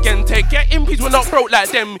plot again. Take get impies, we're not broke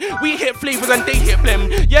like them. We hit flavors and they hit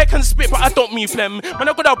phlegm. Yeah, I can spit, but I don't mean phlegm. Man,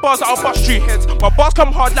 I got our bars that I'll bust through heads. My bars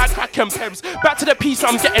come hard like crack and pebs. Back to the piece, so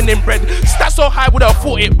I'm getting in bread. Stats so high, would have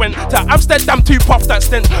thought it went. To Amsterdam, too puff that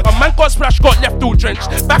stench. A man got splashed, got left all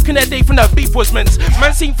drenched. Back in the day from the beef was meant.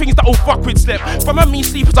 Man seen things that all fuck with slept. From a me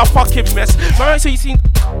sleep is a fucking mess. Man say seen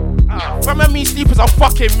from a me sleep is a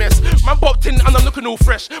fucking mess. Man bopped in and I'm looking all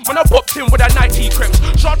fresh. Man I bopped in with a Nike crepes.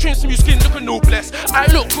 Chartreuse new skin looking all blessed. I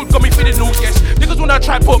look good, got me feeling all yes. Niggas wanna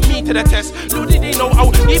try put me to the test. Little did they know I'll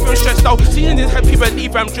leave him stressed out. Season his head, people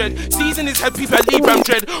leave him dread. Season his head, people leave him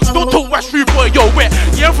dread. Don't talk wash through boy, you're wet.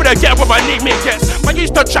 Yeah, for the get what my name it gets. Man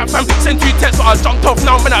used to trap fam, send 3 texts, but I jumped off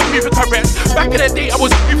now, man I move it correct. Back in the day I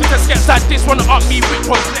was moving to skets like this one up me, which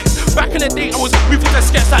was next. Back in the day I was moving to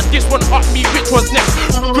skets like this one up me, which was next.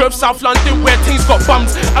 Grew up South London where things got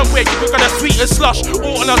bums and where you could get a sweet as slush.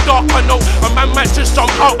 All on a darker note, a man might just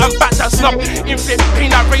jump out and back that snub. In flip,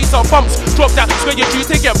 paint that razor bumps. Drop that, swear you're due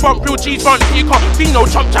to get bumped. Real G's run, you can't be no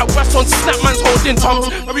chump chat. West on snap man's holding tongues.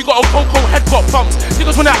 And we got a cocoa head got bumps.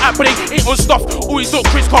 Niggas wanna act but they ain't on stuff. Always look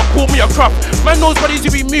Chris can't call me a cruff. Man knows buddies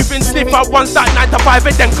you be moving, sniff out ones that 9 to 5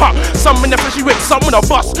 and then cut. Some in the flashy whip, some in a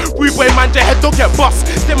bus. Rude boy man, your head don't get bust.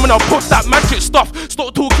 Them when I push that magic stuff.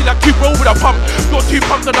 Stop talking like you roll with a pump. You're 2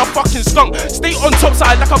 pumps and a fucking skunk. Stay on top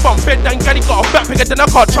side like a bump. Bed and Granny got a back bigger than a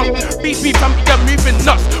car trunk. Beef and be moving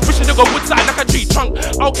nuts. Wishing they go wood side like a tree trunk.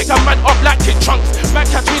 I'll kick a man up like kid trunks. Man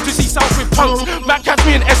catch me to see south with tongues. Man catch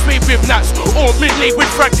me in S-wave with nuts. Or mid-late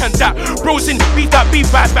with Frank and that. Bros in beef that beef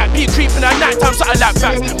back. Beat creeping at night time, something like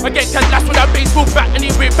that. I get can last with that baseball bat.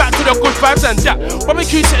 Anyway, back to the good vibes and that.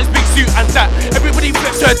 Barbecue settings, big suit and that. Everybody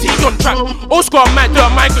flex her T on track. Old school man, do a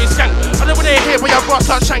migrate skank. I don't wanna hear where your boss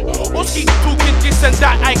are shank. Old keep talking this and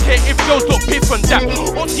that. I care if girls look piff and that.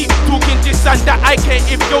 Old keep talking this and that. I care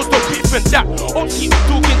if girls look piff and that. Old keep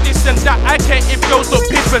talking this and that. I care if girls look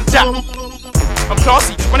piff and that. I'm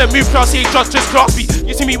classy, when I move classy, just classy.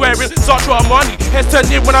 You see me wearing Sacha Armani. Heads turn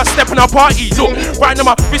in when I step in a party. Look, right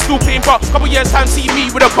now my wrist still playing, but couple years time see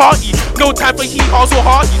me with a party. No time for hee-haws or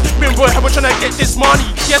hardy. Remember how we're trying to get this money.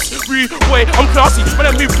 Yes, rude boy, I'm classy. When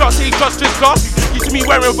I move classy, just classy. You see me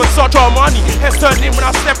wearing Sacha Armani. Heads turn in when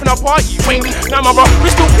I step in a party. Wait, now my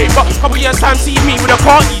wrist still playing, but couple years time see me with a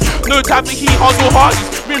party. No time for hee-haws or hardies.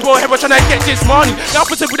 Remember how we're trying to get this money. Now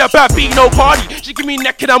I'm with a bad beat, no party. She give me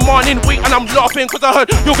neck in the morning, wait, and I'm laughing. Cause I heard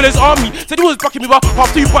Yoga's army. Said he was bucking me by half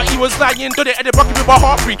 2, but he was lying. Done it and they bucking me by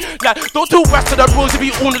half 3. Like, don't too west of the roads, it be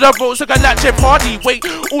all of the roads. Look at like Jeff Hardy. Wait,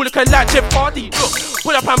 all look at like Jeff Hardy. Look,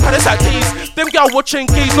 pull up and palace at days. Them girl watching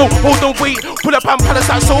gays, no, hold on, wait. Pull up and palace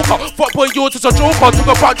at soca. Fuck boy, yours is a joker. Took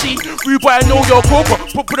a PUBG. Rude boy, I know you're a cobra.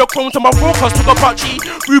 Put a clone to my focus. Took a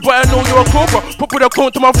PUBG. Rude boy, I know you're a cobra. Put a clone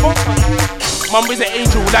to my focus. Mum is an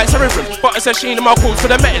angel like Cerebrum, but it's a shame in my calls for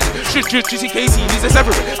the medicine. Should Juicy Casey needs a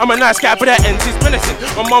Cerebrum. I'm a nice guy, but that ends is menacing.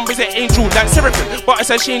 My mum is an angel like Cerebrum, but it's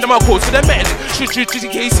a shame in my calls for the medicine. Should Juicy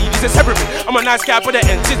Casey needs a Cerebrum. I'm a nice guy, but that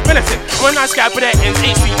ends is menacing. I'm a nice guy, but that ends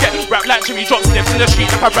ain't sweet. Get rap like Jimmy drops steps in the street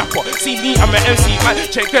like a rapper. See me, I'm an MC, man.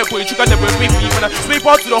 Check that boy, you can never with me. When I sway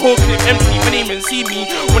bars to the whole clip, empty. My name and see me.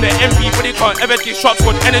 When they envy, but they can't ever disrupt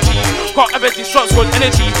good energy. Can't ever disrupt good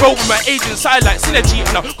energy. Bro with my agents, I like synergy.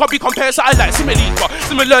 And I can't be compared, so I like similes, but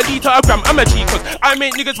similarly to a gram, I'm a G. Cause I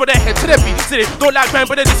make niggas with their head to the beat. So they don't like crime,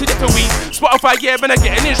 but they listen to weed. Spotify, yeah, man, I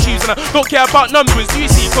getting in shoes. And I don't care about numbers, do you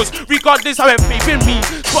see? Cause regardless, I have faith in me.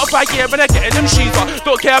 Spotify, yeah, man, I getting them shoes. But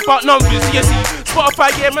don't care about numbers, do you see?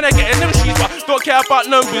 Spotify, yeah, man, I getting them shoes. But don't care about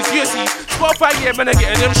numbers, do you see? Spotify, yeah, man, I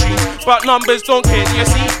getting them shoes. But numbers don't care, do you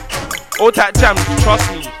see? All that jam, trust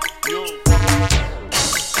me.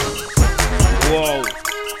 Whoa.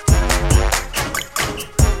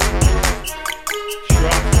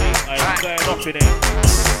 Trust me, I'm going off in it.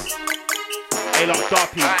 Hey, look,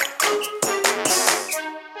 Darpy.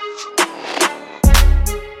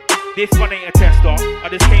 This one ain't a tester. I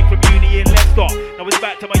just came from uni in Leicester. Now it's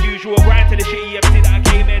back to my usual grind to the shitty MC that I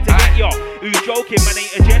came here to get ya. Who's joking, man,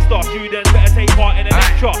 ain't a jester. Students better take part in a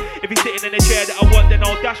lecture. If he's sitting in the chair that I want, then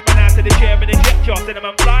I'll dash man out to the chair and eject ya. Send him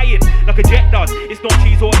I'm flying like a jet does. It's not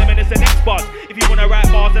cheese or lemon, it's an X-Buzz. If you wanna write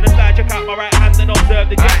bars on the slide, check out my right hand and observe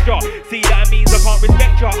the gesture. See that means I can't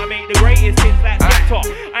respect ya. I make the greatest hits like Sector.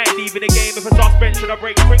 I ain't leaving the game if a suspension. I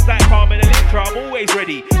break springs like Carmen Electra. I'm always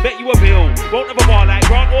ready. Bet you a bill. Won't have a bar like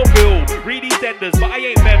Grant or Bill. Read these senders, but I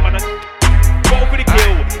ain't men, man. Vote for the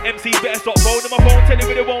kill. MCs better stop phoning my phone, telling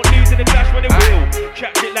me they won't lose in the clash when they will.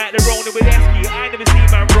 Trap shit like they're rolling with Esky. I ain't never seen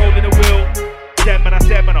man rolling a wheel. 10 man, I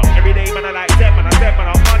 7 man. Every day, man, I like 10 man, I 7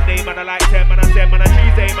 man. Monday, man, I like 10 man, I 7 man.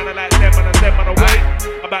 Tuesday, man, I like 10 man, I 7 man.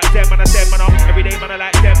 Wait, about 10 man, I 7 man. Every day, man, I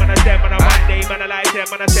like 10 man, I 7 man. Monday, man, I like 10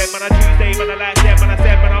 man, I 7 man. Tuesday, man, I like 10 man, I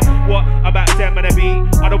 7 man. What about 10 man a beat?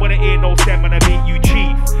 I don't wanna hear no 10 man a beat, you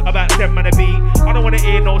chief. About 10 man a beat. I don't wanna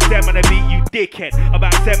hear no 10 man a beat, you dickhead.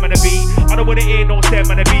 About 10 man a beat. I don't wanna hear no 10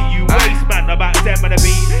 man a beat, you waste man. About 10 man a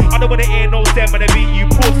beat. I don't wanna hear no 10 man a beat, you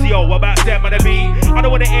pussy yo. About 10 man a beat. I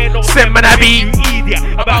don't wanna hear no 10 man a beat, you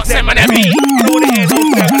idiot. About 10 man a beat. I don't wanna hear no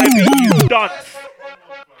 10 man a beat, you dunce.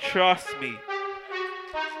 Trust me.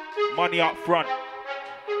 Money up front.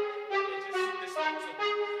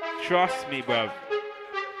 Trust me, bruv.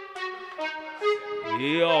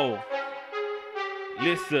 Yo.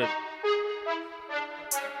 Listen.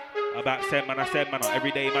 About 10 man, I 7 man.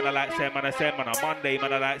 Every day, man, I like 10 man, I 7 man. Monday,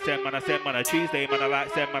 man, I like 10 man, I 7 man. Tuesday, man, I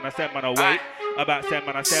like 10 man, I 7 man. Wait. About 10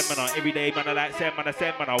 man, I 7 man. Every day, man, I like 10 man, I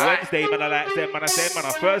 7 man. Wednesday, man, I like 10 man, I 7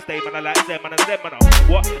 man. Thursday, man, I like 10 man, I 7 man.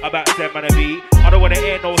 What about 10 man a beat? I don't wanna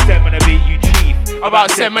hear no 10 man a beat, you chief. About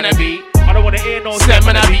 10 man a beat. I don't wanna hear no 10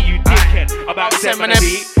 man a beat, you dickhead. About 10 man a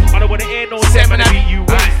beat. I don't wanna hear no 10 man a beat, you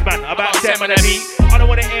waste man. About 10 man a beat. I don't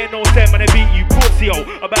wanna hear no 10 man a beat, you pussy yo.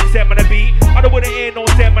 About 10 man a beat. I don't wanna hear no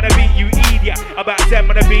 10 man a beat, you idiot. About 10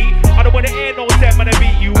 man a beat. I don't wanna hear no 10 man a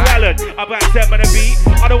beat, you wallet. About 10 man a beat.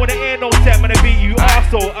 I don't wanna hear no 10 man a beat, you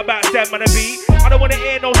arsehole. About 10 man a beat. I don't wanna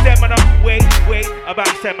hear no 10 man a wait. About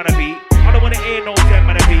 10 man a beat. I don't wanna hear no 10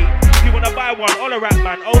 man a beat. If you wanna buy one, all a rap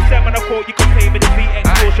man. 07 man a quote, you can pay me the beat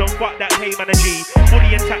extortion. Fuck that, pay man a G.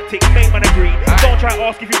 Bullying tactics, make man agree. Don't try to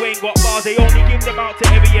ask if you ain't got bars. They only give them out to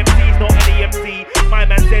every MCs, not any MC. My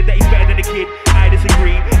man said that he's better than the kid. I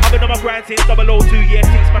disagree. I've been on my grind since 002 years.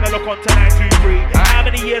 6 man, I look on to 923. How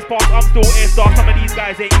many years past? I'm still A-star. Some of these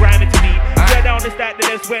guys ain't grinding to me. Swear down the stack, they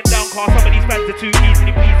just went down car. Some of these fans are too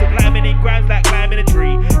easily pleased. So climbing in grinds like climbing a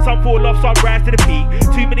tree. Some fall off, some rise to the peak.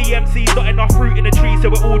 Too many MCs, not enough fruit in the tree, so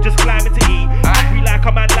we're all just climbing to eat. Hungry like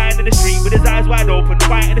a man lying in the street with his eyes wide open,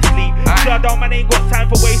 fighting to sleep. Shut down, man, ain't got time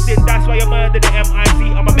for wasting. That's why I murdered the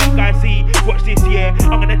MIC. I'm a Met guy, see. Watch this year,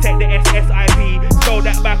 I'm gonna take the SSIP. Spell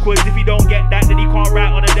that backwards. If you don't get that, then you can't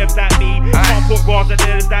write on the devs like me. Can't put bars on the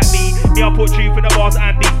devs like me. Me, I put truth in the bars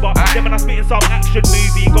and beat. But then when I spit in some action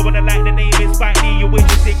movie, going to like the name is Spike Lee, you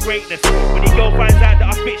witnessing greatness. When your girl finds out that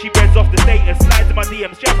I spit, she breads off the status. Slides in my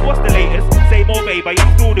DMs, Jeff, what's the latest? Say more, baby, I'm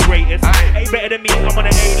still the greatest. Ain't better than me, I'm on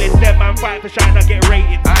the A-list. Dead man fight for shine, I get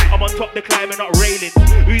ratings. I'm on top, the climbing, not railing.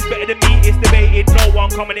 Who's better than me? It's debated. No one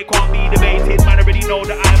coming, it can't be debated. Man, I already know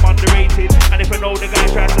that I'm underrated. And if I know the guy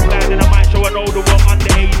tries to slide, then I might show I know the one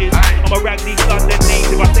underages. I'm a Ragney London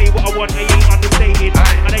native. I say what I want, I ain't understated.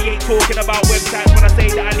 And I ain't talking about websites when I say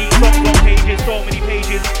that I leak songs on pages. So many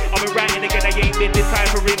pages. I've been writing again, I ain't been this time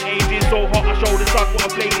for in ages. So hot, I show the sun what a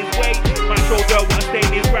flame is. Wait, might show girl what a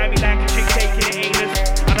stain is. Grimy like a chick taking it anus.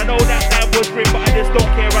 And I know that time was grim, but I just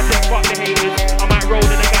don't care. I just fuck the haters. I might roll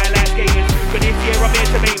in a guy like skaters. But this year I'm here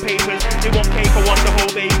to make papers. They want cake, I want the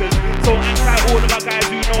whole bakers. So act like all of my guys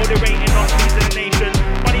who know they're rating us, these are the nation.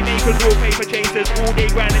 Money makers, real paper chasers. All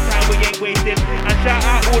day grinding time, we ain't wasting. And shout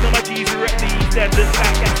out all of my G's who rep the East Enders,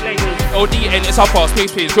 back at Slayers. ODN, it's our fast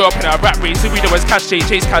pace. Grew up in a rap race. The reader was cash chase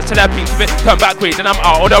cash till that pink flip. Turn backwards and I'm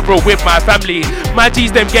out on the road with my family. My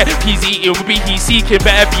G's them get peas eating, will be he seeking.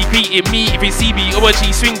 Better be greeting me if you see me or a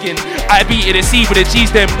G swinging. I be in the sea with the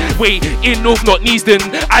G's them. Wait, in North, not Neasden.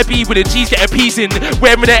 I be with the G's get a piecing.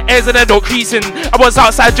 Wearing the airs and I don't creasing. I was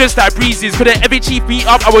outside just like breezes. Couldn't every chief beat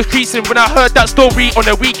up, I was creasing. When I heard that story on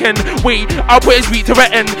the weekend, Wait, I'll put his beat to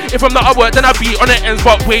an end. If I'm not at work, then I'll be on the ends.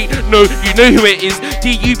 But wait, no, you know who it is.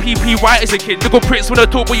 D-U-P-P-Y is a kid. Little Prince when I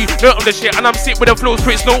talk, but you know I'm the shit. And I'm sick with the flows,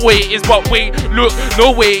 Prince, no way it is. But wait, look,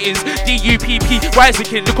 no way it is. D-U-P-P-Y is a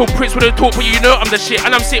kid. Little Prince when I talk, but you know I'm the shit.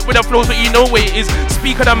 And I'm sick with the flows, but you know where it is.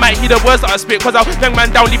 Speak and I might hear the words that I spit, cause I'll young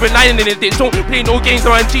man down, leaving lying in his ditch. Don't play no games,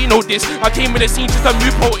 no G know this. I came in the scene just to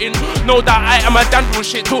move potent. Know that I am a damn real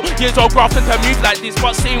shit. 2 years old grafting to move like this.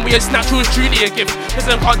 But saying we are natural is truly a gift. Cause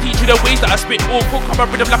I can't teach you the ways that I spit. Or cook up a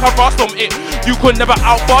rhythm like a rasp on it. You could never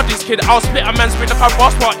outbar this kid. I'll split a man's spit like a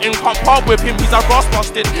rasp in. Can't part with him, he's a rasp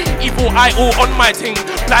busted. Evil eye all on my thing.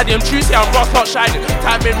 Gladium Tuesday, I'm rasp not shining.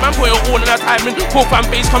 Timing, man put it all in a timing. Core fan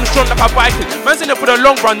base comes strong like a Viking. Man's in it for the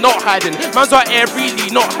long run, not hiding. Man's out here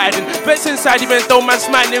really not hiding. Vex inside even though man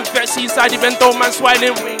smiling. Vex inside even though man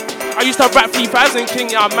swining. I used to rap 3000 king,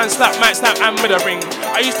 yeah, man slap, and with a ring.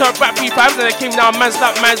 I used to rap 3000 a king, now man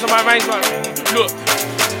slap, man's on my range, man. Look,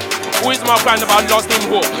 always my brand about last name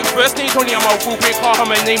whore. First name Tony, I'm a rule breaker. I'm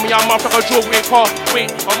a name, yeah, I'm a jawbreaker. Wait,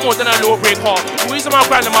 I'm more than a law breaker. Always my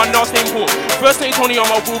brand about last name whore. First name Tony, I'm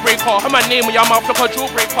a rule breaker. I'm a name, yeah, I'm a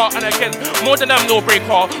jawbreaker. And again, more than a law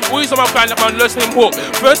breaker. Always my brand about last name whore.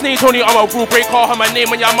 First name Tony, I'm a rule breaker. I'm a name,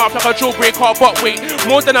 yeah, I'm a jawbreaker. But wait,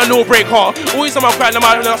 more than a law breaker. Always my brand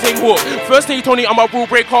about last name whore. First name Tony, I'm a rule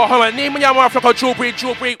breaker. I'm a name, yeah, I'm a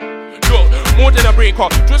jawbreak. Look, more than a breaker.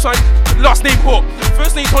 Just like last name hook.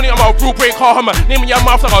 First name Tony, I'm a rule breaker. I'm a name in your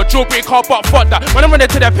mouth like a jawbreaker. But fuck that, when I'm running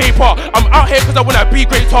to the paper, I'm out here cause I wanna be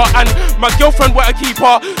greater. And my girlfriend want a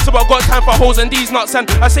keeper, so I got time for hoes and these nuts. And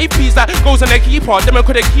I say peas that goes in the keeper. Them I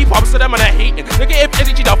couldn't keep up, so them man I hating. Negative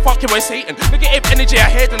energy that fucking with Satan. Negative energy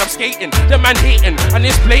ahead and I'm skating. Them man hating and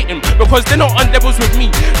it's blatant because they're not on levels with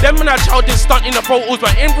me. Them man are childish stunt in the photos,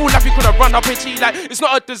 but in real life you could've run up a T. Like it's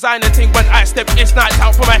not a designer thing when I step. It's nights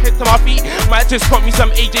out from my head to my feet. Might just got me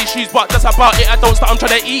some AJ shoes, but that's about it. I don't start, I'm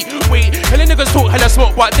trying to eat. Wait, hella niggas talk hella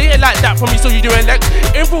smoke, but they ain't like that for me, so you doing legs.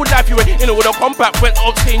 In real life, you went in with a combat, went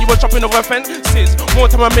up saying you were chopping over fences. More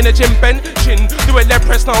time I'm in a gym benching, do a leg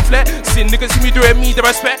press now flexing. Niggas see me doing me the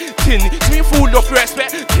respecting, see me fall off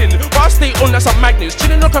respecting. But I stay on like some magnets,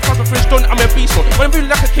 chilling like a fucking French Don, I'm a beast on. When I'm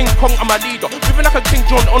feeling like a King Kong, I'm a leader. Moving like a King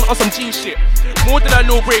John on some G shit. More than a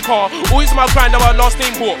law breaker, always my grind, I'm a last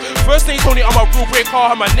name whore. First name Tony, I'm a rule breaker.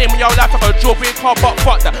 I'm a name in your life like a jawbreaker. But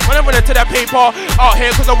fuck that, when I'm running to that paper, out here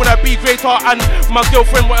cause I wanna be greater. And my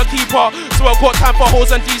girlfriend want a keeper, so I got time for hoes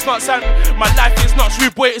and these nuts. And my life is not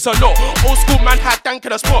sweet boy, it's a lot. Old school man had dank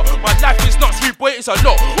in the spot. My life is not sweet boy, it's a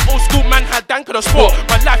lot. Old school man had dank in the spot.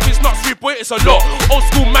 My life is not sweet boy, it's a lot. Old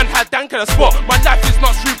school man had dank in the spot. My life is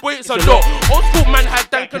not sweet boy, it's a lot. Old school man had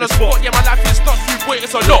dank in the spot. Yeah, my life is not sweet boy,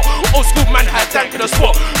 it's a lot. Old school man had dank in the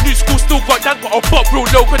spot. New school still got dank, but a pop real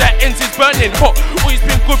low, cause that ends is burning hot. Always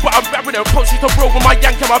been good, but I'm bad with them. Post to roll with my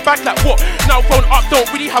yank in my back like what? Now grown up, don't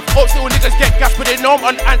really have ops. Little niggas get gas, but they know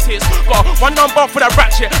I'm on antics. Got one number for the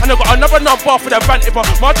ratchet, and I got another number for the van. If I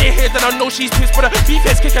Marty here, then I know she's pissed. But the beef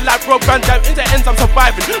is kicking like Rob Van Dam. In the ends, I'm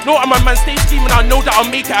surviving. No, I'm a man, stay scheming. I know that I'll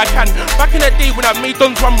make it, I can. Back in the day when I made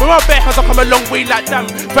Don's run, with my bare hands, I come a long way like damn.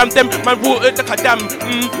 Fam, them, man, watered like a dam.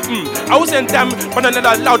 I was in damn, but I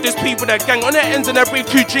never allowed this people with a gang. On the ends, and I breathe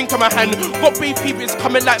 2 drink in my hand. Got beef people, it's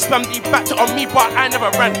coming like spam. Deep back to on me, but I never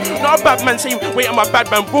ran. Not a bad man, saying, wait, I'm a bad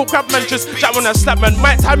man. Bro, grab man, just jab on a slap man.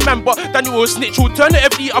 Might time man, but then you will snitch.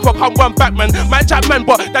 Alternatively, uppercut one back man. Might jab man,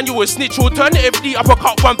 but then you will snitch. Alternatively,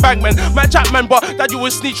 uppercut one bang man. Might jab man, but then you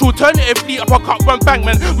will snitch. Alternatively, uppercut one bang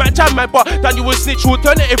man. Might jab man, but then you will snitch.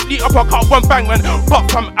 Alternatively, uppercut one bang man. But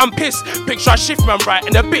from I'm pissed. Picture I shift man right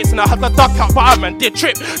in the bits, and I had to duck out, but I man did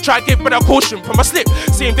trip. Try to give better caution from a slip.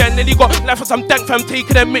 Same then nearly got left for some dank fam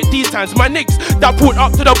taking a admit these times. My niggas that pulled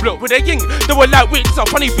up to the block with a ying. They were like witches on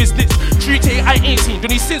funny visits. Treat I ain't seen.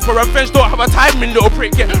 Don't need sins for revenge. Don't have a timing, little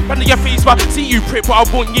prick. Get run in your face, but see you prick. But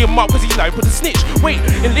I won't get him up cause he's like with a snitch. Wait,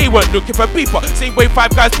 and they weren't looking for beeper. Same way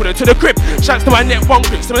 5 guys put it to the crib. Shouts to my neck, 1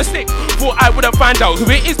 clip to the stick. Thought I wouldn't find out who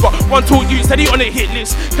it is, but one told you steady on the hit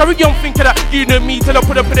list. Carry on thinking that you know me till I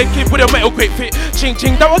put up in a kid with a metal quick fit. Ching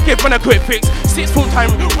ching, that will give man a quick fix. 6 full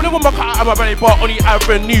time, when I want my car out of my belly, but only I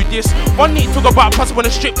ever knew this. One need to go about pass on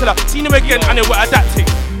the strip till I seen him again and it were adapting.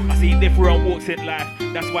 I see different walks in life.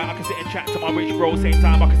 That's why I can sit and chat to my rich bro. Same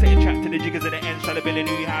time I can sit and chat to the jiggers at the ends. Trying to build a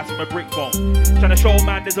new house from a brick phone. Trying to show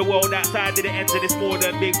man there's a world outside of the ends of this more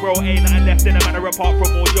than big bro. Ain't nothing left in a manner apart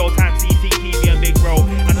from more jail time, CCTV and big bro.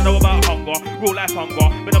 And I know about hunger, real life hunger.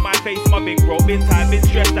 Been on my face, my big bro. Been tired, been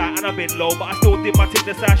stressed out and I've been low. But I still did my thing,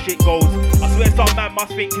 that's how shit goes. I swear some man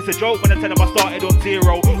must think it's a joke when I tell them I started on 0.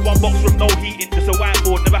 1 box from no heating, just a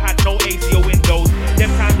whiteboard. Never had no AC or windows.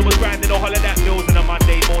 Them times I was grinding, no holiday meals and a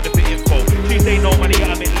Monday morning for info. Tuesday no money,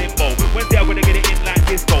 I'm in limbo. Wednesday I'm gonna get it in like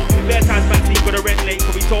disco. Bare times man see got a rent late,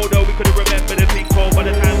 cause we told her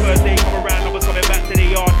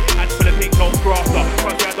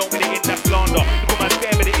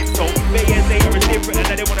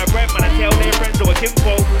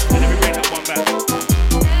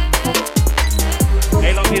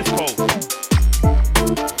Pisco.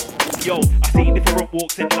 Yo, I seen different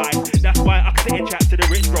walks in life. That's why I can sit and chat to the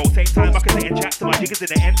rich bro. Same time I can sit and chat to my jiggers in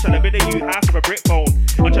the end. Trying to build a new house with a brick bone.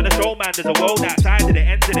 I'm trying to show man there's a world outside of the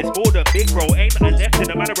ends of this golden big bro. Ain't nothing left in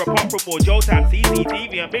the matter apart from more Joe time,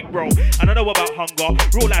 CCTV and big bro. And I know about hunger,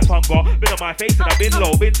 real life hunger. Been on my face and I've been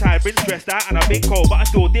low, been tired, been stressed out and I've been cold. But I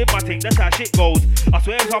still did my thing, that's how shit goes. I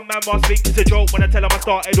swear some man must think it's a joke when I tell him I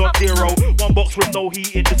started on zero. One box with no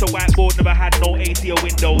heating, just a whiteboard, never had no AC or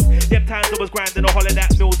windows. Them times I was grinding a holiday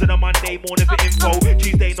at Mills and a Monday morning for info.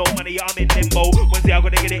 Tuesday no money, I'm in limbo. Wednesday I'm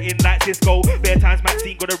gonna get it in like Cisco. Bare times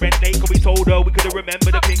Maxine got a rent late, cause we told her we could've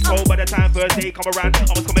remembered the pink code. By the time Thursday come around,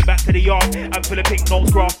 I was coming back to the yard. I'm full of pink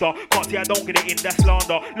notes grafter. Can't see I don't get it in, that's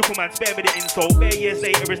slander. Look man, spare me the insult. Bare years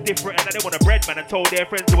later it's different and I didn't want a bread man and told their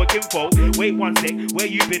friends they were kinfolk. Wait one sec, where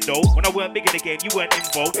you been though? When I weren't big in the game, you weren't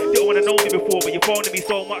involved. Didn't wanna know me before, but you're phoning me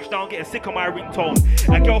so much now I'm getting sick of my ringtone.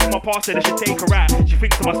 A girl from my past said I should take her out. She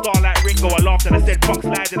thinks I'm a star like Ringo. I laughed and I said fuck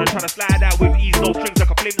sliding. I'm trying to slide out with ease, no strings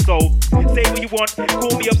like a flimso. Say what you want,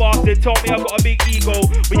 call me a bastard, tell me I've got a big ego.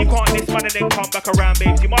 But you can't diss man and then come back around,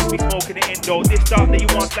 babes. You must be smoking the endo. This stuff that you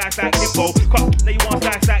want slice like Kimbo. Cut that you want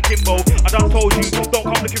slice like Kimbo. I done told you, don't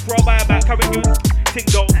come looking for a buyback. Carry you, ting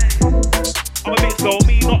though. I'm a bit slow,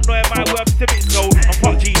 me not knowing my worth is a bit slow. I'm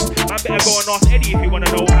fuck G's, I better go and ask Eddie if you wanna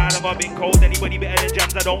know how long I've been cold. Anybody better than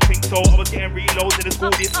Jams? I don't think so. I was getting reloads in the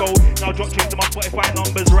school disco. Now drop tunes to my Spotify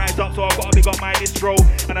numbers rise up, so I've gotta big up my distro.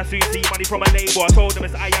 And I soon see money from a label. I told them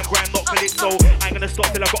it's I am grand, not Calypso. I ain't gonna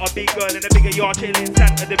stop till I got a big girl in a bigger yard chilling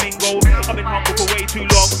Santa Domingo. I've been humble for way too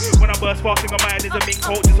long. When I burst fasting, my mind is a mink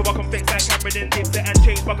coat, just so I can flex like Cameron and Dipset and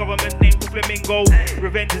change my government name to Flamingo.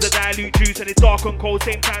 Revenge is a dilute juice and it's dark and cold,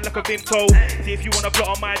 same time like a Vimto. See if you wanna plot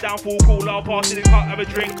on my downfall, cool, I'll pass it and cut, have a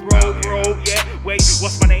drink, bro, yeah. Wait,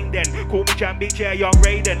 what's my name then? Call me Jam Bitch, yeah, young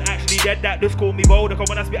Raiden. Actually dead, that just call me Boulder. Cause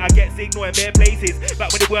when I spit I get signal in bare places.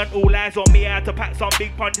 Back when it weren't all eyes on me, I had to pack some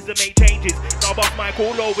big punches and make changes. Now I bust my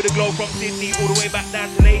all over the globe from Sydney all the way back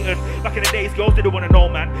down to Leighton. Back in the days, girls didn't wanna know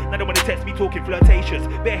man. Now they wanna text me talking flirtatious.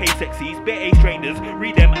 Bare hate sexies, bare A strangers.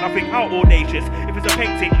 Read them and I think how audacious. If it's a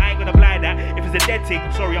painting, I ain't gonna blind that. If it's a dead thing,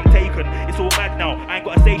 sorry I'm taken. It's all mad now, I ain't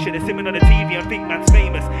got a station. It's simming on the TV and think man's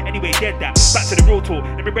famous. Anyway, dead that. Back to the real talk.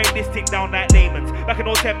 Let me break this thing down like layman's. Back in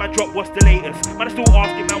 010 man drop what's the latest. Man I still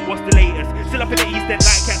asking man what's the latest. Still up in the East End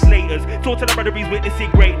like cats laters. Still telling brothers witnessing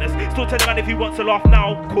greatness. Still telling man if he wants to laugh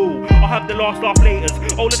now, cool. I'll have the last laugh laters.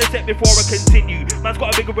 All in the set before I continue. Man's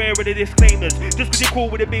got a bigger rare of the disclaimers. Just cause you're cool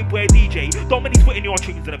with a big boy DJ, don't mean he's putting your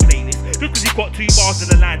tunes in a playlist. Just cause he's got 2 bars in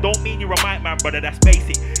the line, don't mean you're a mic man, brother, that's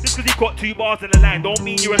basic. Just cause he's got 2 bars in the line, don't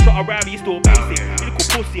mean you're a shot around, you still basic. You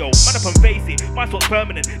little pussy, oh, man up and face it. My sort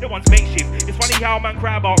permanent, that one's makeshift. It's funny how man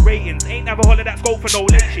cry about ratings. Ain't never holler that scope for no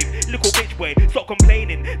late shift. Little bitch boy, stop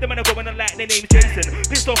complaining. The man are going on like their name's Jason.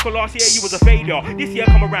 Pissed off for last year, you was a failure. This year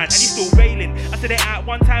come around and you still failing. I said it out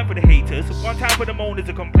one time for the haters, one time for the moaners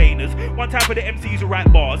and complainers, one time for the MCs who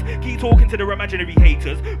write bars. Keep talking to their imaginary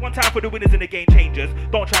haters. One time for the winners and the game changers.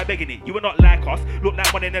 Don't try begging it, you are not like us. Look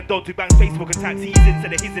like one of them dogs who bangs Facebook and tag seasons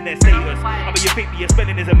instead of his in their status. I bet you think that your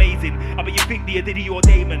spelling is amazing. I bet you think that you're Diddy or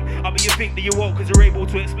Damon. I bet you think that you're woke cause you're able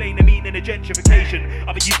to explain the meaning of gentrification.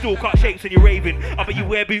 I bet you still cut shapes when you're raving. I bet you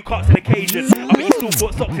wear boot cuts on occasion. I bet you still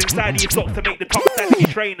put socks inside of your socks to make the top stand of your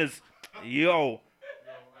trainers. Yo.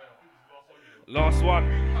 Last one.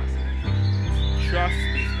 Trust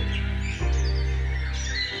me.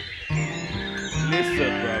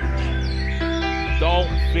 Listen, bruv. Don't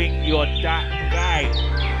think you're that guy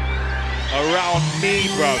around me,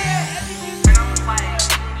 bruv.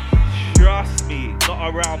 Trust me,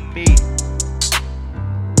 not around me.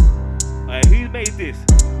 Alright, who made this?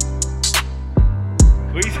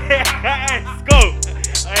 Let's go.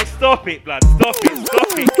 Alright, stop it, blood. Stop it,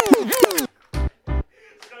 stop it.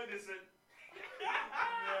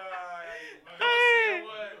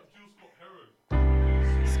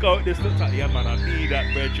 Scott, this looks like, yeah man, I need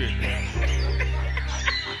that brethren.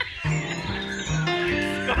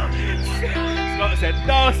 Scott said,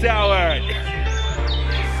 no say a word.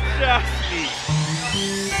 Trust me.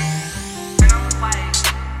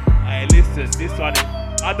 Hey, listen, this one,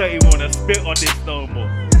 I don't even want to spit on this no more.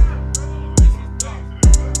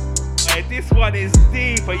 Hey, this one is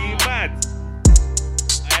deep, are you mad?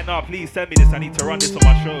 Hey, no, please send me this, I need to run this on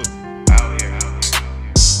my show.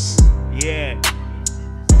 Yeah.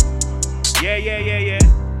 Yeah.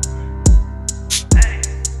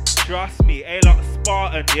 Trust me, A-Lot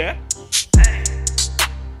Spartan, yeah?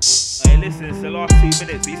 Hey, listen, it's the last 2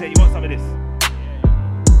 minutes. You said you want some of this?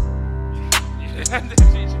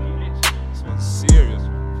 This one's serious.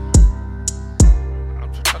 I'm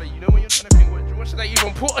trying to, you know when you're trying to think, what should I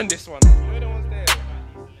even put on this one? You know the one's there.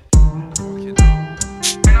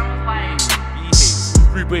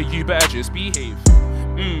 Rude boy, you better just behave.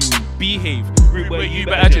 Behave. Rude boy, you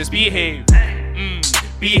better just behave.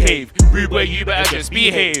 Behave. Rude boy, you better just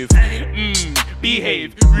behave.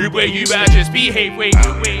 Behave. Rude boy, you better just behave. Wait,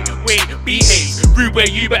 behave. Rude boy,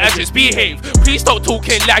 you better just behave. Please stop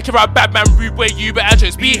talking like you're a bad man. Rude boy, you better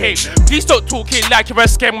just behave. Please stop talking like you're a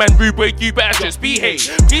scam man. Rude boy, you better just behave.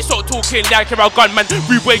 Please stop talking like you're a gunman.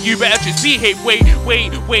 Rude boy, you better just behave. Wait,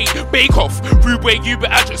 bake off. Rude boy, you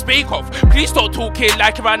better just bake off. Please stop talking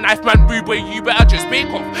like you're a knife man. Rude boy, you better just bake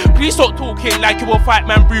off. Please stop talking like you're a fight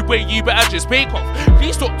man. Rude boy, you better just bake off.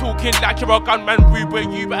 Please stop talking like you're a gunman. Rude boy,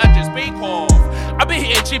 you better just bake off. I've been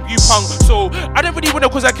hitting chip, you punk, so I don't really wanna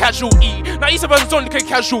cause a casual E. 97's don't like a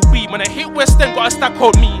casual B. When I hit West End, got a stack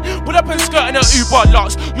on me. Pull up and skirt in a Uber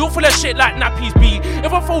Lux. You're full of shit like nappies B.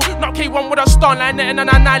 If I fall, not K1 with a star line, and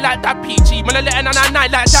I like that PG. Man, I let and I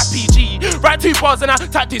like that PG. Write 2 bars and I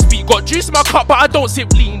tap this beat. Got juice in my cup, but I don't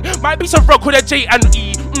sip lean. Might be some rock with a J and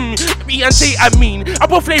E. E and J I mean. I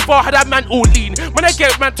put flavor, had that man all lean. When I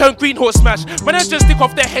get man turn green horse smash. When I just stick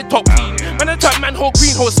off their head top clean. When I turn man whole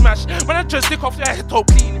green horse smash. When I just stick off their head top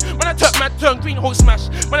clean. When I turn man turn green horse smash.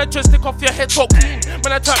 When I just stick off your head top clean.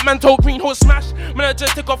 When I turn man toe green horse smash. When I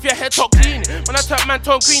just stick off your head top clean. When I turn man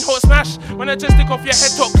turn green horse smash. When I just stick off your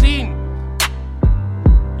head top clean.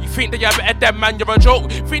 Think that you're better than man, you're a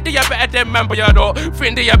joke. Think that you're better than man, but you're not.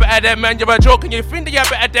 Think that you're better than man, you're a joke. And you think that you're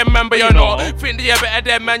better than man, but you're not. Think that you're better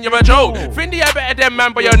than man, you're a joke. Think that you're better than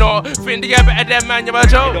man, but you're not. Think that you're better than man, you're a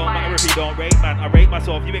joke. It don't matter if you don't rate, man. I rate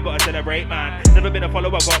myself, you ain't gotta celebrate, man. Never been a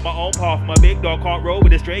follower, got my own path. My big dog can't roll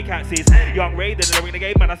with the stray cats. Young Raider, the ring the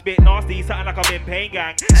game, man. I spit nasty, something like I'm in pain,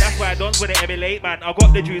 gang. That's why I don't win it every late, man. I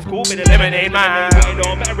got the juice, cool with the lemonade, man. It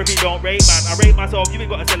don't matter if you don't rate, man. I rate myself, you ain't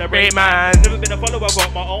gotta celebrate, man. Never been a follower,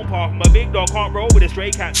 got my own path. My big dog can't roll with the stray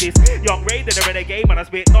cats. Young Raider, the renegade, man. I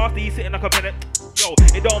spit nasty, sitting like a pennant. Yo,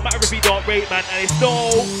 it don't matter if you don't rate, man. And it's no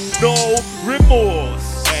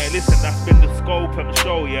remorse. Hey, listen, that's been the Scope and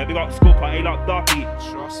show, yeah. We got Scope at A-Lock Ducky.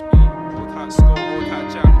 Trust me, all that Scope, all that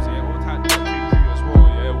jams, yeah. All that Ducky crew as well,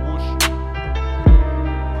 yeah. Whoosh.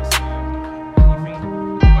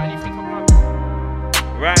 Anything coming up?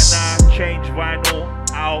 Right now, change vinyl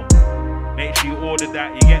out. Make sure you order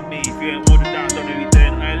that, you get me? If you ain't ordered that, don't know what you're doing.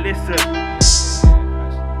 And listen,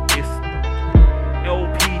 it's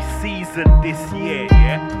LP season this year,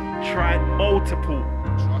 yeah? Tried multiple.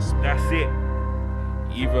 That's it.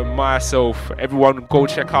 Even myself, everyone go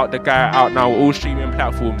check out the guy out now, all streaming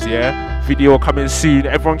platforms, yeah? Video coming soon.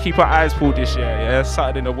 Everyone keep our eyes pulled this year, yeah?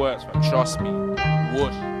 Something in the works, man. Trust me.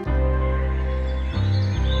 Whoosh.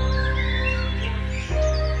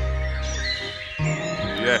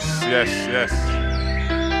 Yes.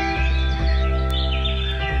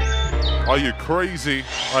 Are you crazy?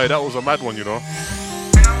 Aye, that was a mad one, you know.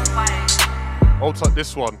 I'll take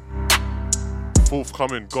this one.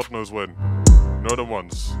 Forthcoming, God knows when. You know the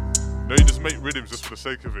ones. No, you just make rhythms just for the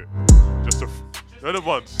sake of it. You know the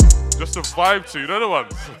ones. Just a vibe to, you know the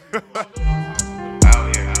ones.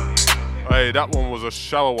 Hey, that one was a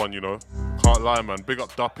shower one, you know. Can't lie, man. Big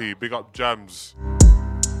up Duppy, big up Jams.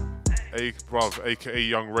 Bruv, aka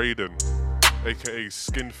Young Raiden, aka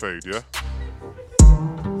Skin Fade, yeah?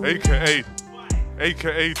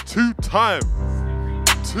 aka two-time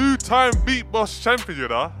beat boss champion, you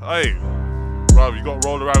know? Hey, bruv, you gotta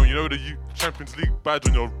roll around, you know the Champions League badge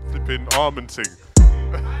on your flipping arm and thing.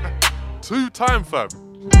 2-time, fam.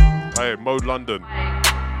 Hey, Mode London,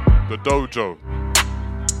 the dojo.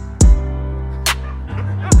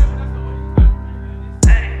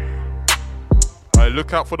 Hey,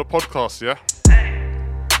 look out for the podcast, yeah?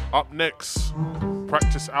 Up next,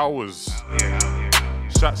 practice hours.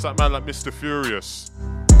 Shouts that man like Mr. Furious.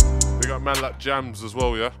 We got man like Jams as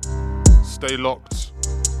well, yeah? Stay locked,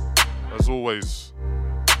 as always.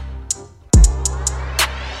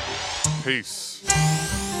 Peace.